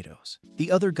cherry tomatoes.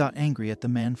 The other got angry at the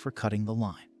man for cutting the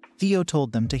line. Theo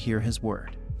told them to hear his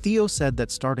word. Theo said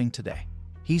that starting today,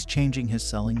 he's changing his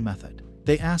selling method.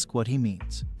 They ask what he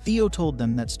means. Theo told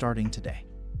them that starting today,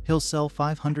 he'll sell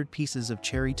 500 pieces of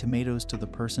cherry tomatoes to the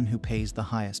person who pays the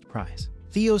highest price.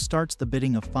 Theo starts the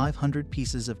bidding of 500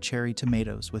 pieces of cherry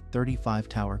tomatoes with 35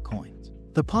 tower coins.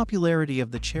 The popularity of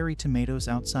the cherry tomatoes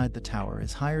outside the tower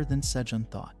is higher than Sejun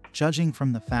thought. Judging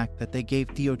from the fact that they gave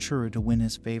Theo churro to win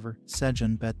his favor,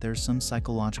 Sejun bet there's some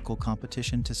psychological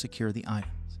competition to secure the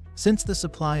items. Since the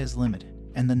supply is limited,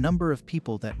 and the number of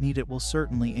people that need it will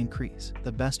certainly increase,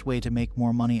 the best way to make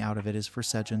more money out of it is for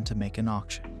Sejun to make an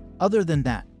auction. Other than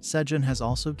that, Sejun has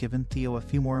also given Theo a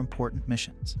few more important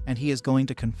missions, and he is going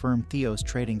to confirm Theo's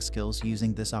trading skills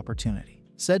using this opportunity.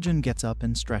 Sejun gets up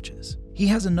and stretches. He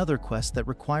has another quest that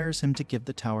requires him to give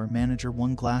the tower manager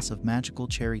 1 glass of magical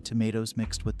cherry tomatoes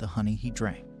mixed with the honey he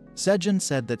drank. Sejun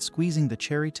said that squeezing the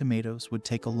cherry tomatoes would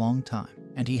take a long time,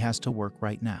 and he has to work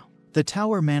right now. The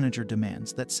tower manager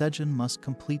demands that Sejun must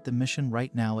complete the mission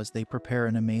right now as they prepare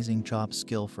an amazing job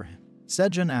skill for him.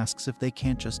 Sejun asks if they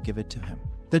can't just give it to him.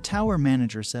 The tower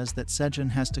manager says that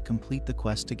Sejun has to complete the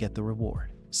quest to get the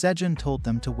reward. Sejun told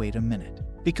them to wait a minute.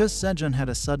 Because Sejun had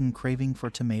a sudden craving for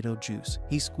tomato juice,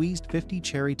 he squeezed 50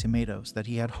 cherry tomatoes that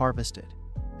he had harvested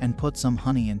and put some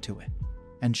honey into it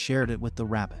and shared it with the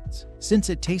rabbits. Since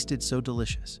it tasted so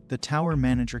delicious, the tower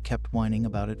manager kept whining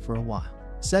about it for a while.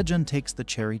 Sejun takes the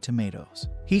cherry tomatoes.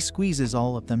 He squeezes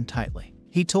all of them tightly.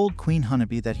 He told Queen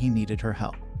Honeybee that he needed her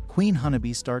help. Queen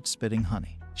Honeybee starts spitting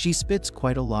honey. She spits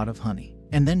quite a lot of honey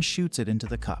and then shoots it into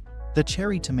the cup. The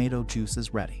cherry tomato juice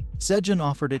is ready. Sejun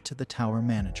offered it to the tower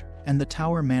manager, and the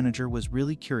tower manager was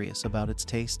really curious about its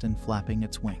taste and flapping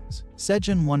its wings.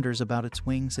 Sejun wonders about its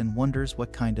wings and wonders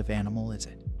what kind of animal is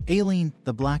it. Aileen,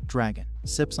 the black dragon,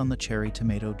 sips on the cherry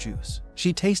tomato juice.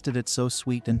 She tasted it so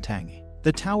sweet and tangy.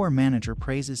 The tower manager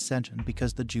praises Sejun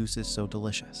because the juice is so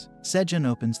delicious. Sejun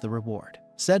opens the reward.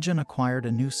 Sejun acquired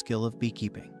a new skill of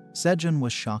beekeeping. Sejun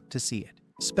was shocked to see it.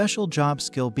 Special job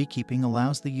skill beekeeping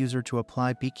allows the user to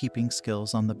apply beekeeping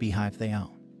skills on the beehive they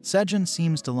own. Sejun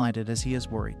seems delighted as he is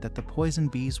worried that the poison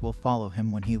bees will follow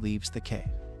him when he leaves the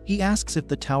cave. He asks if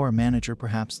the tower manager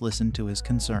perhaps listened to his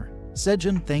concern.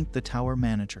 Sejun thanked the tower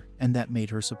manager, and that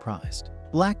made her surprised.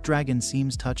 Black Dragon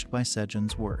seems touched by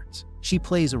Sejun's words. She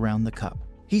plays around the cup.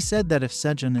 He said that if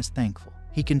Sejun is thankful,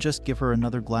 he can just give her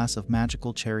another glass of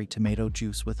magical cherry tomato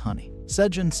juice with honey.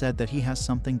 Sejun said that he has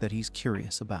something that he's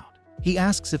curious about. He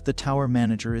asks if the tower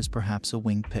manager is perhaps a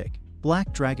winged pig.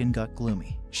 Black Dragon got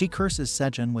gloomy. She curses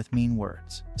Sejun with mean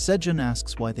words. Sejun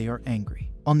asks why they are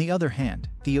angry. On the other hand,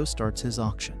 Theo starts his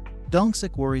auction.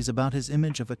 Dong-sik worries about his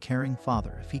image of a caring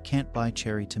father if he can't buy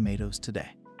cherry tomatoes today.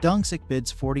 Dong-sik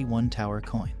bids 41 tower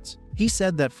coins. He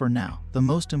said that for now, the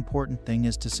most important thing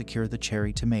is to secure the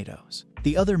cherry tomatoes.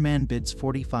 The other man bids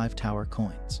 45 tower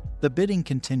coins. The bidding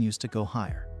continues to go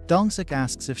higher. Dong-sik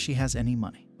asks if she has any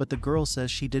money, but the girl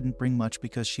says she didn't bring much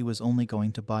because she was only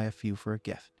going to buy a few for a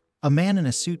gift. A man in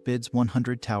a suit bids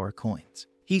 100 tower coins.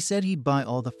 He said he'd buy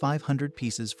all the 500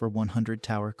 pieces for 100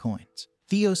 tower coins.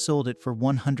 Theo sold it for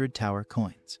 100 tower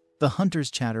coins. The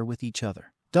hunters chatter with each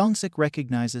other. Dong-sik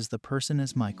recognizes the person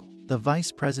as Michael, the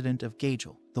vice president of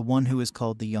Gagel, the one who is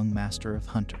called the young master of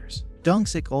hunters.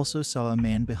 Dong-sik also saw a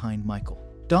man behind Michael.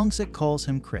 Dong-sik calls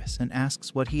him Chris and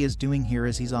asks what he is doing here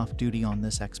as he's off duty on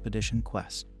this expedition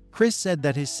quest. Chris said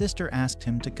that his sister asked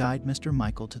him to guide Mr.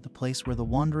 Michael to the place where the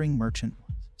wandering merchant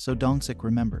was, so Dong-sik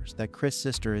remembers that Chris'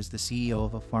 sister is the CEO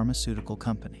of a pharmaceutical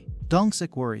company.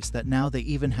 Dong-sik worries that now they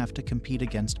even have to compete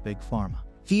against Big Pharma.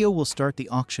 Theo will start the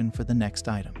auction for the next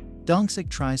item. Dong-sik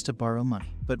tries to borrow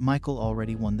money, but Michael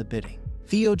already won the bidding.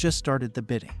 Theo just started the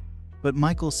bidding, but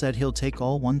Michael said he'll take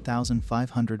all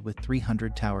 1,500 with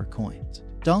 300 tower coins.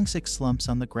 Dong-sik slumps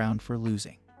on the ground for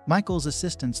losing. Michael's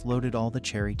assistants loaded all the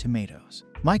cherry tomatoes.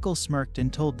 Michael smirked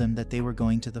and told them that they were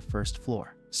going to the first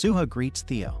floor. Suha greets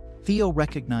Theo. Theo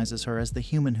recognizes her as the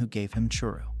human who gave him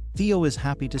churro. Theo is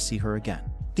happy to see her again.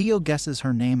 Theo guesses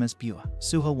her name as Bua.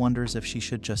 Suha wonders if she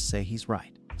should just say he's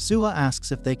right. Suha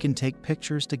asks if they can take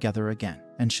pictures together again,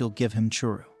 and she'll give him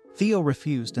churro. Theo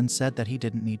refused and said that he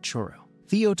didn't need churro.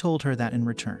 Theo told her that in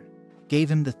return,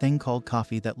 gave him the thing called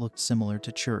coffee that looked similar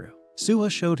to churro. Suha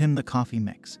showed him the coffee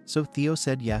mix, so Theo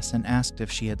said yes and asked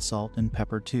if she had salt and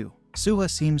pepper too. Suha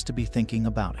seems to be thinking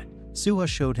about it. Suha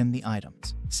showed him the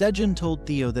items. Sejun told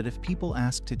Theo that if people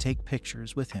ask to take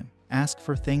pictures with him, ask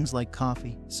for things like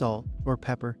coffee, salt, or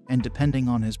pepper, and depending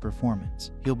on his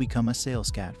performance, he'll become a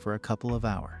sales cat for a couple of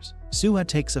hours. Suha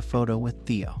takes a photo with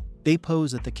Theo. They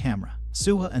pose at the camera.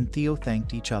 Suha and Theo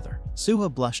thanked each other.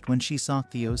 Suha blushed when she saw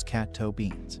Theo's cat toe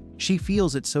beans. She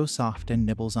feels it so soft and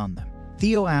nibbles on them.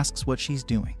 Theo asks what she's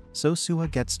doing, so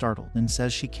Suha gets startled and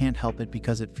says she can't help it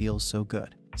because it feels so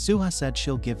good. Suha said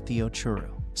she'll give Theo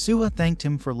churro. Suha thanked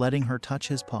him for letting her touch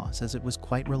his paws as it was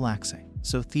quite relaxing,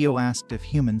 so Theo asked if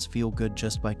humans feel good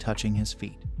just by touching his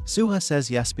feet. Suha says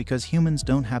yes because humans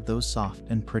don't have those soft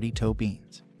and pretty toe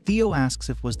beans. Theo asks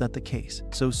if was that the case,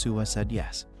 so Suha said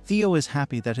yes. Theo is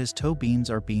happy that his toe beans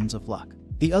are beans of luck.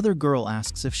 The other girl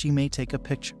asks if she may take a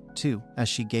picture, too, as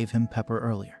she gave him pepper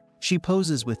earlier. She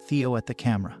poses with Theo at the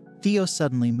camera. Theo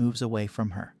suddenly moves away from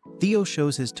her. Theo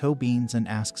shows his toe beans and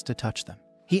asks to touch them.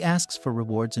 He asks for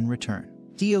rewards in return.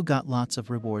 Theo got lots of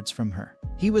rewards from her.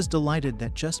 He was delighted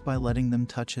that just by letting them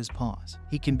touch his paws,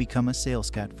 he can become a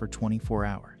sales cat for 24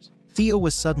 hours. Theo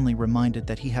was suddenly reminded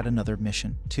that he had another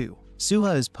mission, too.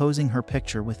 Suha is posing her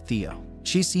picture with Theo.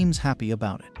 She seems happy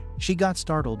about it. She got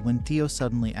startled when Theo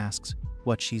suddenly asks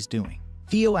what she's doing.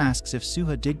 Theo asks if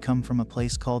Suha did come from a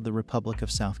place called the Republic of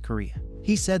South Korea.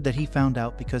 He said that he found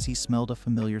out because he smelled a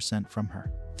familiar scent from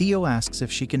her. Theo asks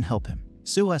if she can help him.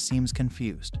 Suha seems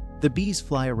confused. The bees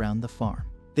fly around the farm.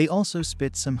 They also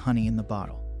spit some honey in the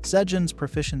bottle. Sejun's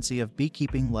proficiency of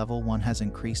beekeeping level 1 has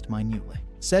increased minutely.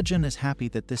 Sejun is happy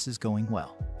that this is going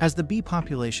well. As the bee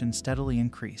population steadily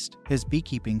increased, his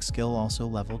beekeeping skill also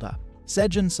leveled up.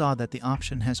 Sejun saw that the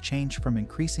option has changed from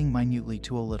increasing minutely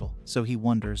to a little, so he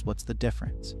wonders what's the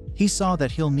difference. He saw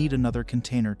that he'll need another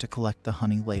container to collect the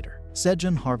honey later.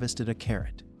 Sejun harvested a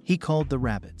carrot. He called the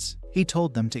rabbits. He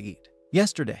told them to eat.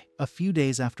 Yesterday, a few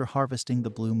days after harvesting the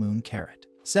blue moon carrot,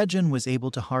 Sejun was able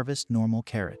to harvest normal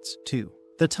carrots, too.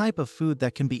 The type of food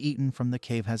that can be eaten from the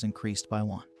cave has increased by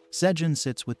 1. Sejun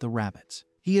sits with the rabbits.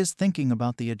 He is thinking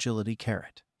about the agility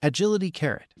carrot. Agility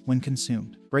carrot, when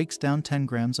consumed, breaks down 10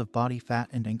 grams of body fat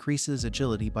and increases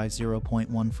agility by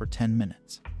 0.1 for 10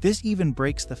 minutes. This even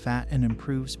breaks the fat and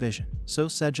improves vision, so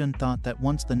Sejun thought that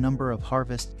once the number of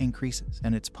harvests increases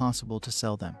and it's possible to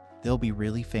sell them, they'll be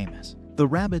really famous. The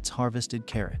rabbits harvested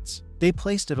carrots. They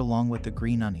placed it along with the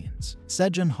green onions.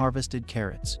 Sejun harvested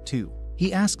carrots, too.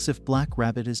 He asks if Black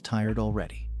Rabbit is tired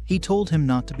already. He told him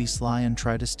not to be sly and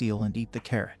try to steal and eat the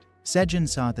carrot. Sejun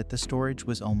saw that the storage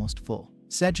was almost full.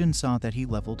 Sejun saw that he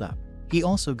leveled up. He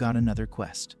also got another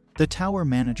quest. The tower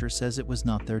manager says it was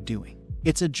not their doing.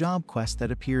 It's a job quest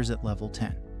that appears at level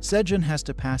 10. Sejun has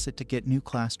to pass it to get new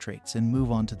class traits and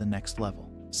move on to the next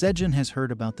level. Sejun has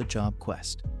heard about the job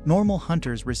quest. Normal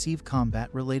hunters receive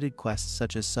combat-related quests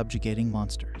such as subjugating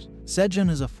monsters. Sejun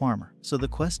is a farmer, so the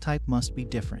quest type must be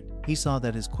different. He saw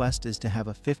that his quest is to have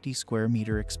a 50 square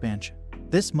meter expansion.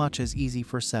 This much is easy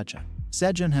for Sejun.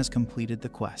 Sejun has completed the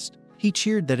quest. He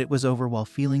cheered that it was over while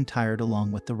feeling tired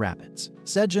along with the rabbits.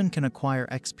 Sejun can acquire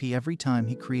XP every time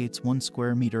he creates 1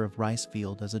 square meter of rice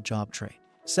field as a job trait.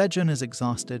 Sejun is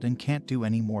exhausted and can't do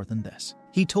any more than this.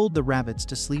 He told the rabbits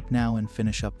to sleep now and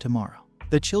finish up tomorrow.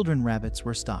 The children rabbits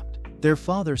were stopped. Their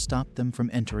father stopped them from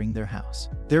entering their house.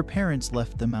 Their parents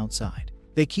left them outside.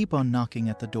 They keep on knocking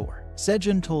at the door.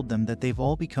 Sejun told them that they've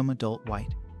all become adult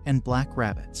white and black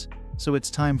rabbits, so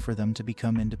it's time for them to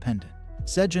become independent.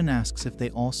 Sejun asks if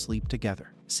they all sleep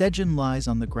together. Sejun lies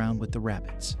on the ground with the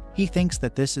rabbits. He thinks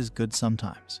that this is good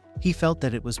sometimes. He felt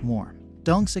that it was warm.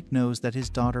 Dongsik knows that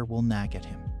his daughter will nag at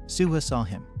him. Suha saw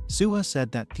him. Suha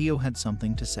said that Theo had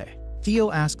something to say. Theo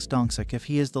asks Dongsik if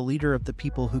he is the leader of the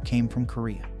people who came from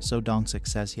Korea, so Dongsik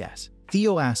says yes.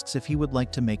 Theo asks if he would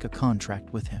like to make a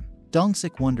contract with him.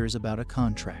 Dongsik wonders about a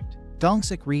contract.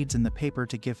 Dongsik reads in the paper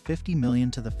to give 50 million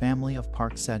to the family of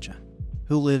Park Sejun,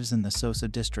 who lives in the Sosa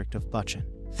district of Bucheon.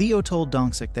 Theo told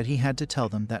Dongsik that he had to tell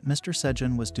them that Mr.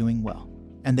 Sejun was doing well,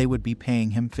 and they would be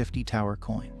paying him 50 tower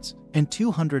coins and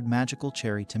 200 magical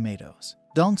cherry tomatoes.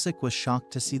 Dongsik was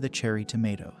shocked to see the cherry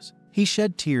tomatoes. He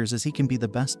shed tears as he can be the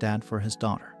best dad for his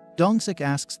daughter. Dongsik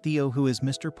asks Theo who is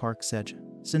Mr. Park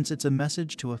Sejun. Since it's a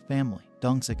message to a family,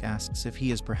 Dongsik asks if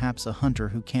he is perhaps a hunter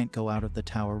who can't go out of the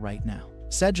tower right now.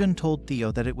 Sejun told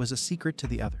Theo that it was a secret to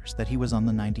the others that he was on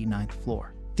the 99th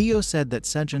floor. Theo said that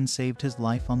Sejun saved his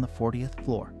life on the 40th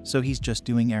floor, so he's just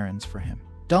doing errands for him.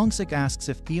 Dongsik asks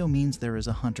if Theo means there is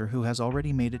a hunter who has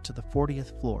already made it to the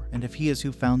 40th floor and if he is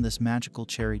who found this magical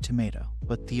cherry tomato,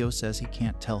 but Theo says he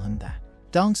can't tell him that.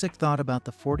 Dongsik thought about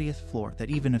the 40th floor that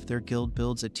even if their guild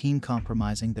builds a team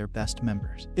compromising their best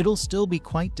members, it'll still be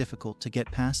quite difficult to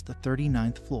get past the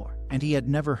 39th floor, and he had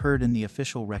never heard in the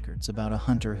official records about a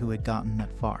hunter who had gotten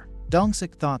that far.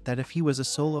 Dongsik thought that if he was a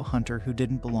solo hunter who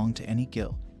didn't belong to any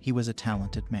guild, he was a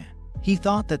talented man. He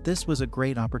thought that this was a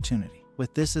great opportunity.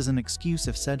 With this as an excuse,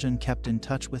 if Sejun kept in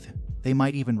touch with him, they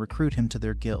might even recruit him to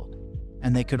their guild,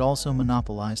 and they could also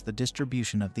monopolize the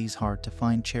distribution of these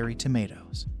hard-to-find cherry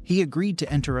tomatoes. He agreed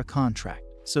to enter a contract,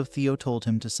 so Theo told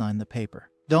him to sign the paper.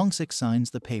 Dongsik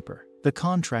signs the paper. The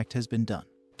contract has been done.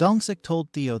 Dongsik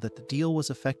told Theo that the deal was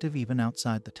effective even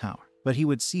outside the tower, but he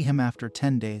would see him after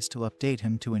 10 days to update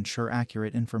him to ensure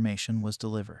accurate information was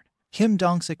delivered. Kim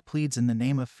Dongsik pleads in the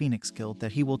name of Phoenix Guild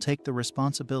that he will take the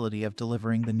responsibility of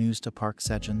delivering the news to Park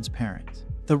Sejun's parents.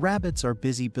 The rabbits are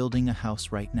busy building a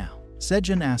house right now.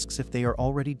 Sejun asks if they are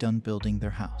already done building their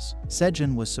house.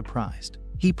 Sejun was surprised.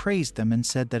 He praised them and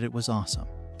said that it was awesome.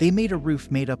 They made a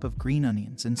roof made up of green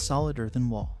onions and solid earthen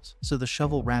walls, so the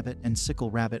shovel rabbit and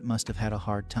sickle rabbit must have had a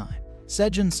hard time.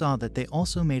 Sejun saw that they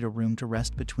also made a room to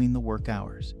rest between the work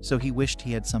hours, so he wished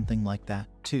he had something like that,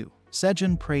 too.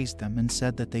 Sejun praised them and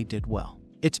said that they did well.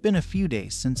 It's been a few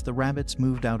days since the rabbits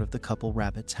moved out of the couple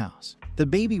rabbits' house. The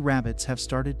baby rabbits have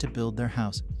started to build their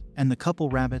houses, and the couple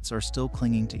rabbits are still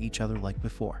clinging to each other like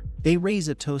before. They raise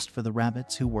a toast for the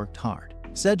rabbits who worked hard.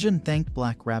 Sejun thanked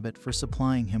Black Rabbit for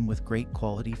supplying him with great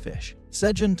quality fish.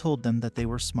 Sejun told them that they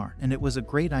were smart and it was a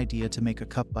great idea to make a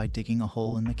cup by digging a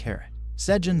hole in the carrot.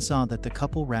 Sejun saw that the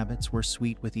couple rabbits were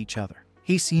sweet with each other.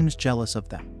 He seems jealous of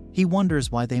them. He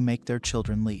wonders why they make their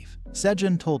children leave.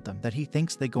 Sejun told them that he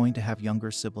thinks they're going to have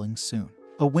younger siblings soon.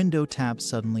 A window tab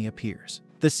suddenly appears.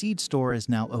 The seed store is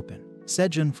now open.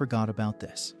 Sejun forgot about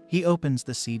this. He opens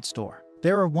the seed store.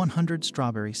 There are 100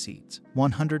 strawberry seeds,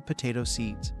 100 potato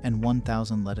seeds, and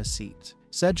 1,000 lettuce seeds.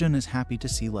 Sejun is happy to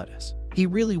see lettuce. He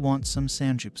really wants some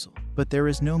sanjupsal, but there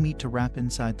is no meat to wrap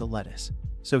inside the lettuce,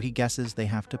 so he guesses they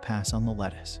have to pass on the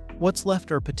lettuce. What's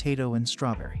left are potato and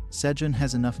strawberry. Sejun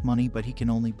has enough money, but he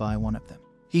can only buy one of them.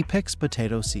 He picks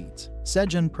potato seeds.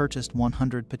 Sejun purchased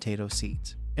 100 potato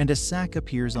seeds, and a sack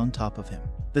appears on top of him.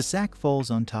 The sack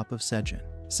falls on top of Sejun.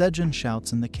 Sejun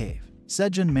shouts in the cave.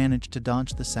 Sejun managed to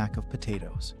dodge the sack of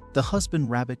potatoes. The husband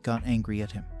rabbit got angry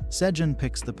at him. Sejun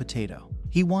picks the potato.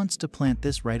 He wants to plant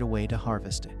this right away to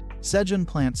harvest it. Sejun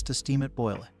plants to steam it,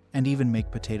 boil it, and even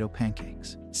make potato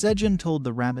pancakes. Sejun told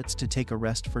the rabbits to take a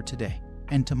rest for today,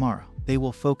 and tomorrow they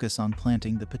will focus on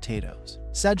planting the potatoes.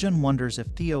 Sejun wonders if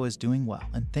Theo is doing well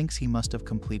and thinks he must have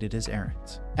completed his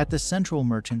errands. At the Central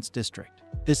Merchants District,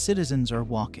 the citizens are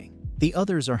walking. The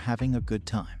others are having a good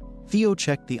time. Theo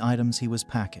checked the items he was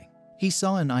packing. He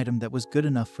saw an item that was good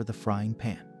enough for the frying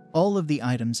pan. All of the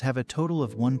items have a total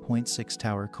of 1.6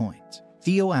 tower coins.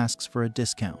 Theo asks for a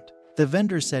discount. The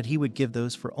vendor said he would give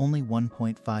those for only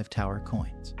 1.5 tower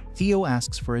coins. Theo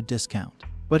asks for a discount,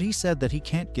 but he said that he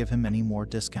can't give him any more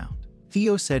discount.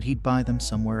 Theo said he'd buy them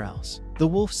somewhere else. The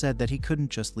wolf said that he couldn't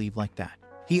just leave like that.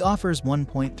 He offers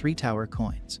 1.3 tower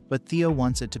coins, but Theo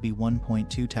wants it to be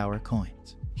 1.2 tower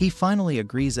coins. He finally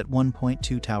agrees at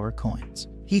 1.2 tower coins.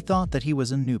 He thought that he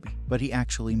was a newbie, but he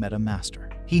actually met a master.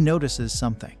 He notices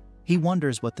something. He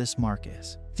wonders what this mark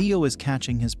is. Theo is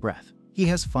catching his breath. He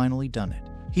has finally done it.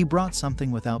 He brought something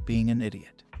without being an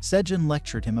idiot. Sejun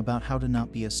lectured him about how to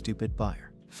not be a stupid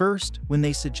buyer. First, when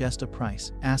they suggest a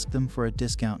price, ask them for a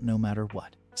discount no matter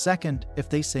what. Second, if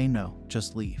they say no,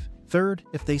 just leave. Third,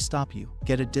 if they stop you,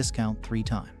 get a discount 3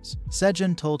 times.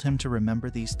 Sejun told him to remember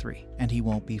these 3, and he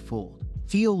won't be fooled.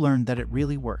 Theo learned that it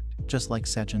really worked, just like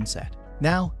Sejun said.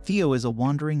 Now, Theo is a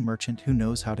wandering merchant who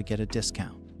knows how to get a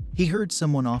discount. He heard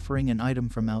someone offering an item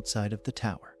from outside of the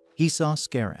tower. He saw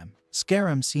Scaram.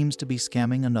 Scaram seems to be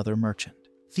scamming another merchant.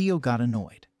 Theo got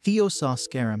annoyed. Theo saw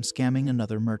Scaram scamming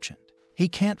another merchant. He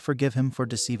can't forgive him for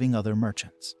deceiving other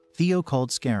merchants. Theo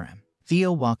called Scaram.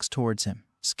 Theo walks towards him.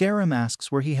 Scaram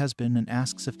asks where he has been and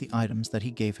asks if the items that he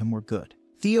gave him were good.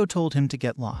 Theo told him to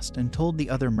get lost and told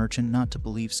the other merchant not to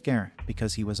believe Scaram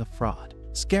because he was a fraud.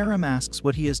 Scaram asks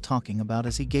what he is talking about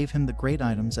as he gave him the great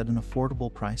items at an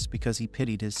affordable price because he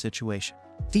pitied his situation.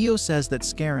 Theo says that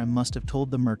Scaram must have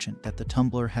told the merchant that the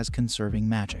tumbler has conserving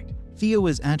magic. Theo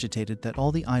is agitated that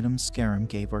all the items Scaram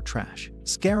gave are trash.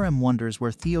 Scaram wonders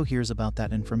where Theo hears about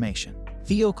that information.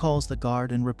 Theo calls the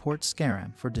guard and reports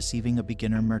Scaram for deceiving a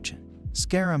beginner merchant.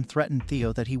 Scaram threatened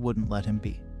Theo that he wouldn't let him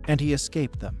be, and he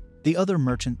escaped them. The other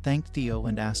merchant thanked Theo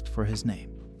and asked for his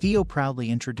name. Theo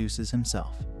proudly introduces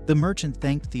himself. The merchant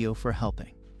thanked Theo for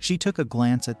helping. She took a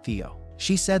glance at Theo.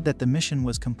 She said that the mission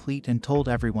was complete and told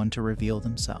everyone to reveal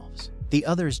themselves. The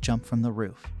others jump from the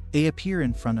roof. They appear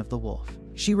in front of the wolf.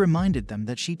 She reminded them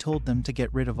that she told them to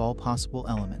get rid of all possible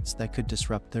elements that could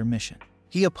disrupt their mission.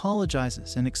 He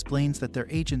apologizes and explains that their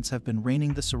agents have been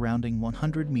raining the surrounding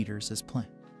 100 meters as planned,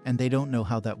 and they don't know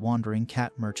how that wandering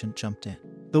cat merchant jumped in.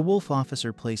 The wolf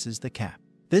officer places the cap.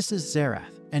 This is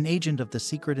Zerath, an agent of the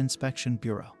Secret Inspection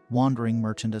Bureau, Wandering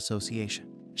Merchant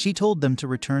Association. She told them to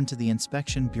return to the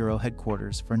Inspection Bureau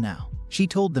headquarters for now. She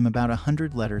told them about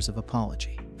 100 letters of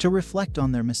apology. To reflect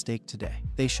on their mistake today,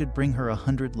 they should bring her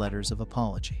 100 letters of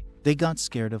apology. They got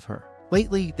scared of her.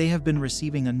 Lately, they have been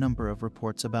receiving a number of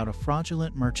reports about a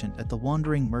fraudulent merchant at the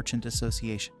Wandering Merchant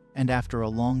Association, and after a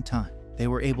long time, they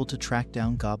were able to track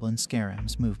down Goblin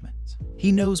Scaram's movements.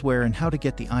 He knows where and how to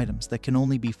get the items that can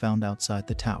only be found outside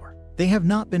the tower. They have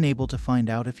not been able to find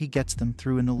out if he gets them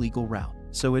through an illegal route,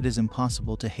 so it is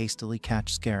impossible to hastily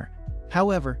catch Scaram.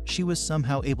 However, she was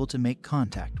somehow able to make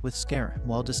contact with Scaram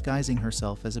while disguising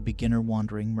herself as a beginner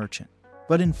wandering merchant.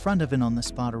 But in front of an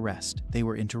on-the-spot arrest, they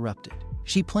were interrupted.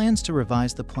 She plans to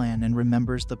revise the plan and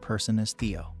remembers the person as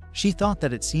Theo. She thought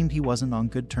that it seemed he wasn't on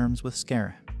good terms with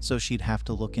Scaram, so she'd have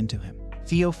to look into him.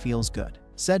 Theo feels good.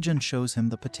 Sejun shows him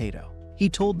the potato. He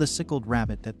told the sickled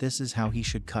rabbit that this is how he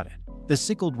should cut it. The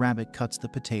sickled rabbit cuts the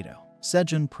potato.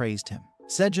 Sejun praised him.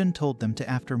 Sejun told them to,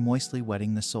 after moistly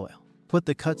wetting the soil, put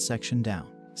the cut section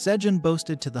down. Sejun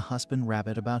boasted to the husband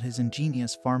rabbit about his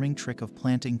ingenious farming trick of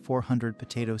planting 400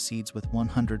 potato seeds with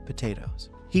 100 potatoes.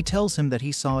 He tells him that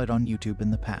he saw it on YouTube in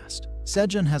the past.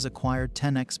 Sejun has acquired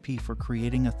 10 XP for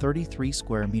creating a 33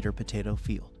 square meter potato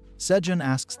field. Sejun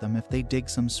asks them if they dig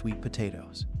some sweet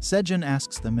potatoes. Sejun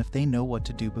asks them if they know what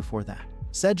to do before that.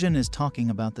 Sejun is talking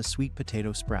about the sweet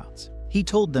potato sprouts. He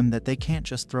told them that they can't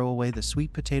just throw away the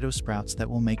sweet potato sprouts that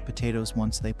will make potatoes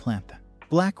once they plant them.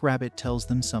 Black Rabbit tells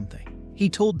them something. He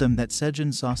told them that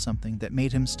Sejun saw something that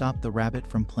made him stop the rabbit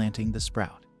from planting the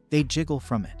sprout. They jiggle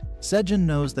from it. Sejun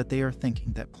knows that they are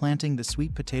thinking that planting the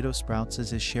sweet potato sprouts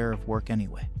is his share of work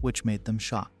anyway, which made them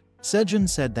shocked. Sejun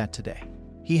said that today,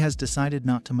 he has decided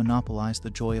not to monopolize the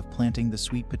joy of planting the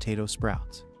sweet potato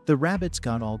sprouts. The rabbits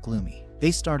got all gloomy.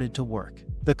 They started to work.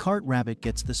 The cart rabbit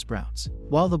gets the sprouts,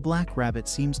 while the black rabbit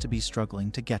seems to be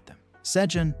struggling to get them.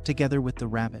 Sejun, together with the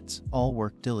rabbits, all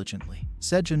worked diligently.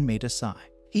 Sejun made a sigh.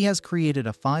 He has created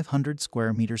a 500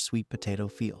 square meter sweet potato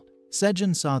field.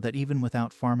 Sejun saw that even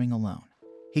without farming alone,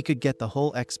 he could get the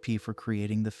whole XP for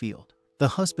creating the field. The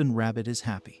husband rabbit is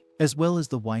happy, as well as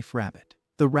the wife rabbit.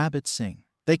 The rabbits sing.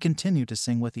 They continue to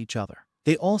sing with each other.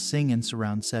 They all sing and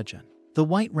surround Sejun. The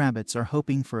white rabbits are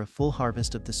hoping for a full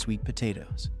harvest of the sweet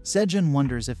potatoes. Sejun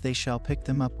wonders if they shall pick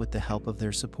them up with the help of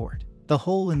their support. The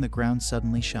hole in the ground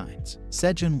suddenly shines.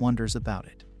 Sejun wonders about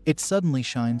it. It suddenly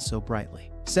shines so brightly.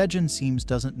 Sejun seems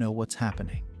doesn't know what's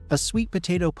happening. A sweet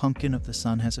potato pumpkin of the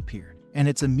sun has appeared, and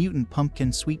it's a mutant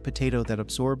pumpkin sweet potato that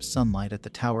absorbs sunlight at the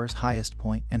tower's highest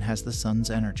point and has the sun's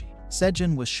energy.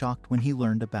 Sejun was shocked when he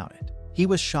learned about it. He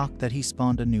was shocked that he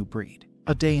spawned a new breed.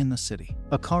 A day in the city.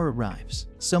 A car arrives.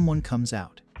 Someone comes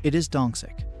out. It is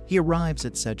Dongsik. He arrives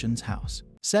at Sejun's house.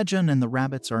 Sejun and the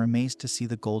rabbits are amazed to see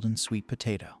the golden sweet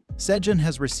potato. Sejun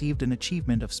has received an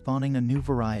achievement of spawning a new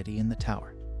variety in the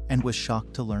tower, and was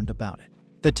shocked to learn about it.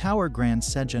 The tower grants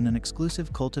Sejun an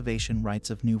exclusive cultivation rights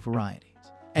of new varieties,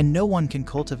 and no one can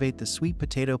cultivate the sweet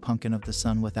potato pumpkin of the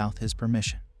sun without his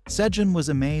permission. Sejun was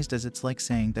amazed, as it's like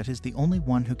saying that he's the only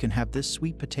one who can have this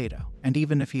sweet potato, and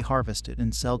even if he harvest it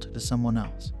and sell it to someone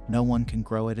else, no one can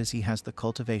grow it as he has the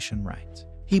cultivation rights.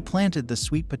 He planted the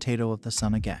sweet potato of the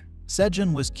sun again.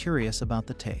 Sejun was curious about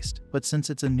the taste, but since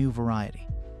it's a new variety,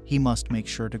 he must make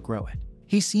sure to grow it.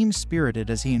 He seemed spirited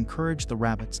as he encouraged the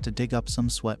rabbits to dig up some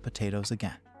sweet potatoes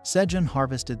again. Sejun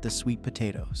harvested the sweet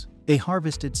potatoes. They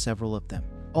harvested several of them.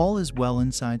 All is well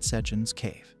inside Sejun's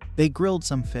cave. They grilled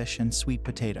some fish and sweet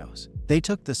potatoes. They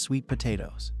took the sweet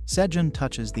potatoes. Sejun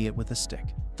touches it with a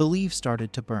stick. The leaves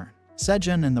started to burn.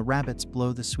 Sejun and the rabbits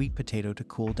blow the sweet potato to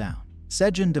cool down.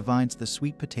 Sejun divides the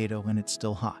sweet potato and it's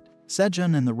still hot.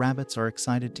 Sejun and the rabbits are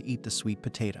excited to eat the sweet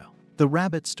potato. The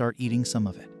rabbits start eating some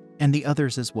of it, and the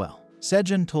others as well.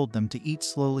 Sejun told them to eat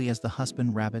slowly as the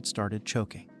husband rabbit started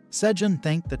choking. Sejun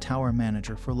thanked the tower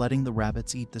manager for letting the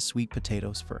rabbits eat the sweet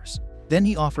potatoes first. Then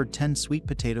he offered 10 sweet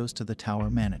potatoes to the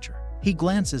tower manager. He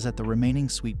glances at the remaining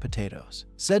sweet potatoes.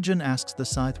 Sejun asks the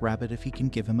scythe rabbit if he can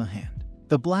give him a hand.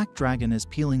 The black dragon is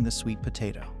peeling the sweet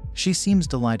potato. She seems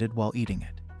delighted while eating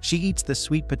it. She eats the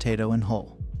sweet potato in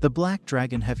whole. The black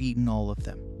dragon have eaten all of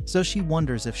them, so she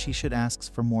wonders if she should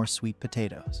ask for more sweet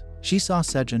potatoes. She saw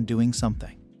Sejun doing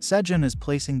something. Sejun is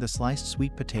placing the sliced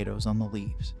sweet potatoes on the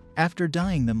leaves. After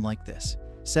dyeing them like this,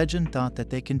 Sejun thought that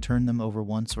they can turn them over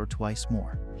once or twice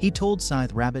more. He told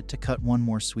Scythe Rabbit to cut one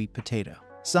more sweet potato.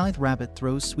 Scythe Rabbit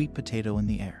throws sweet potato in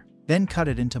the air, then cut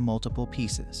it into multiple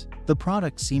pieces. The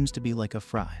product seems to be like a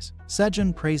fries.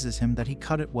 Sejun praises him that he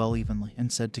cut it well evenly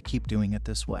and said to keep doing it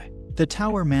this way. The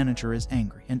tower manager is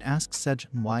angry and asks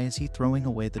Sejun why is he throwing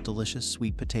away the delicious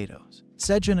sweet potatoes.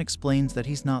 Sejun explains that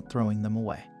he's not throwing them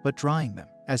away, but drying them,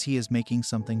 as he is making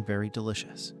something very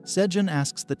delicious. Sejun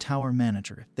asks the tower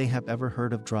manager if they have ever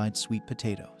heard of dried sweet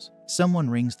potatoes. Someone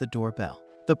rings the doorbell.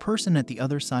 The person at the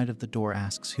other side of the door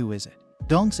asks who is it.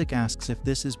 Dongsik asks if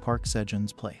this is Park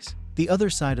Sejun's place. The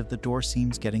other side of the door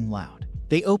seems getting loud.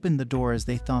 They opened the door as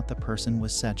they thought the person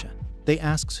was Sejun. They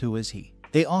asks who is he.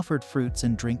 They offered fruits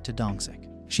and drink to Dongsik.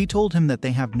 She told him that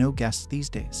they have no guests these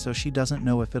days, so she doesn't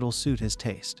know if it'll suit his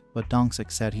taste, but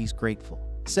Dongsik said he's grateful.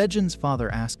 Sejun's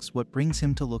father asks what brings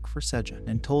him to look for Sejun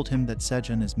and told him that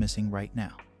Sejun is missing right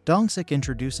now. Dongsik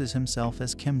introduces himself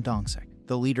as Kim Dongsik,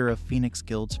 the leader of Phoenix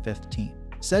Guild's 5th team.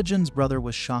 Sejun's brother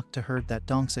was shocked to hear that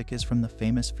Dongsik is from the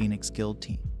famous Phoenix Guild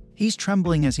team. He's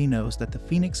trembling as he knows that the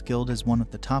Phoenix Guild is one of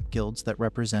the top guilds that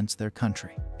represents their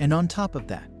country. And on top of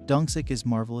that, Dongsik is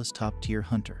marvelous top-tier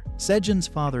hunter. Sejun's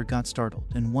father got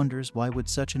startled and wonders why would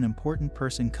such an important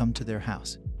person come to their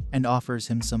house, and offers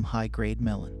him some high-grade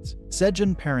melons.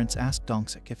 Sejun parents asked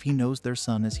Dongsik if he knows their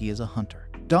son as he is a hunter.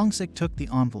 Dongsik took the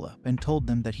envelope and told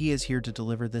them that he is here to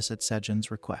deliver this at Sejun's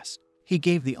request. He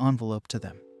gave the envelope to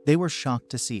them. They were shocked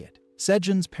to see it.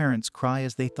 Sejun's parents cry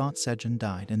as they thought Sejun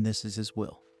died and this is his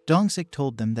will. Dongsik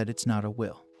told them that it's not a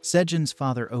will. Sejun's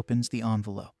father opens the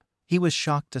envelope. He was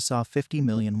shocked to saw 50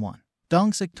 million won.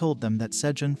 Dongsik told them that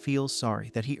Sejun feels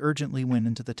sorry that he urgently went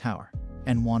into the tower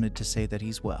and wanted to say that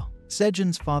he's well.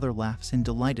 Sejun's father laughs in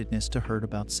delightedness to heard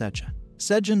about Sejun.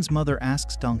 Sejun's mother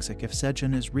asks Dongsik if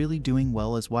Sejun is really doing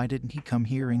well as why didn't he come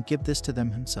here and give this to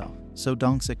them himself. So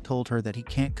Dongsik told her that he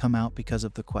can't come out because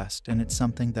of the quest and it's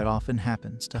something that often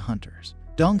happens to hunters.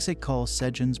 Dongsik calls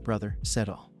Sejun's brother,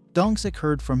 Sedol. Dongsik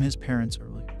heard from his parents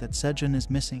earlier that Sejun is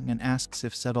missing and asks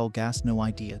if Sedol has no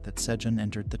idea that Sejun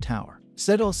entered the tower.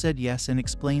 Sedol said yes and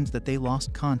explains that they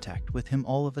lost contact with him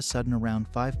all of a sudden around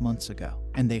 5 months ago,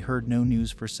 and they heard no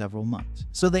news for several months.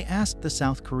 So they asked the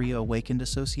South Korea Awakened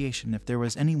Association if there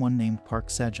was anyone named Park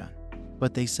Sejun,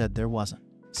 but they said there wasn't.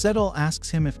 Sedol asks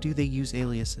him if do they use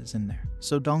aliases in there.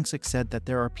 So Dongsik said that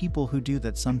there are people who do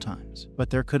that sometimes, but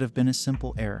there could have been a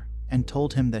simple error, and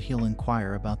told him that he'll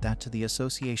inquire about that to the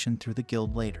association through the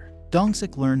guild later.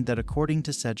 Dongsik learned that according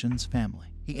to Sejun's family,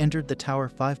 he entered the tower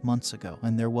 5 months ago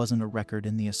and there wasn't a record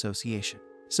in the association.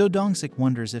 So Dongsik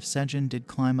wonders if Sejun did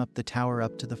climb up the tower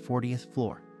up to the 40th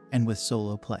floor, and with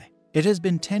solo play. It has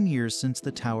been 10 years since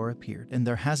the tower appeared and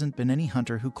there hasn't been any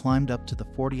hunter who climbed up to the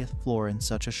 40th floor in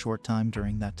such a short time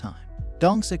during that time.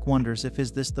 Dongsik wonders if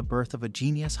is this the birth of a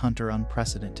genius hunter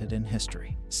unprecedented in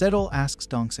history. Sedol asks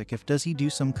Dongsik if does he do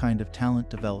some kind of talent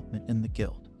development in the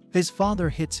guild. His father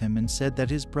hits him and said that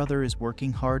his brother is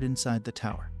working hard inside the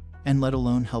tower, and let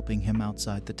alone helping him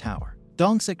outside the tower.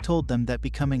 Dongsik told them that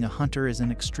becoming a hunter is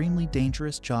an extremely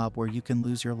dangerous job where you can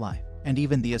lose your life, and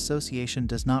even the association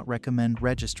does not recommend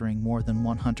registering more than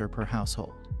 1 hunter per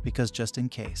household, because just in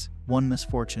case, one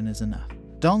misfortune is enough.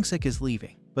 Dongsik is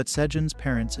leaving, but Sejun's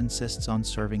parents insists on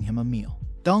serving him a meal.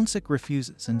 Dongsik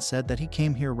refuses and said that he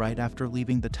came here right after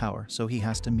leaving the tower, so he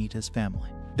has to meet his family.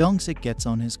 Dongsik gets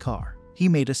on his car. He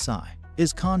made a sigh.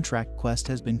 His contract quest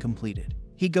has been completed.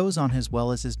 He goes on as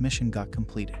well as his mission got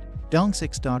completed.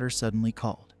 Dongsik's daughter suddenly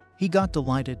called. He got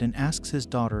delighted and asks his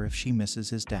daughter if she misses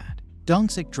his dad.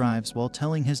 Dongsik drives while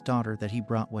telling his daughter that he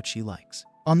brought what she likes.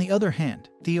 On the other hand,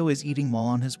 Theo is eating while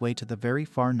on his way to the very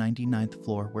far 99th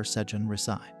floor where Sejun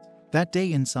resides. That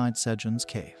day inside Sejun's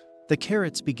cave, the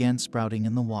carrots began sprouting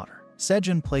in the water.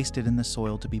 Sejun placed it in the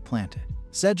soil to be planted.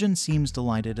 Sejun seems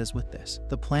delighted as with this,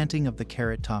 the planting of the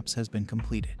carrot tops has been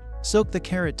completed. Soak the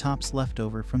carrot tops left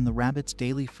over from the rabbit's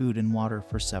daily food in water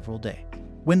for several days.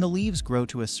 When the leaves grow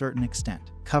to a certain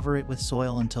extent, cover it with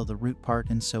soil until the root part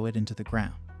and sow it into the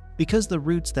ground. Because the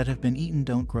roots that have been eaten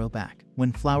don't grow back,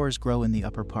 when flowers grow in the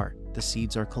upper part, the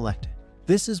seeds are collected.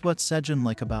 This is what Sejun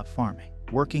like about farming.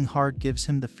 Working hard gives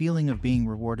him the feeling of being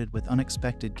rewarded with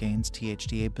unexpected gains.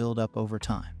 THDA build up over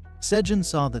time. Sejun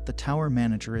saw that the tower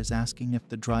manager is asking if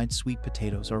the dried sweet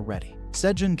potatoes are ready.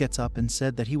 Sejun gets up and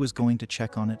said that he was going to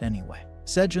check on it anyway.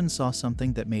 Sejun saw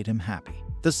something that made him happy.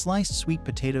 The sliced sweet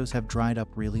potatoes have dried up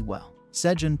really well.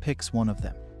 Sejun picks one of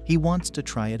them. He wants to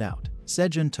try it out.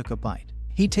 Sejun took a bite.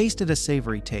 He tasted a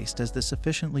savory taste as the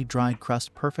sufficiently dried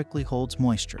crust perfectly holds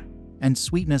moisture and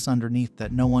sweetness underneath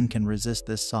that no one can resist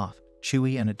this soft,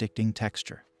 chewy and addicting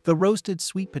texture. The roasted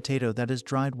sweet potato that is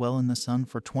dried well in the sun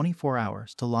for 24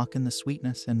 hours to lock in the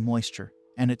sweetness and moisture,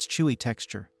 and its chewy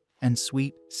texture and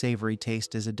sweet, savory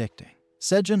taste is addicting.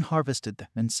 Sejun harvested them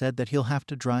and said that he'll have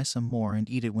to dry some more and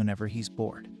eat it whenever he's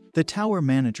bored. The tower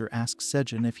manager asks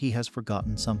Sejun if he has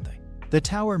forgotten something. The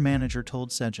tower manager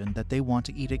told Sejun that they want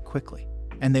to eat it quickly,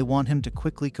 and they want him to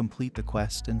quickly complete the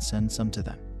quest and send some to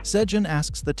them. Sejun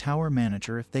asks the tower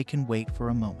manager if they can wait for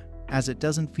a moment, as it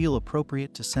doesn't feel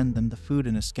appropriate to send them the food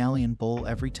in a scallion bowl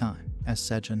every time, as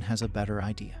Sejun has a better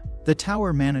idea. The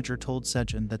tower manager told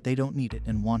Sejun that they don't need it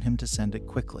and want him to send it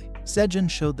quickly. Sejun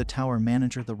showed the tower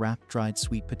manager the wrapped dried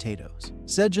sweet potatoes.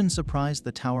 Sejun surprised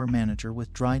the tower manager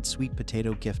with dried sweet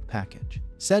potato gift package.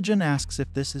 Sejun asks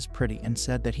if this is pretty and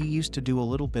said that he used to do a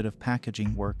little bit of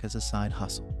packaging work as a side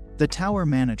hustle. The tower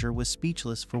manager was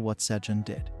speechless for what Sejun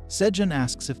did. Sejun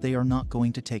asks if they are not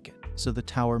going to take it, so the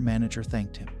tower manager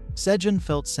thanked him. Sejun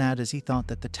felt sad as he thought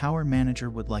that the tower manager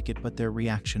would like it, but their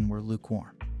reaction were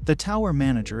lukewarm. The tower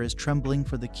manager is trembling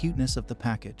for the cuteness of the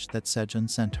package that Sejun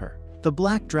sent her. The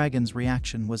black dragon's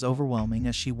reaction was overwhelming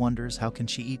as she wonders how can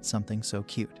she eat something so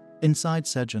cute. Inside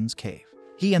Sejun's cave,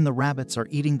 he and the rabbits are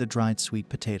eating the dried sweet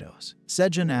potatoes.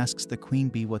 Sejun asks the queen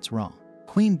bee what's wrong.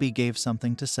 Queen bee gave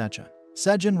something to Sejun.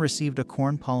 Sejun received a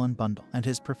corn pollen bundle and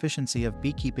his proficiency of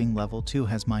beekeeping level 2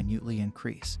 has minutely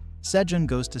increased. Sejun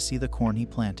goes to see the corn he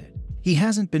planted. He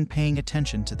hasn't been paying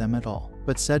attention to them at all,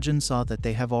 but Sejun saw that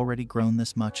they have already grown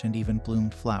this much and even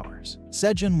bloomed flowers.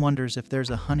 Sejun wonders if there's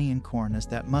a honey in corn, as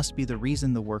that must be the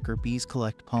reason the worker bees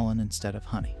collect pollen instead of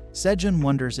honey. Sejun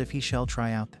wonders if he shall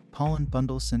try out the pollen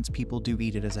bundle since people do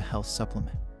eat it as a health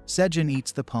supplement. Sejun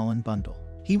eats the pollen bundle.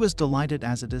 He was delighted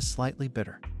as it is slightly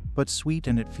bitter, but sweet,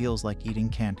 and it feels like eating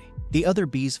candy. The other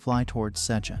bees fly towards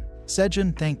Sejun.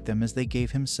 Sejun thanked them as they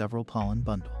gave him several pollen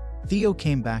bundles. Theo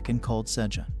came back and called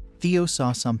Sejun. Theo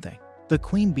saw something. The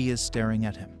queen bee is staring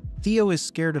at him. Theo is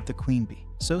scared of the queen bee,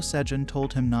 so Sejun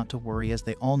told him not to worry as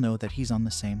they all know that he's on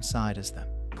the same side as them.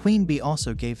 Queen bee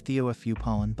also gave Theo a few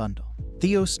pollen bundles.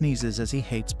 Theo sneezes as he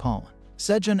hates pollen.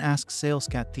 Sejun asks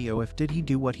Salescat Theo if did he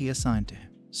do what he assigned to him.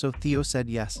 So Theo said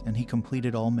yes, and he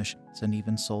completed all missions and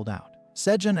even sold out.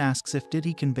 Sejun asks if did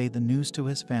he convey the news to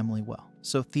his family well.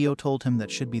 So Theo told him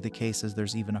that should be the case as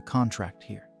there's even a contract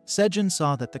here. Sejun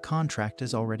saw that the contract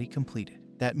is already completed.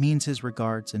 That means his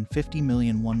regards and 50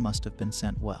 million won must have been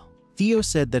sent well. Theo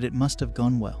said that it must have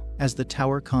gone well, as the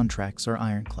tower contracts are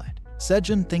ironclad.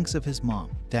 Sejun thinks of his mom,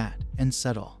 dad, and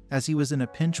Settle, as he was in a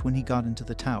pinch when he got into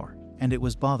the tower, and it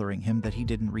was bothering him that he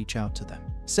didn't reach out to them.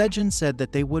 Sejun said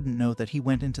that they wouldn't know that he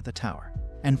went into the tower,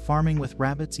 and farming with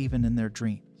rabbits even in their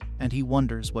dreams, and he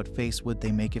wonders what face would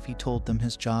they make if he told them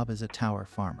his job as a tower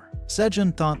farmer.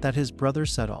 Sejun thought that his brother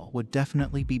Settle would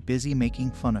definitely be busy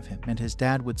making fun of him, and his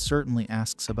dad would certainly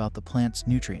ask about the plant's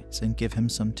nutrients and give him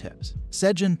some tips.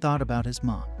 Sejun thought about his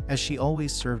mom, as she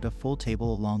always served a full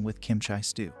table along with kimchi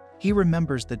stew. He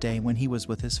remembers the day when he was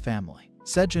with his family.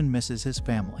 Sejun misses his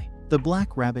family. The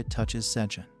black rabbit touches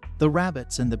Sejun. The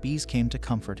rabbits and the bees came to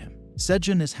comfort him.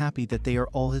 Sejun is happy that they are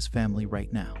all his family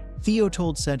right now. Theo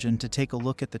told Sejun to take a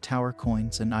look at the tower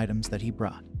coins and items that he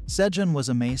brought. Sejun was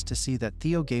amazed to see that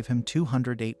Theo gave him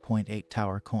 208.8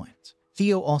 tower coins.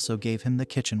 Theo also gave him the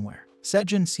kitchenware.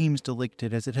 Sejun seems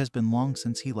delighted as it has been long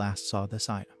since he last saw this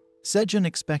item. Sejun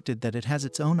expected that it has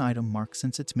its own item mark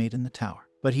since it's made in the tower.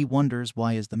 but he wonders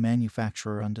why is the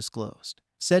manufacturer undisclosed.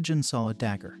 Sejun saw a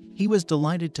dagger. He was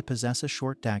delighted to possess a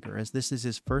short dagger as this is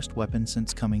his first weapon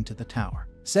since coming to the tower.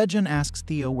 Sejun asks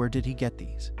Theo where did he get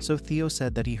these, so Theo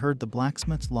said that he heard the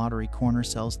blacksmith's lottery corner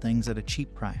sells things at a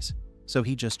cheap price, so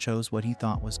he just chose what he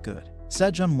thought was good.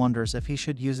 Sejun wonders if he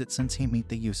should use it since he meet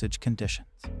the usage conditions.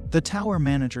 The tower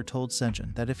manager told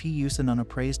Sejun that if he used an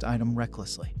unappraised item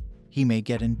recklessly, he may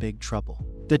get in big trouble.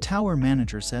 The tower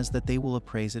manager says that they will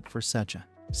appraise it for Sejun.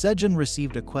 Sejun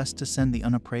received a quest to send the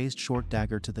unappraised short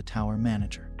dagger to the tower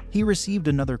manager. He received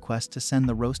another quest to send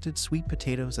the roasted sweet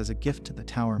potatoes as a gift to the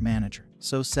tower manager,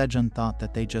 so Sejun thought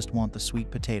that they just want the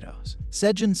sweet potatoes.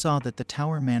 Sejun saw that the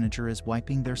tower manager is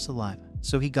wiping their saliva,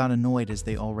 so he got annoyed as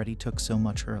they already took so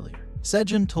much earlier.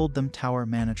 Sejun told them tower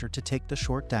manager to take the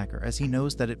short dagger as he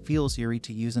knows that it feels eerie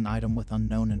to use an item with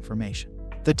unknown information.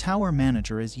 The tower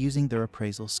manager is using their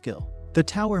appraisal skill. The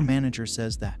tower manager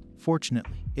says that,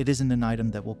 fortunately, it isn't an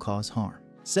item that will cause harm.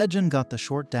 Sejun got the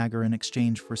short dagger in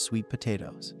exchange for sweet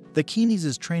potatoes. The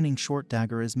Kinesis training short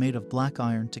dagger is made of black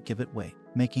iron to give it weight,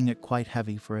 making it quite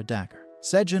heavy for a dagger.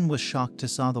 Sejun was shocked to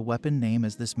saw the weapon name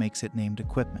as this makes it named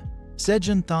equipment.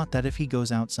 Sejun thought that if he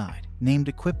goes outside, named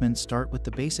equipment start with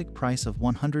the basic price of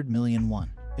 100 million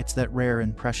won. It's that rare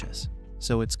and precious,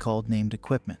 so it's called named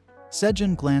equipment.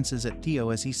 Sejun glances at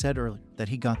Theo as he said earlier that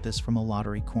he got this from a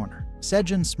lottery corner.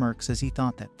 Sejun smirks as he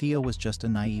thought that Theo was just a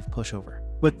naive pushover.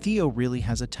 But Theo really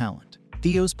has a talent.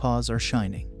 Theo's paws are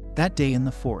shining. That day in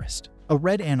the forest, a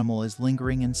red animal is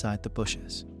lingering inside the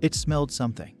bushes. It smelled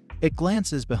something. It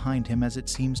glances behind him as it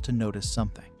seems to notice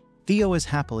something. Theo is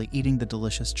happily eating the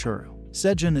delicious churro.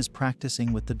 Sejun is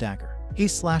practicing with the dagger. He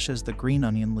slashes the green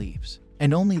onion leaves,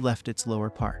 and only left its lower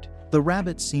part. The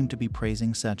rabbits seem to be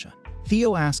praising Sejun.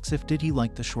 Theo asks if did he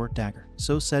like the short dagger,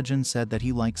 so Sejun said that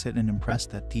he likes it and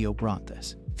impressed that Theo brought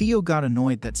this. Theo got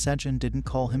annoyed that Sejun didn't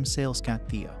call him Sales Cat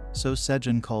Theo, so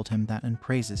Sejun called him that and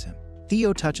praises him.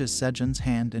 Theo touches Sejun's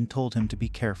hand and told him to be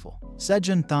careful.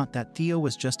 Sejun thought that Theo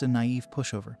was just a naive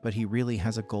pushover, but he really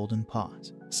has a golden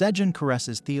paws. Sejun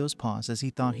caresses Theo's paws as he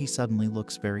thought he suddenly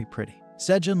looks very pretty.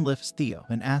 Sejun lifts Theo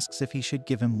and asks if he should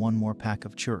give him one more pack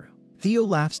of churro. Theo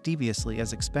laughs deviously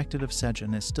as expected of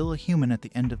Sejun is still a human at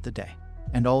the end of the day,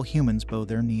 and all humans bow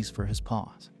their knees for his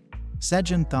paws.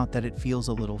 Sejun thought that it feels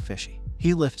a little fishy.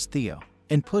 He lifts Theo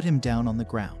and put him down on the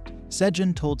ground.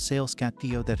 Sejun told Sales Cat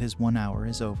Theo that his 1 hour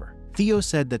is over. Theo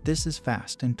said that this is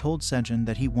fast and told Sejun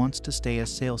that he wants to stay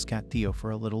as Sales Cat Theo for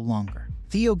a little longer.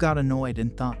 Theo got annoyed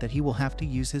and thought that he will have to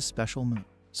use his special move,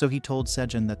 so he told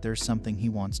Sejun that there's something he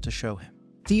wants to show him.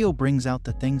 Theo brings out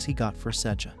the things he got for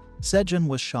Sejun. Sejun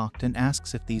was shocked and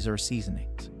asks if these are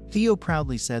seasonings. Theo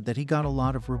proudly said that he got a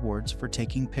lot of rewards for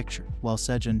taking picture, while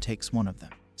Sejun takes one of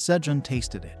them. Sejun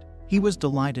tasted it. He was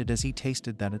delighted as he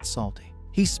tasted that it's salty.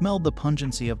 He smelled the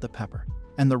pungency of the pepper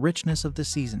and the richness of the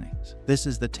seasonings. This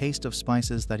is the taste of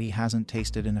spices that he hasn't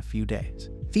tasted in a few days.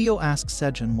 Theo asks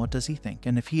Sejun what does he think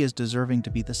and if he is deserving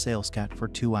to be the sales cat for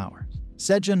 2 hours.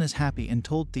 Sejun is happy and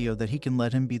told Theo that he can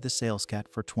let him be the sales cat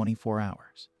for 24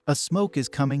 hours. A smoke is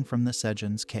coming from the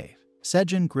Sejun's cave.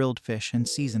 Sejun grilled fish and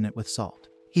seasoned it with salt.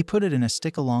 He put it in a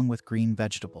stick along with green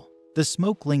vegetable. The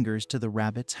smoke lingers to the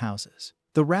rabbits' houses.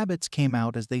 The rabbits came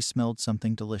out as they smelled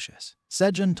something delicious.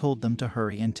 Sejun told them to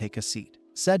hurry and take a seat.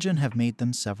 Sejun have made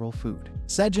them several food.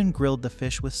 Sejun grilled the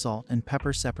fish with salt and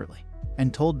pepper separately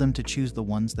and told them to choose the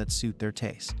ones that suit their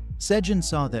taste. Sejun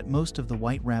saw that most of the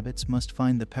white rabbits must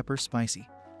find the pepper spicy,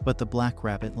 but the black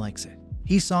rabbit likes it.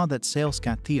 He saw that Sales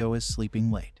Cat Theo is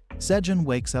sleeping late. Sejun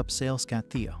wakes up Sales Cat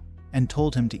Theo and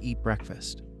told him to eat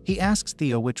breakfast. He asks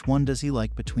Theo which one does he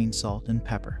like between salt and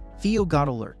pepper. Theo got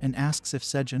alert and asks if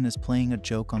Sejun is playing a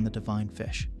joke on the divine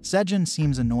fish. Sejun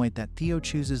seems annoyed that Theo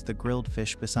chooses the grilled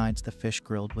fish besides the fish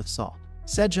grilled with salt.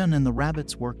 Sejun and the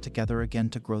rabbits worked together again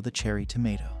to grow the cherry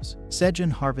tomatoes.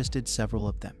 Sejun harvested several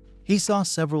of them. He saw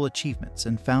several achievements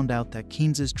and found out that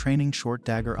Kinesis training short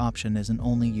dagger option isn't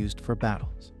only used for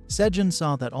battles. Sejun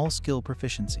saw that all skill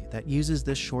proficiency that uses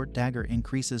this short dagger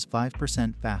increases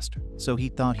 5% faster, so he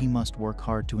thought he must work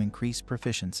hard to increase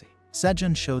proficiency.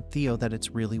 Sejun showed Theo that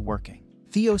it's really working.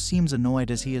 Theo seems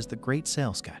annoyed as he is the great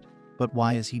sales cat, but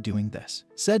why is he doing this?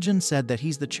 Sejun said that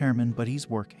he's the chairman but he's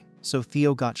working, so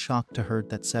Theo got shocked to heard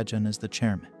that Sejun is the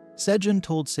chairman. Sejun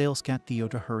told Sales Cat Theo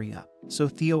to hurry up, so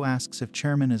Theo asks if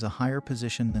chairman is a higher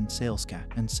position than Sales Cat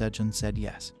and Sejun said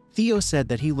yes. Theo said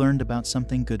that he learned about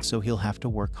something good so he'll have to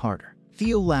work harder.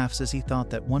 Theo laughs as he thought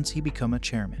that once he become a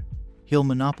chairman, he'll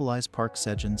monopolize Park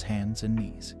Sejun's hands and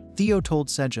knees. Theo told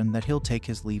Sejun that he'll take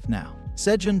his leave now.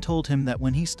 Sejun told him that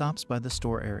when he stops by the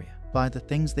store area, buy the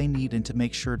things they need and to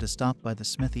make sure to stop by the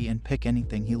smithy and pick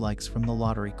anything he likes from the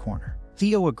lottery corner.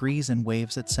 Theo agrees and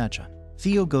waves at Sejun.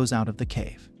 Theo goes out of the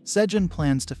cave. Sejun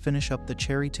plans to finish up the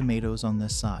cherry tomatoes on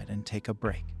this side and take a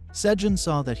break. Sejun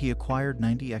saw that he acquired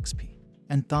 90 XP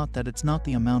and thought that it's not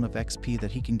the amount of XP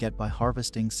that he can get by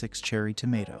harvesting 6 cherry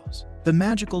tomatoes. The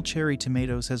magical cherry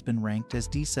tomatoes has been ranked as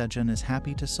D. Sejun is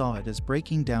happy to saw it as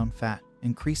breaking down fat,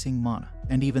 increasing mana,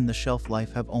 and even the shelf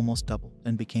life have almost doubled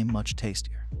and became much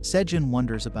tastier. Sejun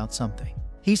wonders about something.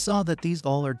 He saw that these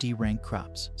all are D-rank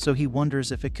crops, so he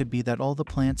wonders if it could be that all the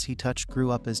plants he touched grew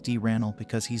up as D-ranal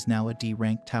because he's now a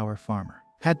D-rank tower farmer.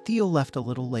 Had Theo left a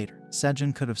little later,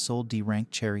 Sejun could have sold D-rank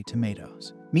cherry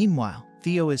tomatoes. Meanwhile,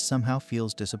 Theo somehow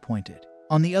feels disappointed.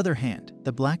 On the other hand,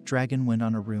 the black dragon went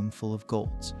on a room full of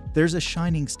golds. There's a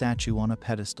shining statue on a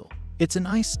pedestal. It's an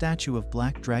ice statue of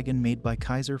black dragon made by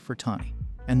Kaiser Furtani,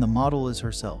 and the model is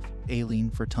herself,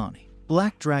 Aileen Furtani.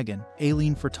 Black dragon,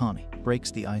 Aileen Furtani, breaks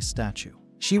the ice statue.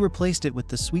 She replaced it with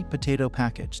the sweet potato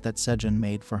package that Sejun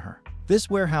made for her. This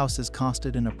warehouse is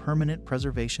costed in a permanent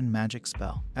preservation magic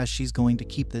spell, as she's going to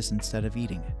keep this instead of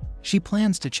eating it. She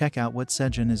plans to check out what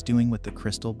Sejun is doing with the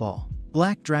crystal ball.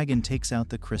 Black dragon takes out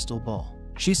the crystal ball.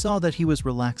 She saw that he was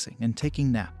relaxing and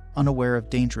taking nap, unaware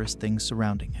of dangerous things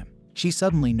surrounding him. She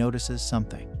suddenly notices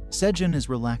something. Sejun is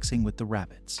relaxing with the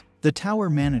rabbits. The tower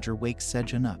manager wakes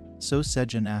Sejun up, so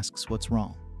Sejun asks what's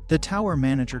wrong. The tower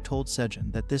manager told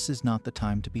Sejun that this is not the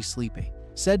time to be sleeping.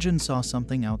 Sejun saw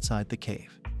something outside the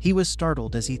cave. He was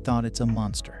startled as he thought it's a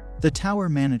monster. The tower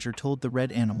manager told the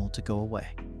red animal to go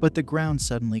away, but the ground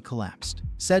suddenly collapsed.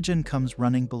 Sejun comes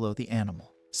running below the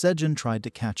animal. Sejun tried to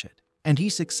catch it, and he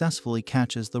successfully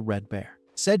catches the red bear.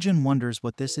 Sejun wonders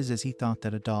what this is as he thought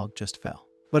that a dog just fell,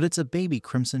 but it's a baby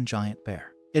crimson giant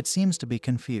bear. It seems to be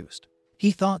confused.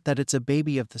 He thought that it's a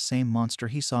baby of the same monster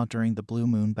he saw during the blue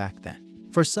moon back then.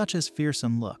 For such a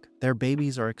fearsome look, their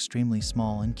babies are extremely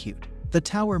small and cute. The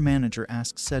tower manager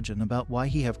asks Sejun about why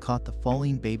he have caught the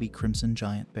falling baby crimson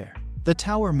giant bear. The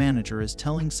tower manager is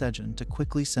telling Sejun to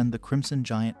quickly send the crimson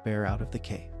giant bear out of the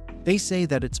cave. They say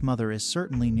that its mother is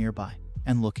certainly nearby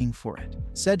and looking for it.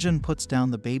 Sejun puts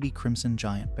down the baby crimson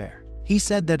giant bear. He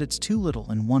said that it's too little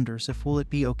and wonders if will it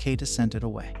be okay to send it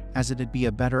away, as it'd be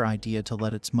a better idea to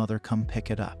let its mother come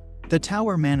pick it up. The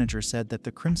tower manager said that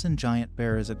the crimson giant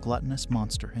bear is a gluttonous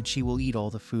monster and she will eat all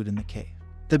the food in the cave.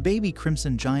 The baby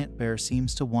crimson giant bear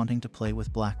seems to wanting to play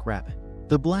with Black Rabbit.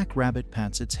 The Black Rabbit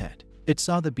pats its head. It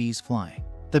saw the bees flying.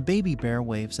 The baby bear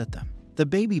waves at them. The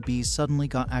baby bees suddenly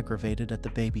got aggravated at the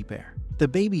baby bear. The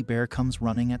baby bear comes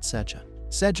running at Sejun.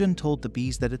 Sejun told the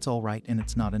bees that it's alright and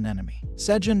it's not an enemy.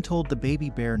 Sejun told the baby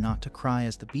bear not to cry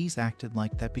as the bees acted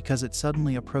like that because it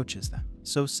suddenly approaches them.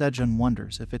 So Sejun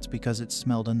wonders if it's because it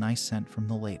smelled a nice scent from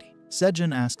the lady.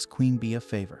 Sejun asks Queen Bee a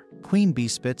favor. Queen Bee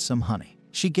spits some honey.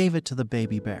 She gave it to the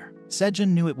baby bear.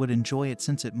 Sejun knew it would enjoy it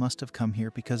since it must have come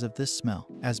here because of this smell,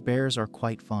 as bears are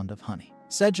quite fond of honey.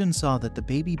 Sejun saw that the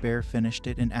baby bear finished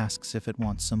it and asks if it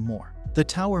wants some more. The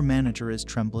tower manager is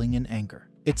trembling in anger.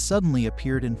 It suddenly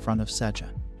appeared in front of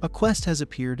Sejun. A quest has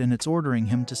appeared and it's ordering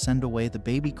him to send away the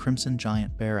baby crimson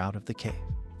giant bear out of the cave.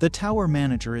 The tower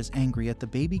manager is angry at the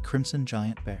baby crimson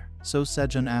giant bear, so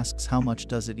Sejun asks how much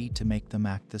does it eat to make them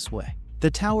act this way.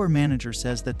 The tower manager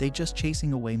says that they just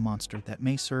chasing away monster that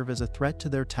may serve as a threat to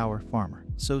their tower farmer,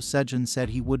 so Sejun said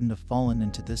he wouldn't have fallen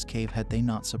into this cave had they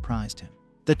not surprised him.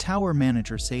 The tower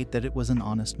manager said that it was an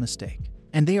honest mistake,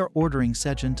 and they are ordering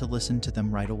Sejun to listen to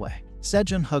them right away.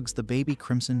 Sejun hugs the baby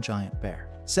crimson giant bear.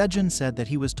 Sejun said that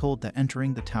he was told that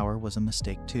entering the tower was a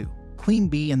mistake too. Queen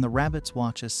Bee and the rabbits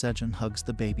watch as Sejun hugs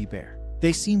the baby bear.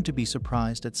 They seem to be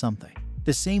surprised at something.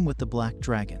 The same with the black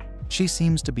dragon. She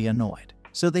seems to be annoyed,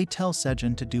 so they tell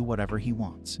Sejun to do whatever he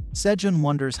wants. Sejun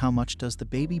wonders how much does the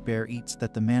baby bear eats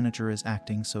that the manager is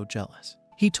acting so jealous.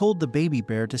 He told the baby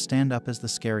bear to stand up as the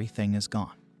scary thing is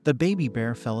gone. The baby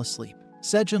bear fell asleep.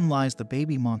 Sejun lies the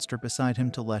baby monster beside him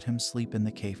to let him sleep in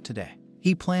the cave today.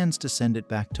 He plans to send it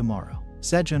back tomorrow.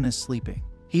 Sejun is sleeping.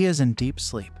 He is in deep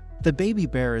sleep. The baby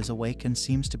bear is awake and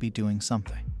seems to be doing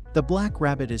something. The black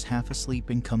rabbit is half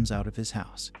asleep and comes out of his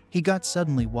house. He got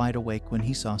suddenly wide awake when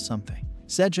he saw something.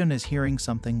 Sejun is hearing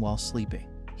something while sleeping.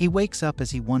 He wakes up as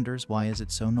he wonders why is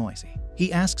it so noisy.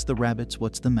 He asks the rabbits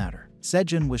what's the matter.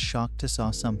 Sejun was shocked to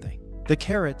saw something. The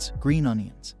carrots, green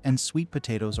onions, and sweet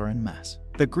potatoes are in mess.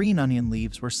 The green onion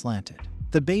leaves were slanted.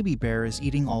 The baby bear is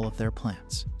eating all of their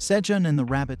plants. Sejun and the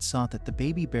rabbit saw that the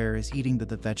baby bear is eating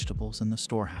the vegetables in the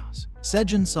storehouse.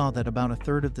 Sejun saw that about a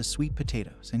third of the sweet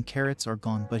potatoes and carrots are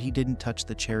gone, but he didn't touch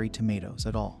the cherry tomatoes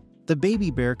at all. The baby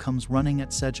bear comes running at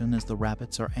Sejun as the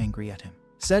rabbits are angry at him.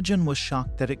 Sejun was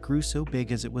shocked that it grew so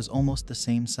big as it was almost the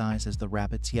same size as the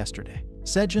rabbits yesterday.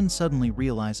 Sejun suddenly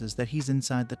realizes that he's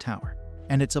inside the tower,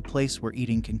 and it's a place where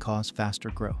eating can cause faster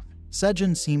growth.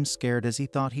 Sejun seems scared as he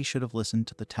thought he should have listened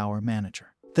to the tower manager.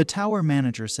 The tower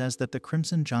manager says that the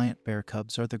crimson giant bear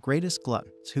cubs are the greatest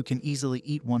gluttons who can easily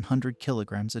eat 100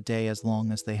 kilograms a day as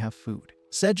long as they have food.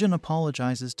 Sejun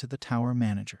apologizes to the tower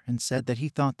manager and said that he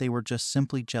thought they were just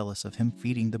simply jealous of him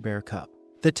feeding the bear cub.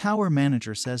 The tower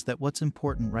manager says that what's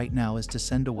important right now is to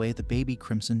send away the baby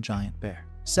crimson giant bear.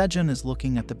 Sejun is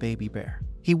looking at the baby bear.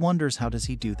 He wonders how does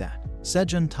he do that.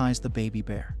 Sejun ties the baby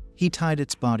bear. He tied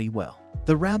its body well.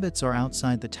 The rabbits are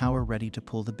outside the tower ready to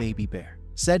pull the baby bear.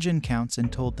 Sejun counts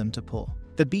and told them to pull.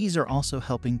 The bees are also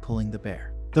helping pulling the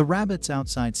bear. The rabbits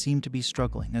outside seem to be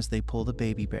struggling as they pull the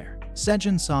baby bear.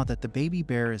 Sejun saw that the baby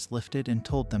bear is lifted and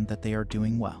told them that they are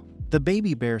doing well. The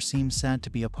baby bear seems sad to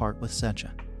be apart with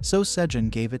Sejun, so Sejun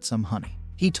gave it some honey.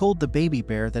 He told the baby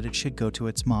bear that it should go to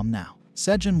its mom now.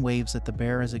 Sejun waves at the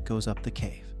bear as it goes up the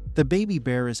cave. The baby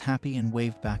bear is happy and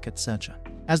waved back at Sejun.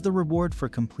 As the reward for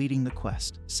completing the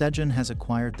quest, Sejun has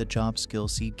acquired the job skill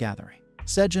seed gathering.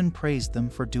 Sejun praised them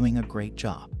for doing a great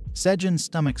job. Sejun's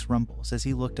stomach rumbles as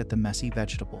he looked at the messy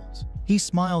vegetables. He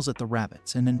smiles at the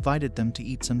rabbits and invited them to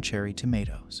eat some cherry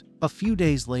tomatoes. A few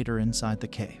days later inside the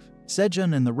cave,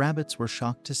 Sejun and the rabbits were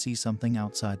shocked to see something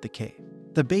outside the cave.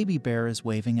 The baby bear is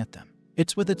waving at them.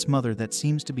 It's with its mother that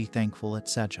seems to be thankful at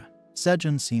Sejun.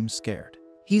 Sejun seems scared.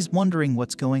 He's wondering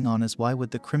what's going on as why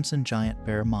would the crimson giant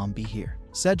bear mom be here.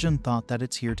 Sejun thought that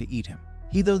it's here to eat him.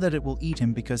 He thought that it will eat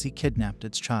him because he kidnapped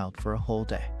its child for a whole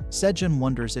day. Sejun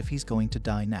wonders if he's going to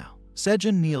die now.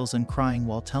 Sejun kneels and crying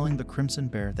while telling the crimson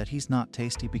bear that he's not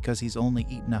tasty because he's only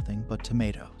eat nothing but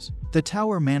tomatoes. The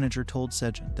tower manager told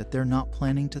Sejun that they're not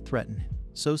planning to threaten him,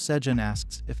 so Sejun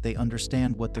asks if they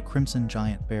understand what the crimson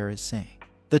giant bear is saying.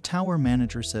 The tower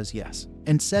manager says yes,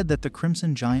 and said that the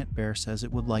crimson giant bear says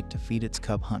it would like to feed its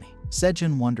cub honey.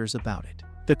 Sejun wonders about it.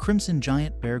 The crimson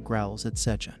giant bear growls at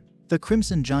Sejun. The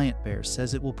crimson giant bear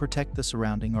says it will protect the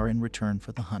surrounding or in return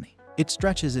for the honey. It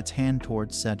stretches its hand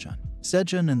towards Sejun.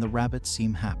 Sejun and the rabbits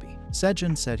seem happy.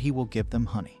 Sejun said he will give them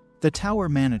honey. The tower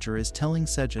manager is telling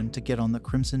Sejun to get on the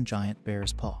crimson giant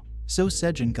bear's paw. So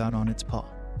Sejun got on its paw.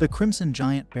 The crimson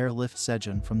giant bear lifts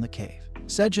Sejun from the cave.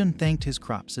 Sejun thanked his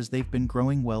crops as they've been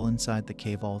growing well inside the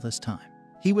cave all this time.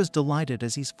 He was delighted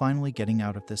as he's finally getting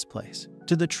out of this place,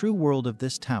 to the true world of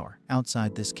this tower,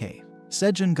 outside this cave.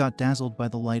 Sejun got dazzled by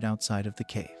the light outside of the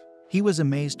cave. He was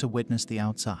amazed to witness the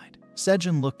outside.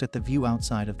 Sejun looked at the view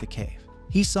outside of the cave.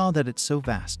 He saw that it's so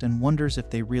vast and wonders if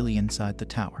they really inside the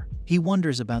tower. He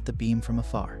wonders about the beam from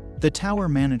afar. The tower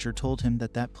manager told him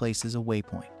that that place is a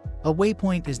waypoint. A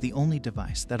waypoint is the only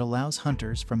device that allows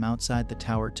hunters from outside the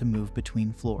tower to move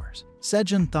between floors.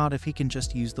 Sejun thought if he can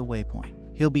just use the waypoint,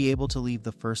 he'll be able to leave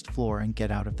the first floor and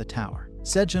get out of the tower.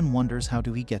 Sejun wonders how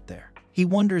do he get there. He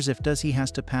wonders if he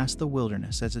has to pass the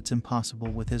wilderness as it's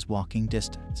impossible with his walking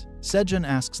distance. Sejun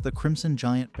asks the crimson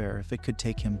giant bear if it could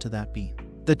take him to that beam.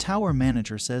 The tower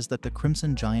manager says that the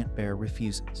crimson giant bear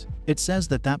refuses. It says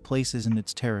that that place isn't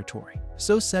its territory,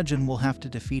 so Sejun will have to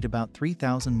defeat about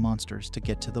 3,000 monsters to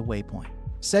get to the waypoint.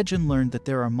 Sejun learned that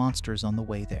there are monsters on the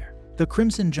way there. The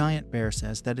crimson giant bear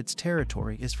says that its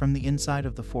territory is from the inside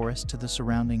of the forest to the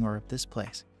surrounding or of this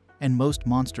place, and most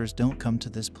monsters don't come to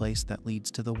this place that leads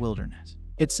to the wilderness.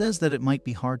 It says that it might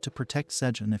be hard to protect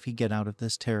Sejun if he get out of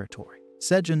this territory.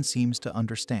 Sejun seems to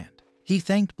understand. He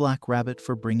thanked Black Rabbit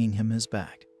for bringing him his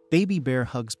bag. Baby Bear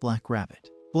hugs Black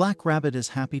Rabbit. Black Rabbit is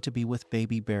happy to be with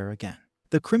Baby Bear again.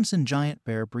 The crimson giant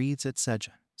bear breathes at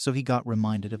Sejun, so he got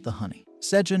reminded of the honey.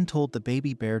 Sejun told the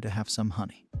baby bear to have some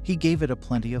honey. He gave it a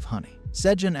plenty of honey.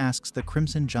 Sejun asks the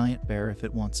crimson giant bear if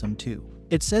it wants some too.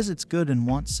 It says it's good and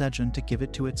wants Sejun to give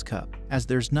it to its cub, as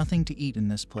there's nothing to eat in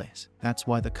this place. That's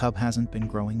why the cub hasn't been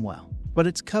growing well. But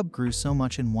its cub grew so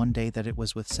much in one day that it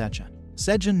was with Sejun.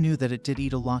 Sejun knew that it did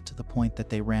eat a lot to the point that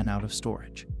they ran out of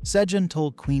storage. Sejun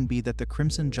told Queen Bee that the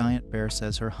crimson giant bear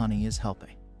says her honey is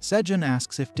helping. Sejun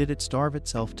asks if did it starve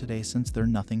itself today since there's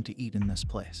nothing to eat in this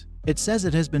place. It says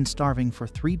it has been starving for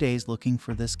 3 days looking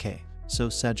for this cave, so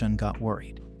Sejun got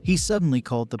worried. He suddenly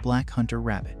called the Black Hunter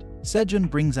Rabbit. Sejun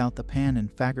brings out the pan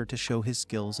and faggot to show his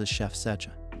skills as Chef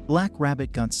Sejun. Black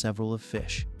Rabbit got several of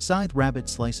fish. Scythe Rabbit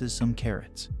slices some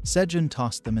carrots. Sejun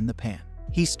tossed them in the pan.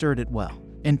 He stirred it well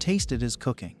and tasted his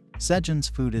cooking. Sejun's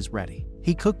food is ready.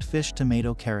 He cooked fish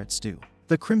tomato carrot stew.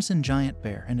 The crimson giant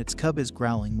bear and its cub is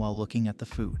growling while looking at the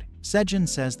food. Sejun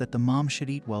says that the mom should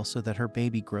eat well so that her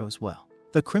baby grows well.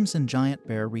 The crimson giant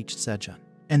bear reached Sejun,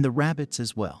 and the rabbits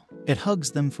as well. It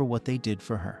hugs them for what they did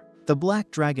for her. The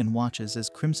black dragon watches as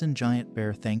crimson giant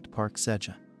bear thanked Park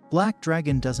Sejun. Black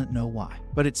dragon doesn't know why,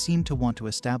 but it seemed to want to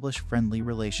establish friendly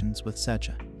relations with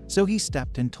Sejun. So he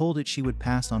stepped and told it she would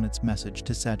pass on its message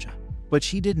to Sejun. But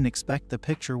she didn't expect the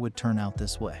picture would turn out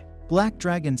this way. Black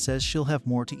Dragon says she'll have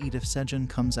more to eat if Sejun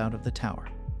comes out of the tower,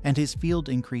 and his field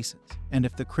increases, and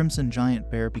if the Crimson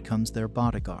Giant Bear becomes their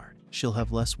bodyguard, she'll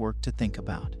have less work to think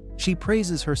about. She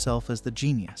praises herself as the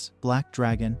genius, Black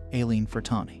Dragon, Aileen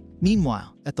Furtani.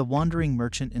 Meanwhile, at the Wandering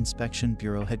Merchant Inspection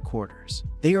Bureau headquarters,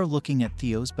 they are looking at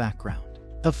Theo's background.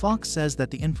 The fox says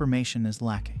that the information is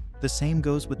lacking. The same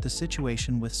goes with the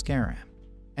situation with Scaram.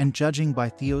 And judging by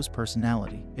Theo's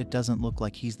personality, it doesn't look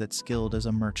like he's that skilled as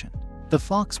a merchant. The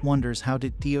fox wonders how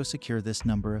did Theo secure this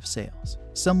number of sales.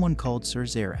 Someone called Sir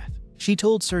Zareth. She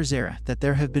told Sir Zareth that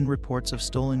there have been reports of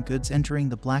stolen goods entering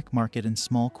the black market in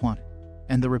small quantity,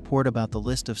 and the report about the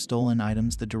list of stolen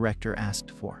items the director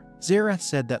asked for. Zareth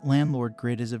said that Landlord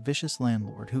Grid is a vicious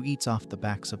landlord who eats off the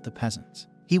backs of the peasants.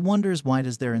 He wonders why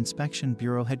does their inspection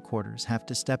bureau headquarters have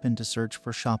to step in to search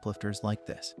for shoplifters like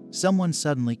this. Someone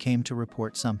suddenly came to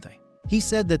report something. He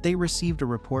said that they received a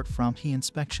report from the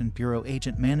inspection bureau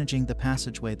agent managing the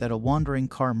passageway that a wandering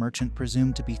car merchant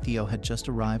presumed to be Theo had just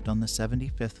arrived on the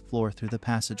 75th floor through the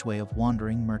passageway of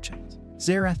wandering merchants.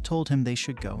 Zareth told him they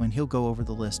should go and he'll go over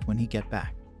the list when he get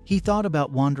back. He thought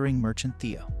about wandering merchant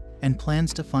Theo and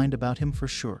plans to find about him for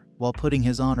sure, while putting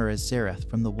his honor as Zareth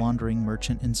from the Wandering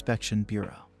Merchant Inspection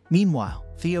Bureau. Meanwhile,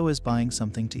 Theo is buying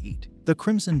something to eat. The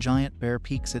Crimson Giant Bear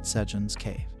peeks at Sejun's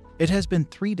cave. It has been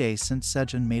 3 days since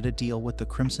Sejun made a deal with the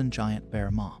Crimson Giant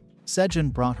Bear mom.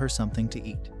 Sejun brought her something to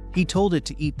eat. He told it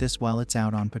to eat this while it's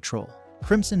out on patrol.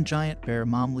 Crimson Giant Bear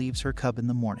mom leaves her cub in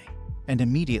the morning and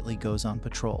immediately goes on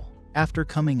patrol. After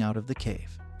coming out of the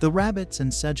cave, the rabbits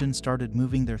and Sejun started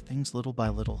moving their things little by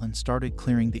little and started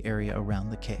clearing the area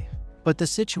around the cave. But the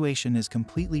situation is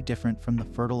completely different from the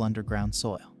fertile underground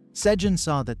soil. Sejun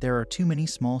saw that there are too many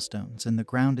small stones and the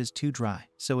ground is too dry,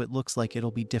 so it looks like it'll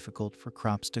be difficult for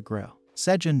crops to grow.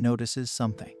 Sejun notices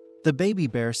something. The baby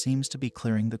bear seems to be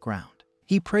clearing the ground.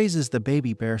 He praises the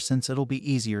baby bear since it'll be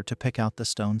easier to pick out the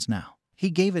stones now. He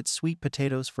gave it sweet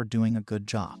potatoes for doing a good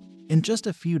job. In just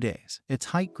a few days, its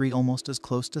height grew almost as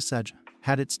close to Sejun.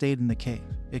 Had it stayed in the cave,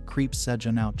 it creeps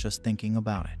Sejun out just thinking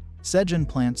about it. Sejun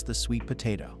plants the sweet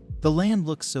potato. The land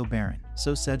looks so barren,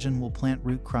 so Sejun will plant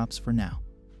root crops for now,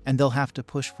 and they'll have to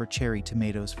push for cherry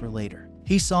tomatoes for later.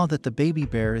 He saw that the baby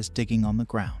bear is digging on the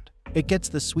ground. It gets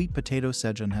the sweet potato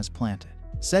Sejun has planted.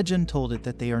 Sejun told it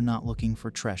that they are not looking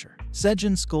for treasure.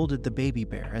 Sejun scolded the baby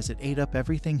bear as it ate up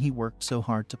everything he worked so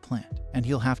hard to plant, and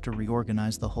he'll have to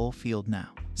reorganize the whole field now.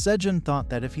 Sejun thought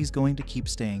that if he's going to keep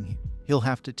staying here, he'll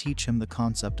have to teach him the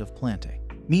concept of planting.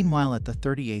 Meanwhile, at the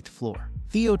 38th floor,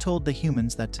 Theo told the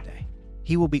humans that today,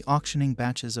 he will be auctioning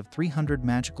batches of 300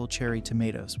 magical cherry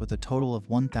tomatoes with a total of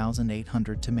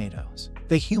 1,800 tomatoes.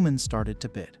 The humans started to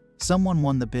bid. Someone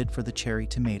won the bid for the cherry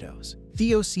tomatoes.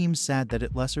 Theo seems sad that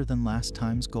it lesser than last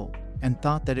time's gold, and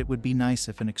thought that it would be nice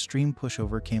if an extreme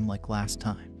pushover came like last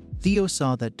time. Theo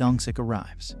saw that Dongsik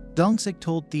arrives. Dongsik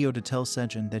told Theo to tell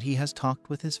Sejun that he has talked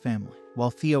with his family,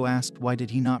 while Theo asked why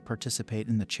did he not participate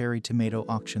in the cherry tomato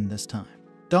auction this time.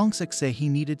 Dongsik say he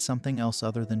needed something else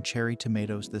other than cherry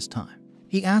tomatoes this time.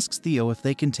 He asks Theo if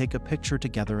they can take a picture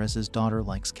together as his daughter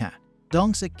likes cat.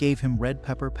 Dongsik gave him red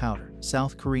pepper powder.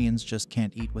 South Koreans just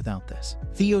can't eat without this.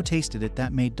 Theo tasted it.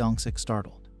 That made Dongsik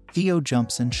startled. Theo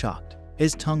jumps in shocked.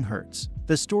 His tongue hurts.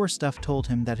 The store staff told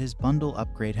him that his bundle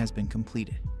upgrade has been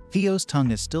completed. Theo's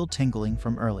tongue is still tingling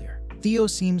from earlier. Theo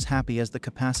seems happy as the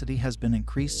capacity has been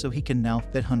increased so he can now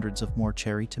fit hundreds of more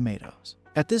cherry tomatoes.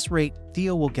 At this rate,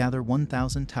 Theo will gather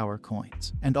 1,000 tower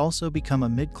coins and also become a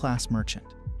mid-class merchant.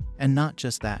 And not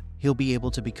just that, he'll be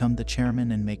able to become the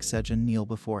chairman and make Sejun kneel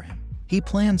before him. He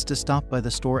plans to stop by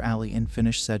the store alley and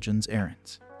finish Sejun's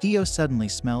errands. Theo suddenly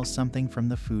smells something from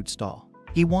the food stall.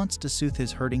 He wants to soothe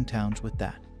his hurting towns with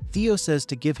that. Theo says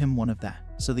to give him one of that,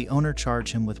 so the owner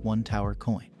charge him with 1 tower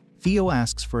coin. Theo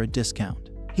asks for a discount.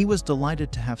 He was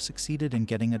delighted to have succeeded in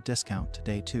getting a discount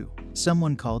today too.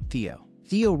 Someone called Theo.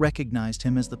 Theo recognized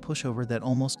him as the pushover that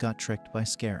almost got tricked by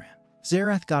Scaran.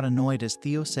 Zareth got annoyed as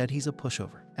Theo said he's a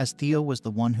pushover, as Theo was the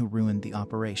one who ruined the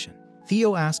operation.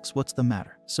 Theo asks what's the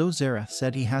matter, so Zareth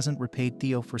said he hasn't repaid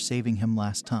Theo for saving him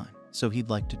last time, so he'd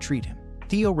like to treat him.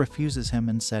 Theo refuses him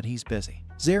and said he's busy.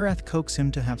 Zareth coaxes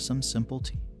him to have some simple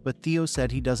tea, but Theo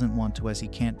said he doesn't want to as he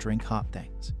can't drink hot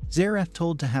things. Zareth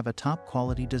told to have a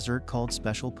top-quality dessert called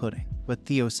special pudding, but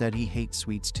Theo said he hates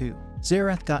sweets too.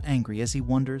 Zareth got angry as he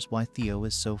wonders why Theo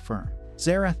is so firm.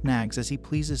 Zareth nags as he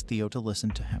pleases Theo to listen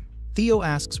to him. Theo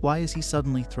asks why is he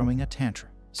suddenly throwing a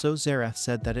tantrum, so Zareth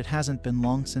said that it hasn't been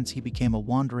long since he became a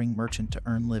wandering merchant to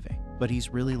earn living, but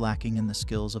he's really lacking in the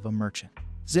skills of a merchant.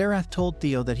 Zareth told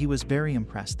Theo that he was very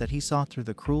impressed that he saw through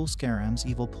the cruel Scaram's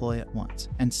evil ploy at once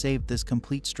and saved this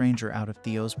complete stranger out of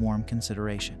Theo's warm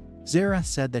consideration. Zareth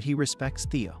said that he respects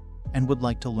Theo, and would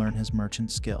like to learn his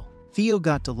merchant skill. Theo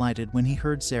got delighted when he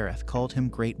heard Zerath called him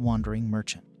Great Wandering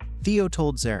Merchant. Theo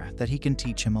told Zerath that he can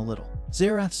teach him a little.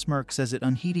 Zerath smirks as it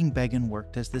unheeding begging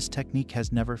worked, as this technique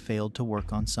has never failed to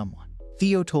work on someone.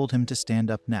 Theo told him to stand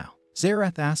up now.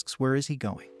 Zerath asks where is he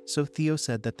going, so Theo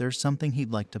said that there's something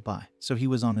he'd like to buy, so he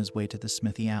was on his way to the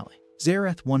smithy alley.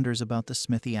 Zerath wonders about the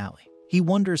smithy alley. He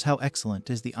wonders how excellent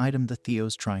is the item that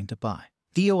Theo's trying to buy.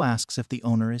 Theo asks if the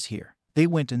owner is here. They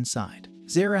went inside.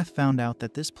 Zerath found out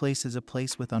that this place is a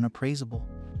place with unappraisable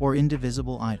or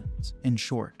indivisible items. In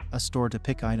short, a store to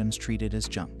pick items treated as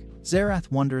junk.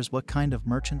 Zerath wonders what kind of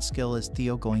merchant skill is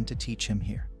Theo going to teach him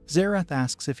here. Zerath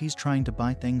asks if he's trying to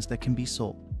buy things that can be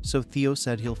sold, so Theo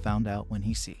said he'll find out when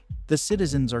he see. The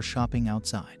citizens are shopping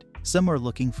outside. Some are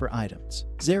looking for items.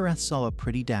 Zerath saw a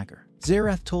pretty dagger.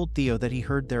 Zerath told Theo that he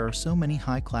heard there are so many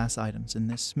high-class items in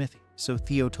this smithy, so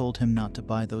Theo told him not to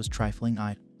buy those trifling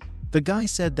items. The guy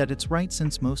said that it's right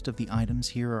since most of the items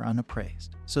here are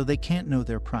unappraised, so they can't know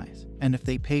their price, and if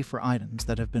they pay for items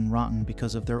that have been rotten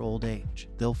because of their old age,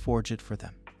 they'll forge it for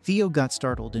them. Theo got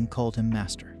startled and called him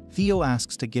master. Theo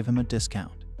asks to give him a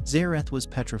discount. Zerath was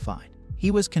petrified. He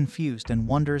was confused and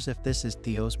wonders if this is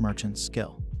Theo's merchant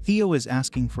skill. Theo is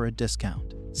asking for a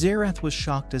discount. Zerath was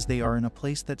shocked as they are in a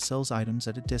place that sells items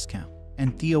at a discount,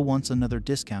 and Theo wants another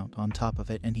discount on top of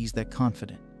it, and he's that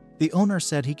confident. The owner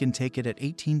said he can take it at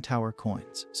 18 tower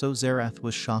coins, so Zerath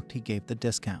was shocked he gave the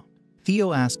discount.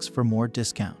 Theo asks for more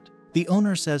discount. The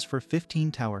owner says for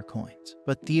 15 tower coins,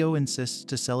 but Theo insists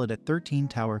to sell it at 13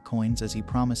 tower coins as he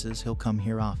promises he'll come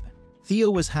here often. Theo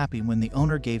was happy when the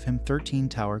owner gave him 13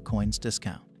 tower coins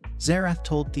discount. Zerath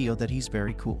told Theo that he's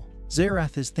very cool.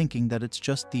 Zerath is thinking that it's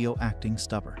just Theo acting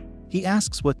stubborn. He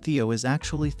asks what Theo is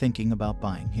actually thinking about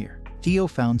buying here. Theo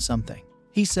found something.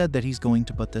 He said that he's going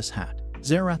to put this hat.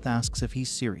 Zerath asks if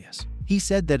he's serious. He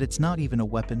said that it's not even a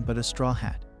weapon but a straw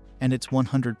hat, and it's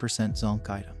 100% zonk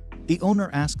item. The owner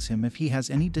asks him if he has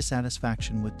any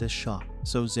dissatisfaction with this shop,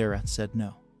 so Zerath said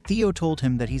no. Theo told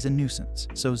him that he's a nuisance,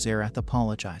 so Zerath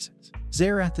apologizes.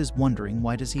 Zerath is wondering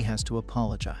why does he has to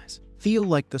apologize. Theo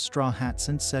liked the straw hat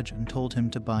since Sejun told him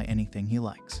to buy anything he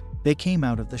likes. They came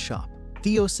out of the shop.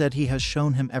 Theo said he has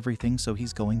shown him everything, so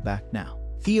he's going back now.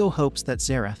 Theo hopes that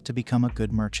Zerath to become a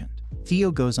good merchant.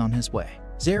 Theo goes on his way.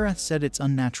 Zerath said it's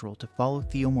unnatural to follow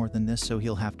Theo more than this, so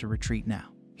he'll have to retreat now.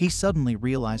 He suddenly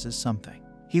realizes something.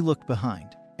 He looked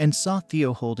behind and saw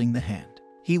Theo holding the hand.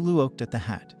 He looked at the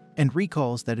hat and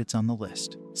recalls that it's on the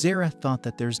list. Zerath thought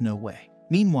that there's no way.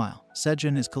 Meanwhile,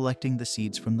 Sejun is collecting the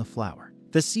seeds from the flower.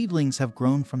 The seedlings have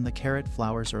grown from the carrot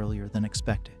flowers earlier than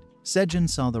expected. Sejun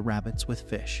saw the rabbits with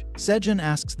fish. Sejun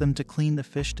asks them to clean the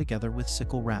fish together with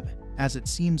Sickle Rabbit, as it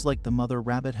seems like the mother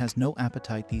rabbit has no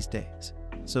appetite these days.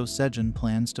 So Sejun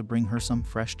plans to bring her some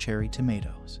fresh cherry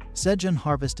tomatoes. Sejun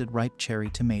harvested ripe cherry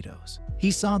tomatoes.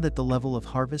 He saw that the level of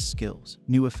harvest skills,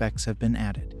 new effects have been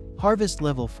added. Harvest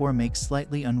level 4 makes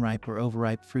slightly unripe or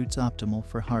overripe fruits optimal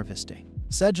for harvesting.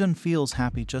 Sejun feels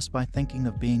happy just by thinking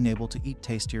of being able to eat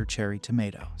tastier cherry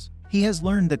tomatoes. He has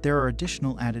learned that there are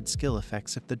additional added skill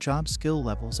effects if the job skill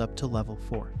levels up to level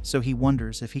 4, so he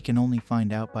wonders if he can only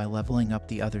find out by leveling up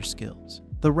the other skills.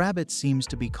 The rabbit seems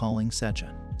to be calling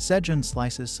Sejun. Sejun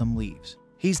slices some leaves.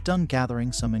 He's done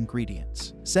gathering some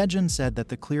ingredients. Sejun said that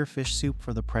the clear fish soup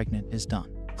for the pregnant is done.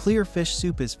 Clear fish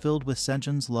soup is filled with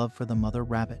Sejun's love for the mother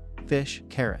rabbit. Fish,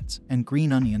 carrots, and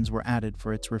green onions were added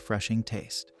for its refreshing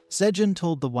taste. Sejun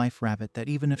told the wife rabbit that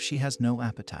even if she has no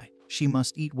appetite, she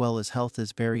must eat well as health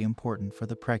is very important for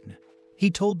the pregnant. He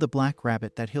told the black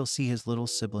rabbit that he'll see his little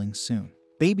siblings soon.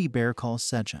 Baby bear calls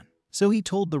Sejun, so he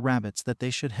told the rabbits that they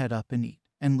should head up and eat,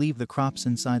 and leave the crops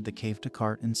inside the cave to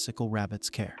cart in Sickle Rabbit's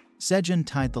care. Sejun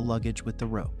tied the luggage with the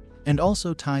rope, and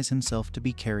also ties himself to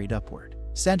be carried upward.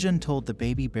 Sejun told the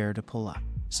baby bear to pull up,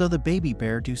 so the baby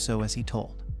bear do so as he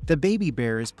told. The baby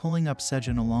bear is pulling up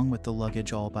Sejun along with the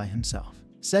luggage all by himself.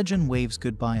 Sejun waves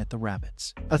goodbye at the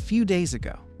rabbits. A few days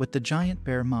ago, with the giant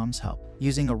bear mom's help,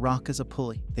 using a rock as a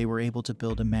pulley, they were able to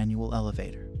build a manual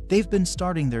elevator. They've been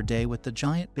starting their day with the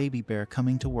giant baby bear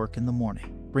coming to work in the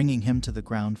morning, bringing him to the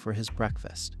ground for his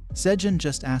breakfast. Sejun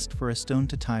just asked for a stone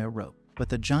to tie a rope, but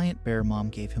the giant bear mom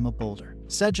gave him a boulder.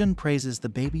 Sejun praises the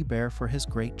baby bear for his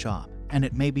great job, and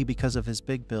it may be because of his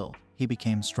big build, he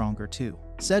became stronger too.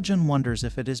 Sejun wonders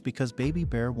if it is because baby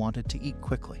bear wanted to eat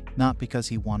quickly, not because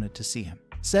he wanted to see him.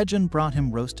 Sejun brought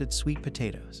him roasted sweet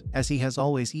potatoes, as he has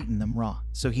always eaten them raw,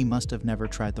 so he must have never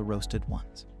tried the roasted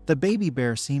ones. The baby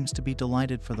bear seems to be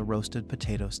delighted for the roasted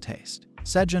potatoes' taste.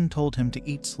 Sejun told him to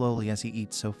eat slowly as he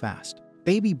eats so fast.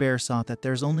 Baby bear saw that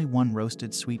there's only one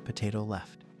roasted sweet potato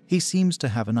left. He seems to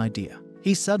have an idea.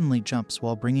 He suddenly jumps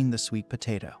while bringing the sweet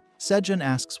potato. Sejun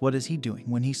asks what is he doing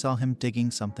when he saw him digging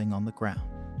something on the ground.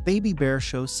 Baby bear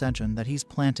shows Sejun that he's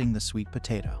planting the sweet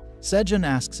potato. Sejun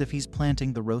asks if he's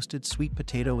planting the roasted sweet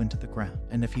potato into the ground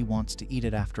and if he wants to eat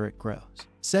it after it grows.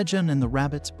 Sejun and the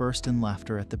rabbits burst in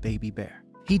laughter at the baby bear.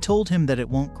 He told him that it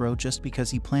won't grow just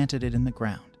because he planted it in the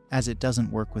ground, as it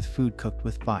doesn't work with food cooked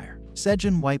with fire.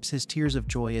 Sejun wipes his tears of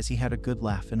joy as he had a good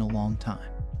laugh in a long time.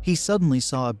 He suddenly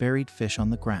saw a buried fish on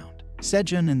the ground.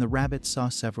 Sejun and the rabbits saw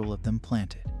several of them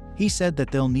planted. He said that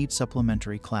they'll need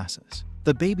supplementary classes.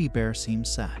 The baby bear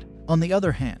seems sad. On the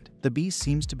other hand, the bee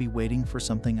seems to be waiting for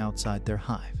something outside their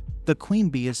hive. The queen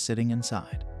bee is sitting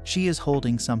inside. She is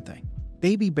holding something.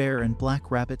 Baby bear and black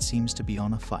rabbit seems to be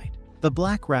on a fight. The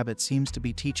black rabbit seems to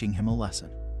be teaching him a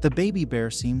lesson. The baby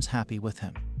bear seems happy with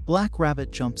him. Black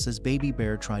rabbit jumps as baby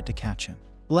bear tried to catch him.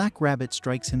 Black rabbit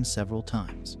strikes him several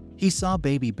times. He saw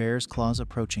baby bear's claws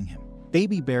approaching him.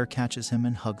 Baby bear catches him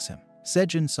and hugs him.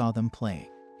 Sejun saw them playing.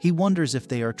 He wonders if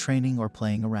they are training or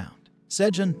playing around.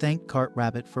 Sejun thanked Cart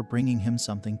Rabbit for bringing him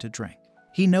something to drink.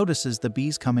 He notices the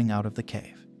bees coming out of the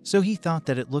cave, so he thought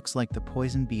that it looks like the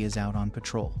poison bee is out on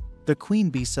patrol. The queen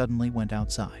bee suddenly went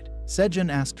outside.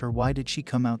 Sejun asked her why did she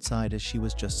come outside as she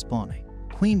was just spawning.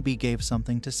 Queen bee gave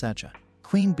something to Sejun.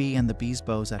 Queen bee and the bees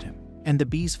bows at him, and the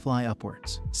bees fly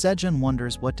upwards. Sejun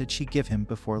wonders what did she give him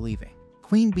before leaving.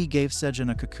 Queen bee gave Sejun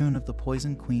a cocoon of the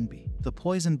poison queen bee. The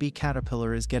poison bee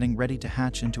caterpillar is getting ready to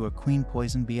hatch into a queen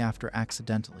poison bee after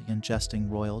accidentally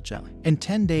ingesting royal jelly. In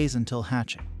 10 days until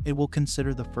hatching, it will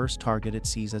consider the first target it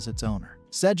sees as its owner.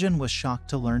 Sejun was shocked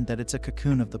to learn that it's a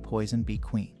cocoon of the poison bee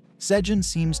queen. Sejun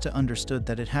seems to understood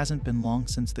that it hasn't been long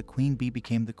since the queen bee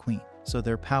became the queen, so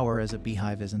their power as a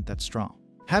beehive isn't that strong.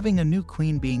 Having a new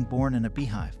queen being born in a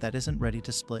beehive that isn't ready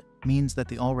to split means that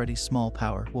the already small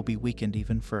power will be weakened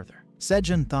even further.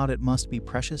 Sejun thought it must be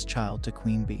precious child to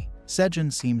queen bee.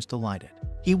 Sejun seems delighted.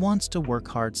 He wants to work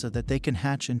hard so that they can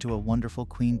hatch into a wonderful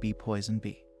queen bee poison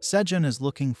bee. Sejun is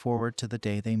looking forward to the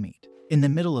day they meet. In the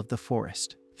middle of the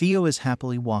forest, Theo is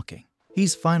happily walking.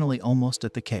 He's finally almost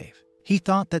at the cave. He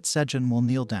thought that Sejun will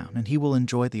kneel down and he will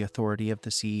enjoy the authority of the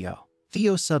CEO.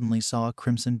 Theo suddenly saw a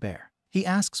crimson bear. He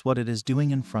asks what it is doing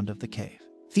in front of the cave.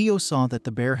 Theo saw that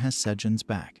the bear has Sejun's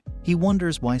bag. He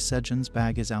wonders why Sejun's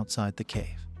bag is outside the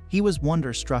cave. He was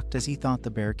wonder-struck as he thought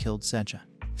the bear killed Sejun.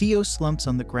 Theo slumps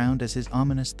on the ground as his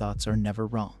ominous thoughts are never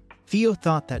wrong. Theo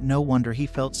thought that no wonder he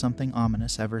felt something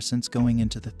ominous ever since going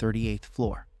into the 38th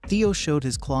floor. Theo showed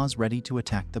his claws ready to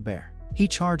attack the bear. He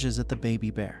charges at the baby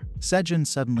bear. Sejun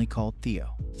suddenly called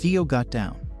Theo. Theo got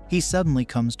down. He suddenly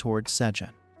comes towards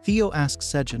Sejun. Theo asks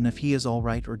Sejun if he is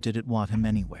alright or did it want him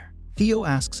anywhere. Theo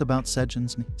asks about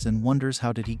Sejun's knees and wonders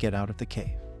how did he get out of the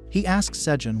cave. He asks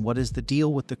Sejun what is the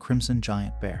deal with the crimson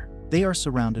giant bear. They are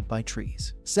surrounded by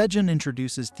trees. Sejun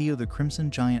introduces Theo the crimson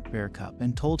giant bear cub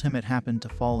and told him it happened to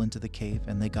fall into the cave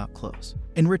and they got close.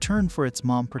 In return for its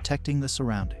mom protecting the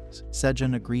surroundings,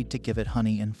 Sejun agreed to give it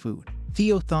honey and food.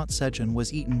 Theo thought Sejun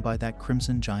was eaten by that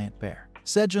crimson giant bear.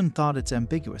 Sejun thought it's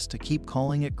ambiguous to keep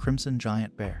calling it crimson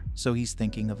giant bear, so he's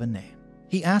thinking of a name.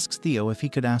 He asks Theo if he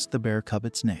could ask the bear cub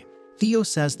its name. Theo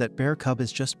says that bear cub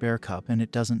is just bear cub and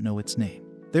it doesn't know its name.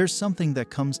 There's something that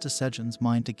comes to Sejun's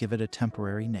mind to give it a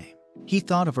temporary name. He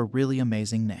thought of a really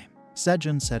amazing name.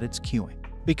 Sejun said it's queuing,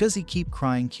 because he keep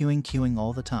crying queuing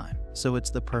all the time, so it's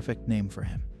the perfect name for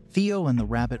him. Theo and the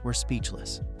rabbit were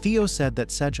speechless. Theo said that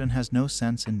Sejun has no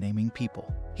sense in naming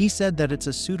people. He said that it's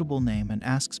a suitable name and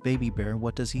asks baby bear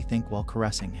what does he think while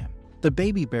caressing him. The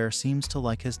baby bear seems to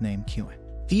like his name queuing.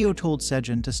 Theo told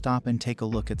Sejun to stop and take a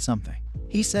look at something.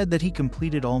 He said that he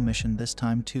completed all mission this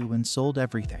time too and sold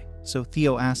everything, so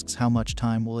Theo asks how much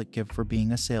time will it give for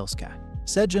being a sales cat.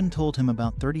 Sejun told him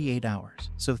about 38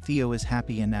 hours, so Theo is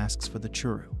happy and asks for the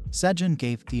churro. Sejun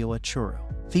gave Theo a churro.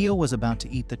 Theo was about to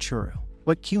eat the churro,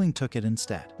 but queuing took it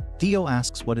instead. Theo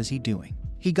asks what is he doing.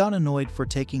 He got annoyed for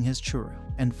taking his churro,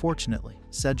 and fortunately,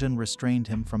 Sejun restrained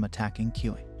him from attacking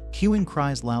queuing. Queuing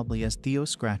cries loudly as Theo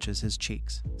scratches his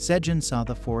cheeks. Sejun saw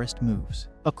the forest moves.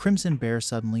 A crimson bear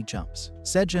suddenly jumps.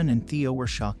 Sejun and Theo were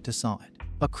shocked to saw it.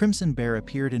 A crimson bear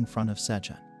appeared in front of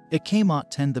Sejun. It came to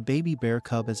tend the baby bear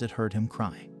cub as it heard him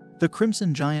crying. The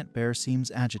crimson giant bear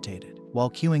seems agitated, while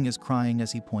queuing is crying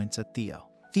as he points at Theo.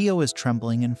 Theo is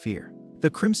trembling in fear. The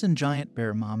crimson giant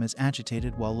bear mom is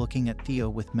agitated while looking at Theo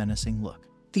with menacing look.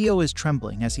 Theo is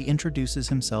trembling as he introduces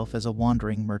himself as a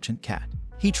wandering merchant cat.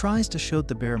 He tries to show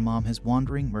the bear mom his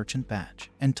wandering merchant badge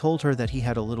and told her that he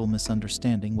had a little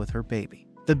misunderstanding with her baby.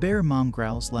 The bear mom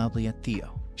growls loudly at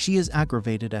Theo. She is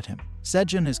aggravated at him.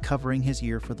 Sejun is covering his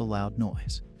ear for the loud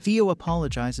noise. Theo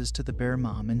apologizes to the bear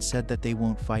mom and said that they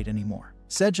won't fight anymore.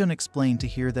 Sejun explained to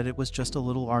her that it was just a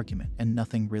little argument and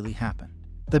nothing really happened.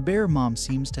 The bear mom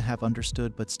seems to have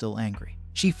understood but still angry.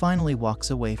 She finally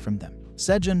walks away from them.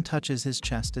 Sejun touches his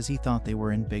chest as he thought they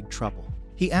were in big trouble.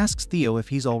 He asks Theo if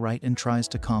he's alright and tries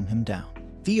to calm him down.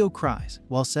 Theo cries,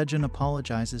 while Sejun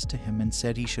apologizes to him and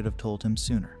said he should have told him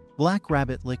sooner. Black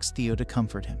Rabbit licks Theo to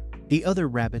comfort him. The other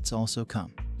rabbits also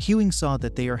come. Hewing saw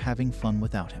that they are having fun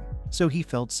without him, so he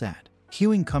felt sad.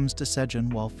 Hewing comes to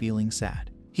Sejun while feeling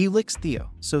sad. He licks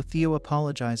Theo, so Theo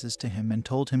apologizes to him and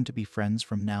told him to be friends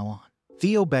from now on.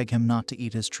 Theo begged him not to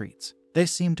eat his treats. They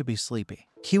seem to be sleepy.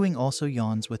 Hewing also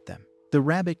yawns with them. The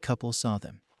rabbit couple saw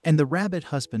them, and the rabbit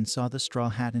husband saw the straw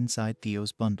hat inside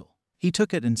Theo's bundle. He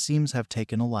took it and seems have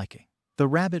taken a liking. The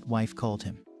rabbit wife called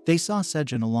him. They saw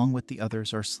Sejun along with the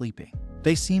others are sleeping.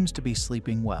 They seems to be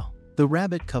sleeping well. The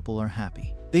rabbit couple are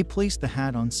happy. They place the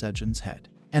hat on Sejun's head,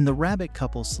 and the rabbit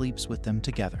couple sleeps with them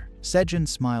together. Sejun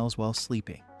smiles while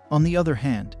sleeping. On the other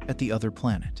hand, at the other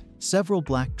planet, several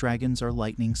black dragons are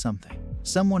lightning something.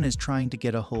 Someone is trying to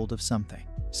get a hold of something.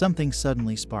 Something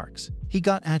suddenly sparks. He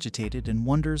got agitated and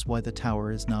wonders why the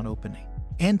tower is not opening.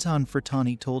 Anton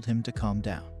Furtani told him to calm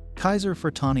down. Kaiser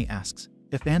Furtani asks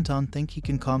if Anton think he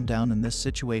can calm down in this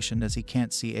situation as he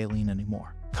can't see Aileen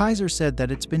anymore. Kaiser said that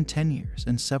it's been 10 years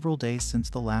and several days since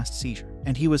the last seizure,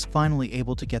 and he was finally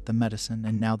able to get the medicine,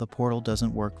 and now the portal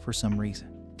doesn't work for some reason.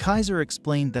 Kaiser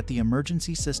explained that the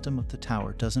emergency system of the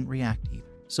tower doesn't react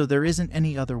either, so there isn't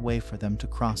any other way for them to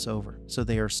cross over, so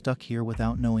they are stuck here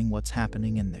without knowing what's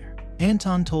happening in there.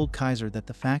 Anton told Kaiser that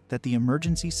the fact that the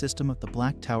emergency system of the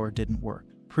Black Tower didn't work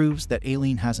proves that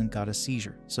Aileen hasn't got a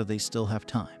seizure, so they still have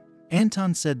time.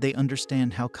 Anton said they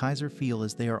understand how Kaiser feel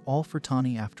as they are all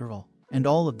Furtani after all, and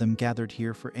all of them gathered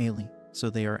here for Aileen, so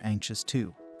they are anxious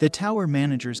too. The tower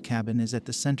manager's cabin is at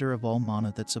the center of all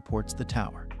mana that supports the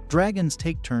tower. Dragons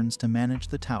take turns to manage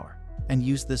the tower and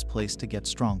use this place to get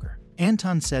stronger.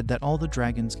 Anton said that all the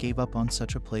dragons gave up on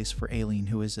such a place for Aileen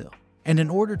who is ill, and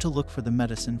in order to look for the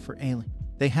medicine for Aileen,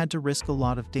 they had to risk a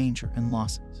lot of danger and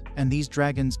losses, and these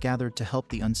dragons gathered to help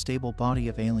the unstable body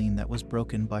of Aileen that was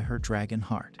broken by her dragon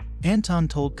heart. Anton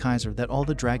told Kaiser that all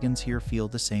the dragons here feel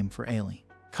the same for Aileen.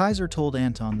 Kaiser told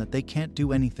Anton that they can't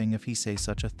do anything if he says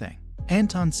such a thing.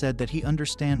 Anton said that he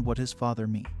understand what his father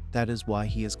mean, that is why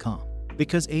he is calm,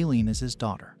 because Aileen is his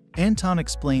daughter. Anton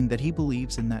explained that he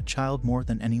believes in that child more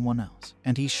than anyone else,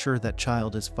 and he's sure that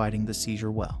child is fighting the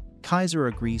seizure well. Kaiser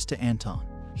agrees to Anton.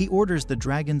 He orders the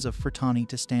dragons of Furtani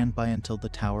to stand by until the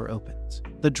tower opens.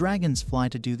 The dragons fly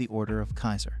to do the order of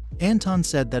Kaiser. Anton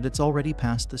said that it's already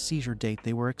past the seizure date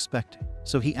they were expecting,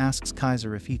 so he asks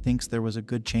Kaiser if he thinks there was a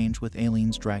good change with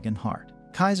Aileen's dragon heart.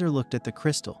 Kaiser looked at the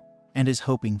crystal and is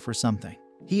hoping for something.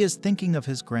 He is thinking of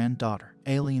his granddaughter,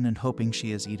 Aileen, and hoping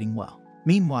she is eating well.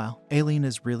 Meanwhile, Aileen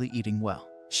is really eating well.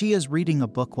 She is reading a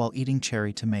book while eating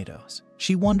cherry tomatoes.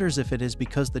 She wonders if it is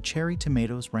because the cherry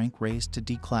tomatoes rank raised to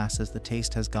D class as the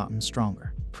taste has gotten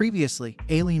stronger. Previously,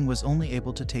 Aileen was only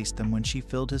able to taste them when she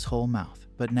filled his whole mouth,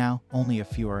 but now only a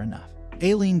few are enough.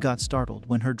 Aileen got startled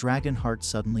when her dragon heart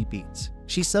suddenly beats.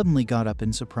 She suddenly got up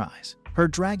in surprise. Her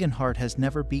dragon heart has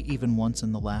never beat even once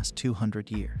in the last 200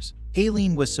 years.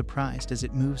 Aileen was surprised as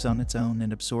it moves on its own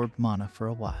and absorbed mana for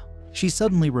a while. She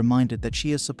suddenly reminded that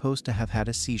she is supposed to have had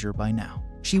a seizure by now.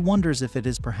 She wonders if it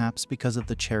is perhaps because of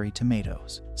the cherry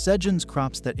tomatoes. Sejun's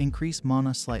crops that increase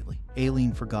mana slightly.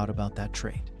 Aileen forgot about that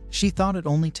trait. She thought it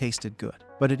only tasted good,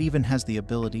 but it even has the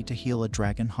ability to heal a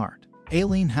dragon heart.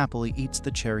 Aileen happily eats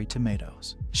the cherry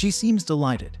tomatoes. She seems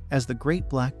delighted, as the great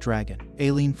black dragon,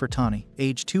 Aileen Furtani,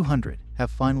 age 200,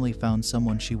 have finally found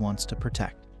someone she wants to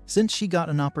protect. Since she got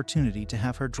an opportunity to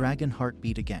have her dragon heart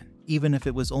beat again, even if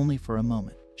it was only for a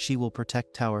moment, she will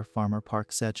protect Tower Farmer Park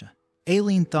Sejun.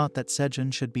 Aileen thought that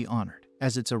Sejun should be honored,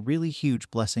 as it's a really huge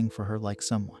blessing for her like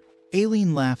someone.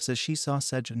 Aileen laughs as she saw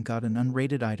Sejun got an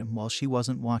unrated item while she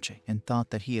wasn't watching and thought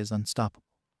that he is unstoppable.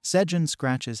 Sejun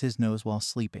scratches his nose while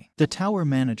sleeping. The tower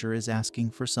manager is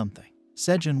asking for something.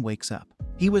 Sejun wakes up.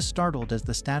 He was startled as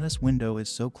the status window is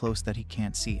so close that he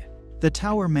can't see it. The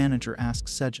tower manager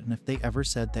asks Sejun if they ever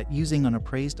said that using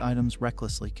unappraised items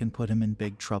recklessly can put him in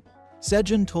big trouble.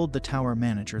 Sejun told the tower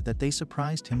manager that they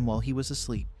surprised him while he was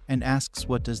asleep and asks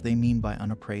what does they mean by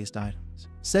unappraised items.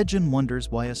 Sejun wonders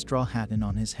why a straw hat is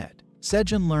on his head.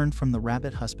 Sejun learned from the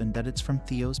rabbit husband that it's from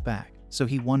Theo's bag, so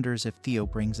he wonders if Theo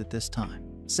brings it this time.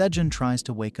 Sejun tries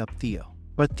to wake up Theo,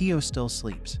 but Theo still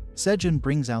sleeps. Sejun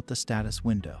brings out the status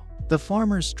window. The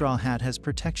farmer's straw hat has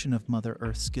protection of Mother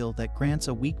Earth skill that grants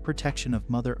a weak protection of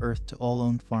Mother Earth to all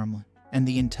owned farmland, and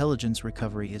the intelligence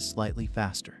recovery is slightly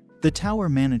faster. The tower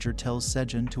manager tells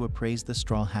Sejun to appraise the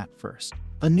straw hat first.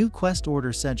 A new quest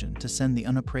orders Sejun to send the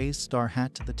unappraised star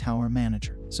hat to the tower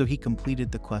manager, so he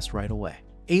completed the quest right away.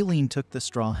 Aileen took the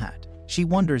straw hat. She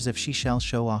wonders if she shall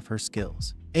show off her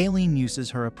skills. Aileen uses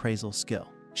her appraisal skill.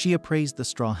 She appraised the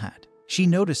straw hat. She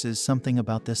notices something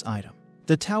about this item.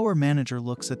 The tower manager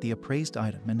looks at the appraised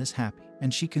item and is happy,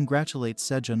 and she congratulates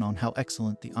Sejun on how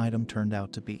excellent the item turned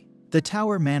out to be. The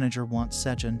tower manager wants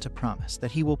Sejun to promise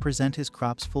that he will present his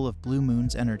crops full of blue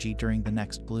moon's energy during the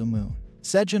next blue moon.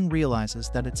 Sejun realizes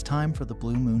that it's time for the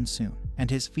blue moon soon, and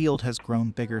his field has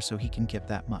grown bigger so he can give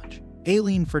that much.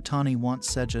 Aileen Furtani wants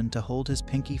Sejun to hold his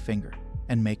pinky finger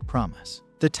and make promise.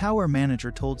 The tower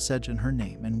manager told Sejun her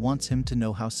name and wants him to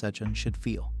know how Sejun should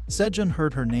feel. Sejun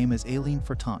heard her name as Aileen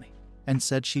Furtani and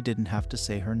said she didn't have to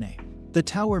say her name. The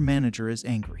tower manager is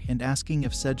angry and asking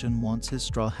if Sejun wants his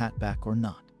straw hat back or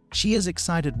not. She is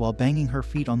excited while banging her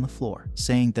feet on the floor,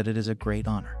 saying that it is a great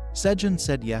honor. Sejun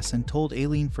said yes and told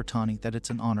Aileen Furtani that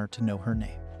it's an honor to know her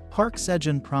name. Park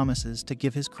Sejun promises to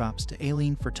give his crops to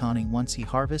Aileen Furtani once he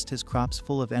harvests his crops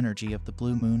full of energy of the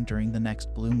blue moon during the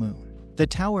next blue moon. The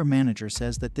tower manager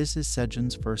says that this is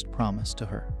Sejun's first promise to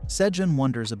her. Sejun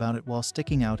wonders about it while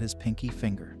sticking out his pinky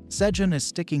finger. Sejun is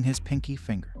sticking his pinky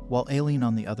finger, while Aileen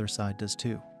on the other side does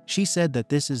too. She said that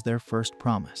this is their first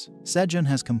promise. Sejun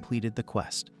has completed the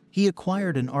quest. He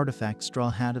acquired an artifact straw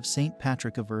hat of St.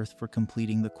 Patrick of Earth for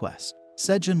completing the quest.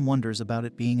 Sejun wonders about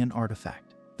it being an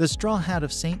artifact. The straw hat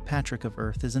of St. Patrick of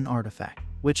Earth is an artifact,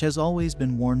 which has always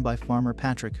been worn by Farmer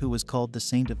Patrick, who was called the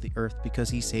Saint of the Earth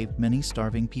because he saved many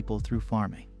starving people through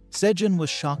farming. Sejun was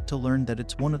shocked to learn that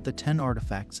it's one of the 10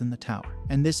 artifacts in the tower,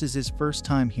 and this is his first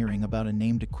time hearing about a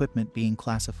named equipment being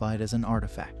classified as an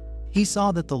artifact. He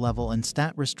saw that the level and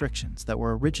stat restrictions that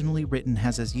were originally written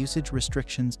as usage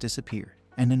restrictions disappeared,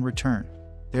 and in return,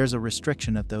 there's a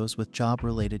restriction of those with job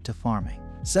related to farming.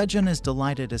 Sejun is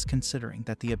delighted as considering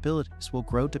that the abilities will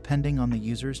grow depending on the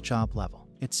user's job level.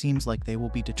 It seems like they will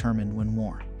be determined when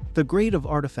worn. The grade of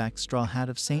artifact straw hat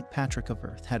of St. Patrick of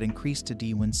Earth had increased to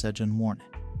D when Sejun worn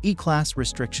it. E-class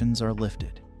restrictions are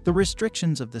lifted. The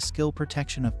restrictions of the skill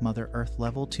protection of Mother Earth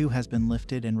level 2 has been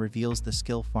lifted and reveals the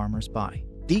skill farmer's body.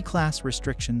 D-class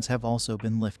restrictions have also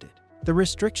been lifted. The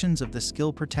restrictions of the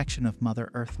skill protection of Mother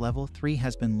Earth level 3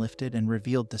 has been lifted and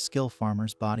revealed the skill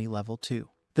farmer's body level 2.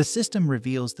 The system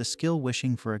reveals the skill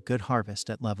wishing for a good harvest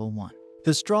at level 1.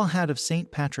 The straw hat of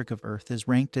St. Patrick of Earth is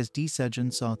ranked as D.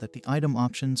 Sejun saw that the item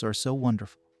options are so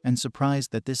wonderful and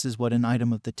surprised that this is what an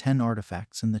item of the 10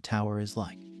 artifacts in the tower is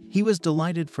like. He was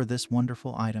delighted for this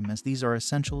wonderful item as these are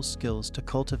essential skills to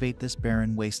cultivate this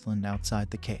barren wasteland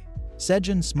outside the cave.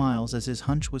 Sejun smiles as his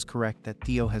hunch was correct that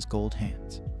Theo has gold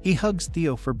hands. He hugs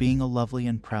Theo for being a lovely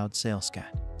and proud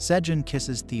Sailscat. Sejun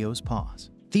kisses Theo's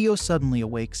paws. Theo suddenly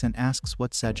awakes and asks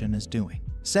what Sejun is doing.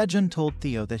 Sejun told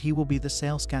Theo that he will be the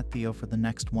Sailscat Theo for the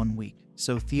next 1 week,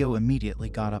 so Theo immediately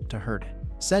got up to herd it.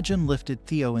 Sejun lifted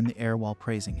Theo in the air while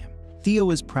praising him. Theo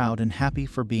is proud and happy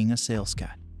for being a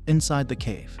Sailscat. Inside the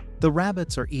cave, the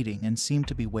rabbits are eating and seem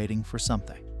to be waiting for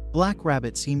something. Black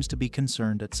Rabbit seems to be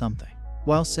concerned at something,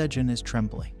 while Sejun is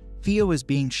trembling. Theo is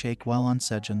being shaken while on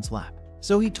Sejun's lap.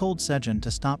 So he told Sejun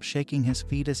to stop shaking his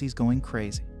feet as he's going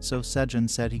crazy, so Sejun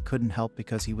said he couldn't help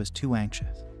because he was too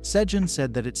anxious. Sejun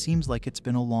said that it seems like it's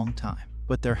been a long time,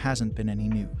 but there hasn't been any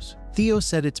news. Theo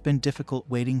said it's been difficult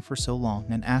waiting for so long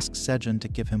and asked Sejun to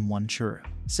give him 1 churro.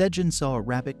 Sejun saw a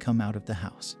rabbit come out of the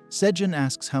house. Sejun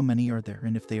asks how many are there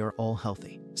and if they are all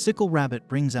healthy. Sickle Rabbit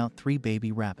brings out 3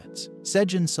 baby rabbits.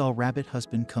 Sejun saw Rabbit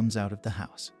Husband comes out of the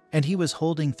house, and he was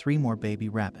holding 3 more baby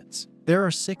rabbits. There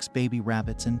are 6 baby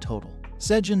rabbits in total.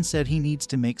 Sejun said he needs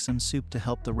to make some soup to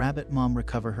help the rabbit mom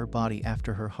recover her body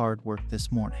after her hard work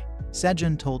this morning.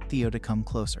 Sejun told Theo to come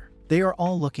closer. They are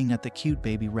all looking at the cute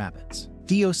baby rabbits.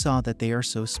 Theo saw that they are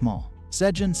so small.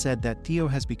 Sejun said that Theo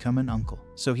has become an uncle,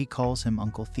 so he calls him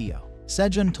Uncle Theo.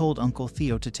 Sejun told Uncle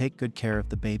Theo to take good care of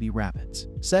the baby rabbits.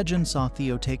 Sejun saw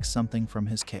Theo take something from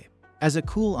his cape. As a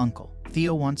cool uncle,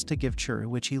 Theo wants to give churro,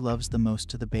 which he loves the most,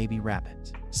 to the baby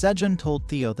rabbits. Sejun told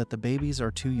Theo that the babies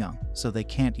are too young, so they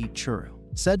can't eat churro.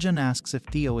 Sejun asks if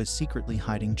Theo is secretly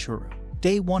hiding churro.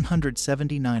 Day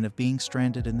 179 of being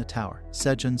stranded in the tower,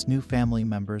 Sejun's new family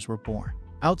members were born.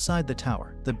 Outside the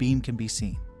tower, the beam can be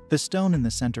seen. The stone in the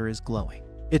center is glowing.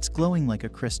 It's glowing like a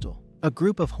crystal. A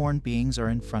group of horned beings are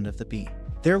in front of the beam.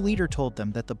 Their leader told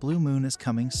them that the blue moon is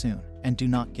coming soon, and do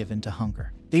not give in to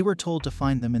hunger. They were told to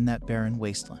find them in that barren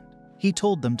wasteland. He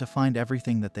told them to find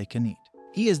everything that they can eat.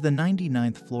 He is the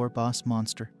 99th floor boss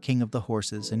monster, king of the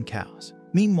horses and cows.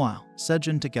 Meanwhile,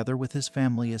 Sejun together with his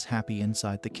family is happy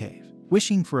inside the cave.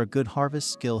 Wishing for a good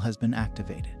harvest skill has been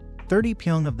activated. 30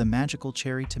 pyong of the magical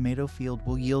cherry tomato field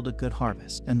will yield a good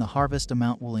harvest, and the harvest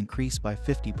amount will increase by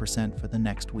 50% for the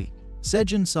next week.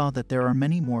 Sejun saw that there are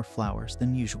many more flowers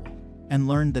than usual, and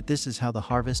learned that this is how the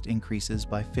harvest increases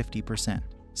by 50%.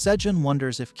 Sejun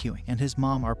wonders if Kyung and his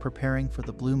mom are preparing for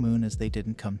the blue moon as they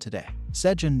didn't come today.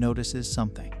 Sejun notices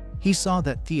something. He saw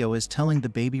that Theo is telling the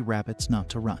baby rabbits not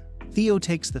to run. Theo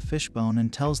takes the fishbone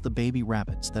and tells the baby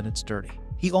rabbits that it's dirty.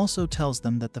 He also tells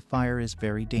them that the fire is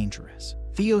very dangerous.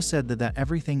 Theo said that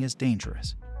everything is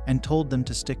dangerous and told them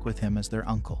to stick with him as their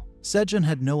uncle. Sejun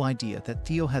had no idea that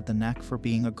Theo had the knack for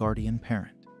being a guardian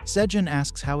parent. Sejun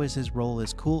asks how is his role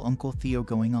as cool Uncle Theo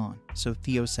going on, so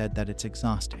Theo said that it's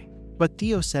exhausting. But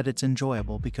Theo said it's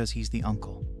enjoyable because he's the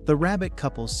uncle. The rabbit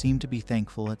couples seem to be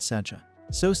thankful at Sejun,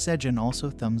 so Sejun also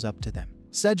thumbs up to them.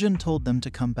 Sejun told them to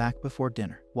come back before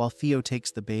dinner, while Theo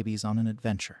takes the babies on an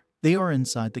adventure. They are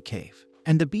inside the cave,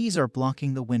 and the bees are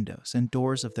blocking the windows and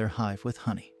doors of their hive with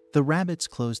honey. The rabbits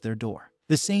close their door.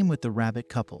 The same with the rabbit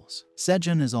couples.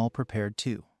 Sejun is all prepared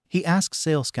too. He asks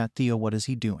Salescat Theo what is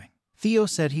he doing. Theo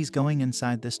said he's going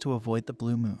inside this to avoid the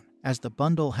blue moon, as the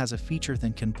bundle has a feature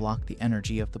that can block the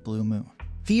energy of the blue moon.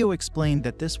 Theo explained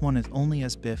that this one is only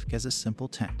as big as a simple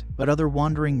tent, but other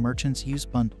wandering merchants use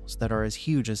bundles that are as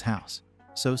huge as house.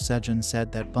 So Sejun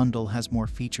said that bundle has more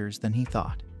features than he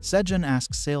thought. Sejun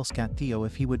asked Salescat Theo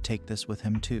if he would take this with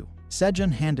him too.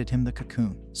 Sejun handed him the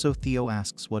cocoon, so Theo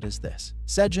asks what is this.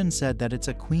 Sejun said that it's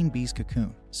a queen bee's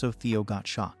cocoon, so Theo got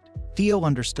shocked. Theo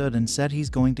understood and said he's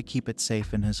going to keep it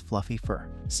safe in his fluffy fur.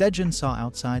 Sejun saw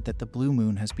outside that the blue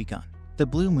moon has begun. The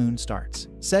blue moon starts.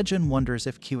 Sejun wonders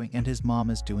if Kyung and his mom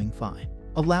is doing fine.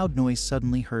 A loud noise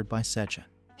suddenly heard by Sejun.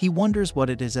 He wonders what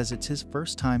it is as it's his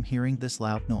first time hearing this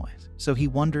loud noise, so he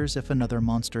wonders if another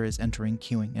monster is entering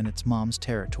Kyung and its mom's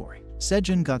territory.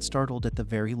 Sejun got startled at the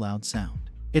very loud sound.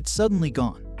 It's suddenly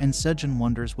gone, and Sejun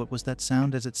wonders what was that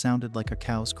sound as it sounded like a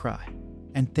cow's cry,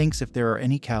 and thinks if there are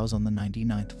any cows on the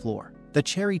 99th floor. The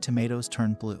cherry tomatoes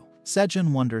turn blue.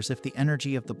 Sejun wonders if the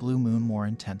energy of the blue moon more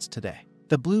intense today.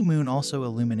 The blue moon also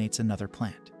illuminates another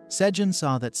plant. Sejun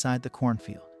saw that side the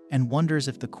cornfield, and wonders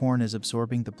if the corn is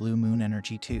absorbing the blue moon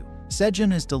energy too.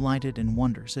 Sejun is delighted and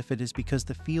wonders if it is because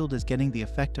the field is getting the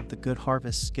effect of the good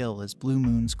harvest skill as blue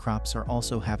moon's crops are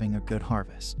also having a good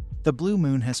harvest. The blue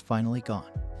moon has finally gone.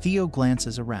 Theo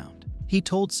glances around. He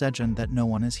told Sejun that no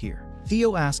one is here.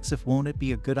 Theo asks if won't it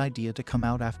be a good idea to come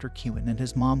out after Kyung and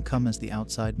his mom come as the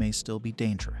outside may still be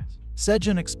dangerous.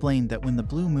 Sejun explained that when the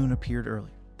blue moon appeared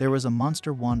earlier, there was a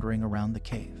monster wandering around the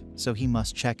cave, so he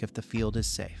must check if the field is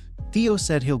safe. Theo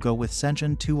said he'll go with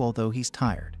Sejun too although he's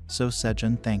tired, so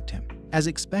Sejun thanked him. As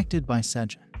expected by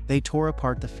Sejun, they tore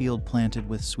apart the field planted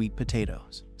with sweet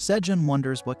potatoes. Sejun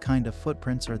wonders what kind of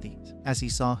footprints are these, as he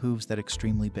saw hooves that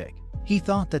extremely big. He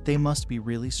thought that they must be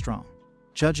really strong,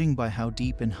 judging by how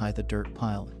deep and high the dirt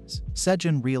pile is.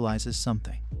 Sejun realizes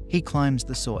something. He climbs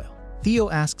the soil. Theo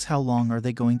asks how long are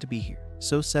they going to be here,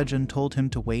 so Sejun told him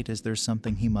to wait as there's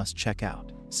something he must check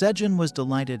out. Sejun was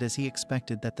delighted as he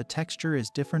expected that the texture is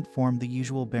different from the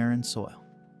usual barren soil,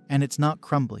 and it's not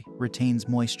crumbly, retains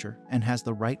moisture, and has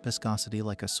the right viscosity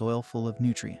like a soil full of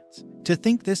nutrients. To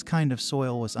think this kind of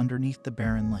soil was underneath the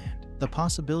barren land, the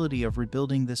possibility of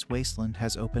rebuilding this wasteland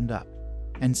has opened up,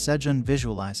 and Sejun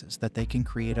visualizes that they can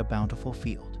create a bountiful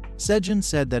field. Sejun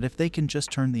said that if they can just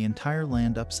turn the entire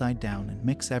land upside down and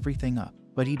mix everything up,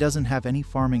 but he doesn't have any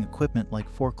farming equipment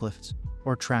like forklifts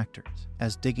or tractors,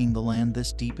 as digging the land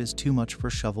this deep is too much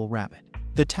for Shovel Rabbit.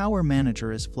 The tower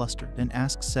manager is flustered and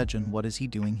asks Sejun what is he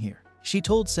doing here. She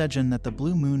told Sejun that the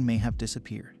blue moon may have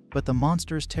disappeared, but the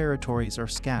monster's territories are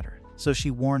scattered, so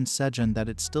she warns Sejun that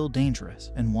it's still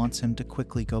dangerous and wants him to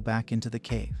quickly go back into the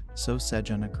cave, so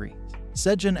Sejun agrees.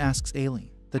 Sejun asks Aileen,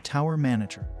 the tower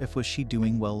manager, if was she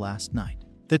doing well last night.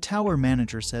 The tower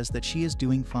manager says that she is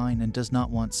doing fine and does not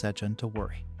want Sejun to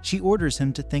worry. She orders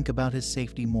him to think about his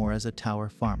safety more as a tower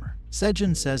farmer.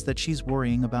 Sejun says that she's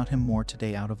worrying about him more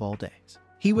today out of all days.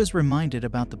 He was reminded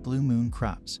about the blue moon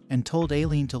crops and told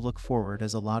Aileen to look forward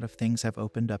as a lot of things have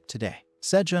opened up today.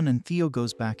 Sejun and Theo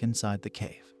goes back inside the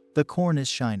cave. The corn is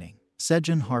shining.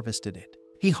 Sejun harvested it.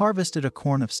 He harvested a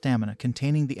corn of stamina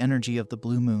containing the energy of the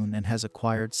blue moon and has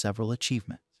acquired several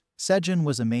achievements. Sejun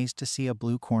was amazed to see a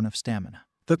blue corn of stamina.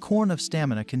 The corn of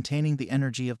stamina containing the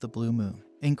energy of the blue moon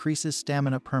increases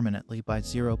stamina permanently by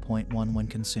 0.1 when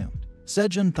consumed.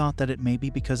 Sejun thought that it may be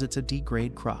because it's a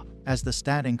D-grade crop, as the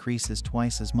stat increases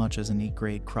twice as much as an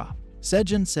E-grade crop.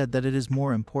 Sejun said that it is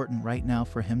more important right now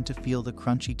for him to feel the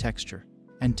crunchy texture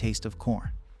and taste of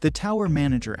corn. The tower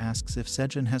manager asks if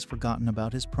Sejun has forgotten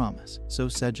about his promise, so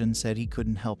Sejun said he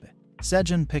couldn't help it.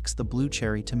 Sejun picks the blue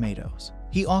cherry tomatoes.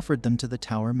 He offered them to the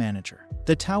tower manager.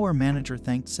 The tower manager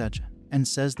thanked Sejun and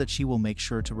says that she will make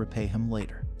sure to repay him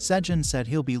later. Sejun said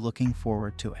he'll be looking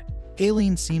forward to it.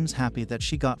 Aileen seems happy that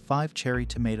she got 5 cherry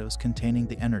tomatoes containing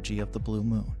the energy of the blue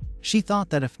moon. She thought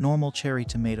that if normal cherry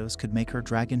tomatoes could make her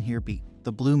dragon here beat,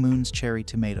 the Blue Moon's cherry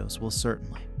tomatoes will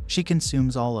certainly. She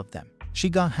consumes all of them. She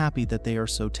got happy that they are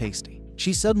so tasty.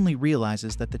 She suddenly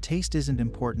realizes that the taste isn't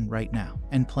important right now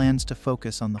and plans to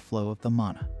focus on the flow of the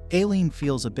mana. Aileen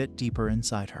feels a bit deeper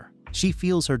inside her. She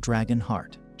feels her dragon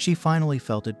heart. She finally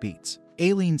felt it beats.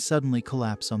 Aileen suddenly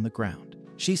collapsed on the ground.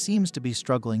 She seems to be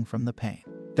struggling from the pain.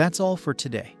 That's all for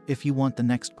today. If you want the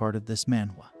next part of this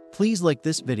manhwa, please like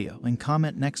this video and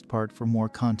comment next part for more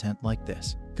content like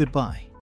this. Goodbye.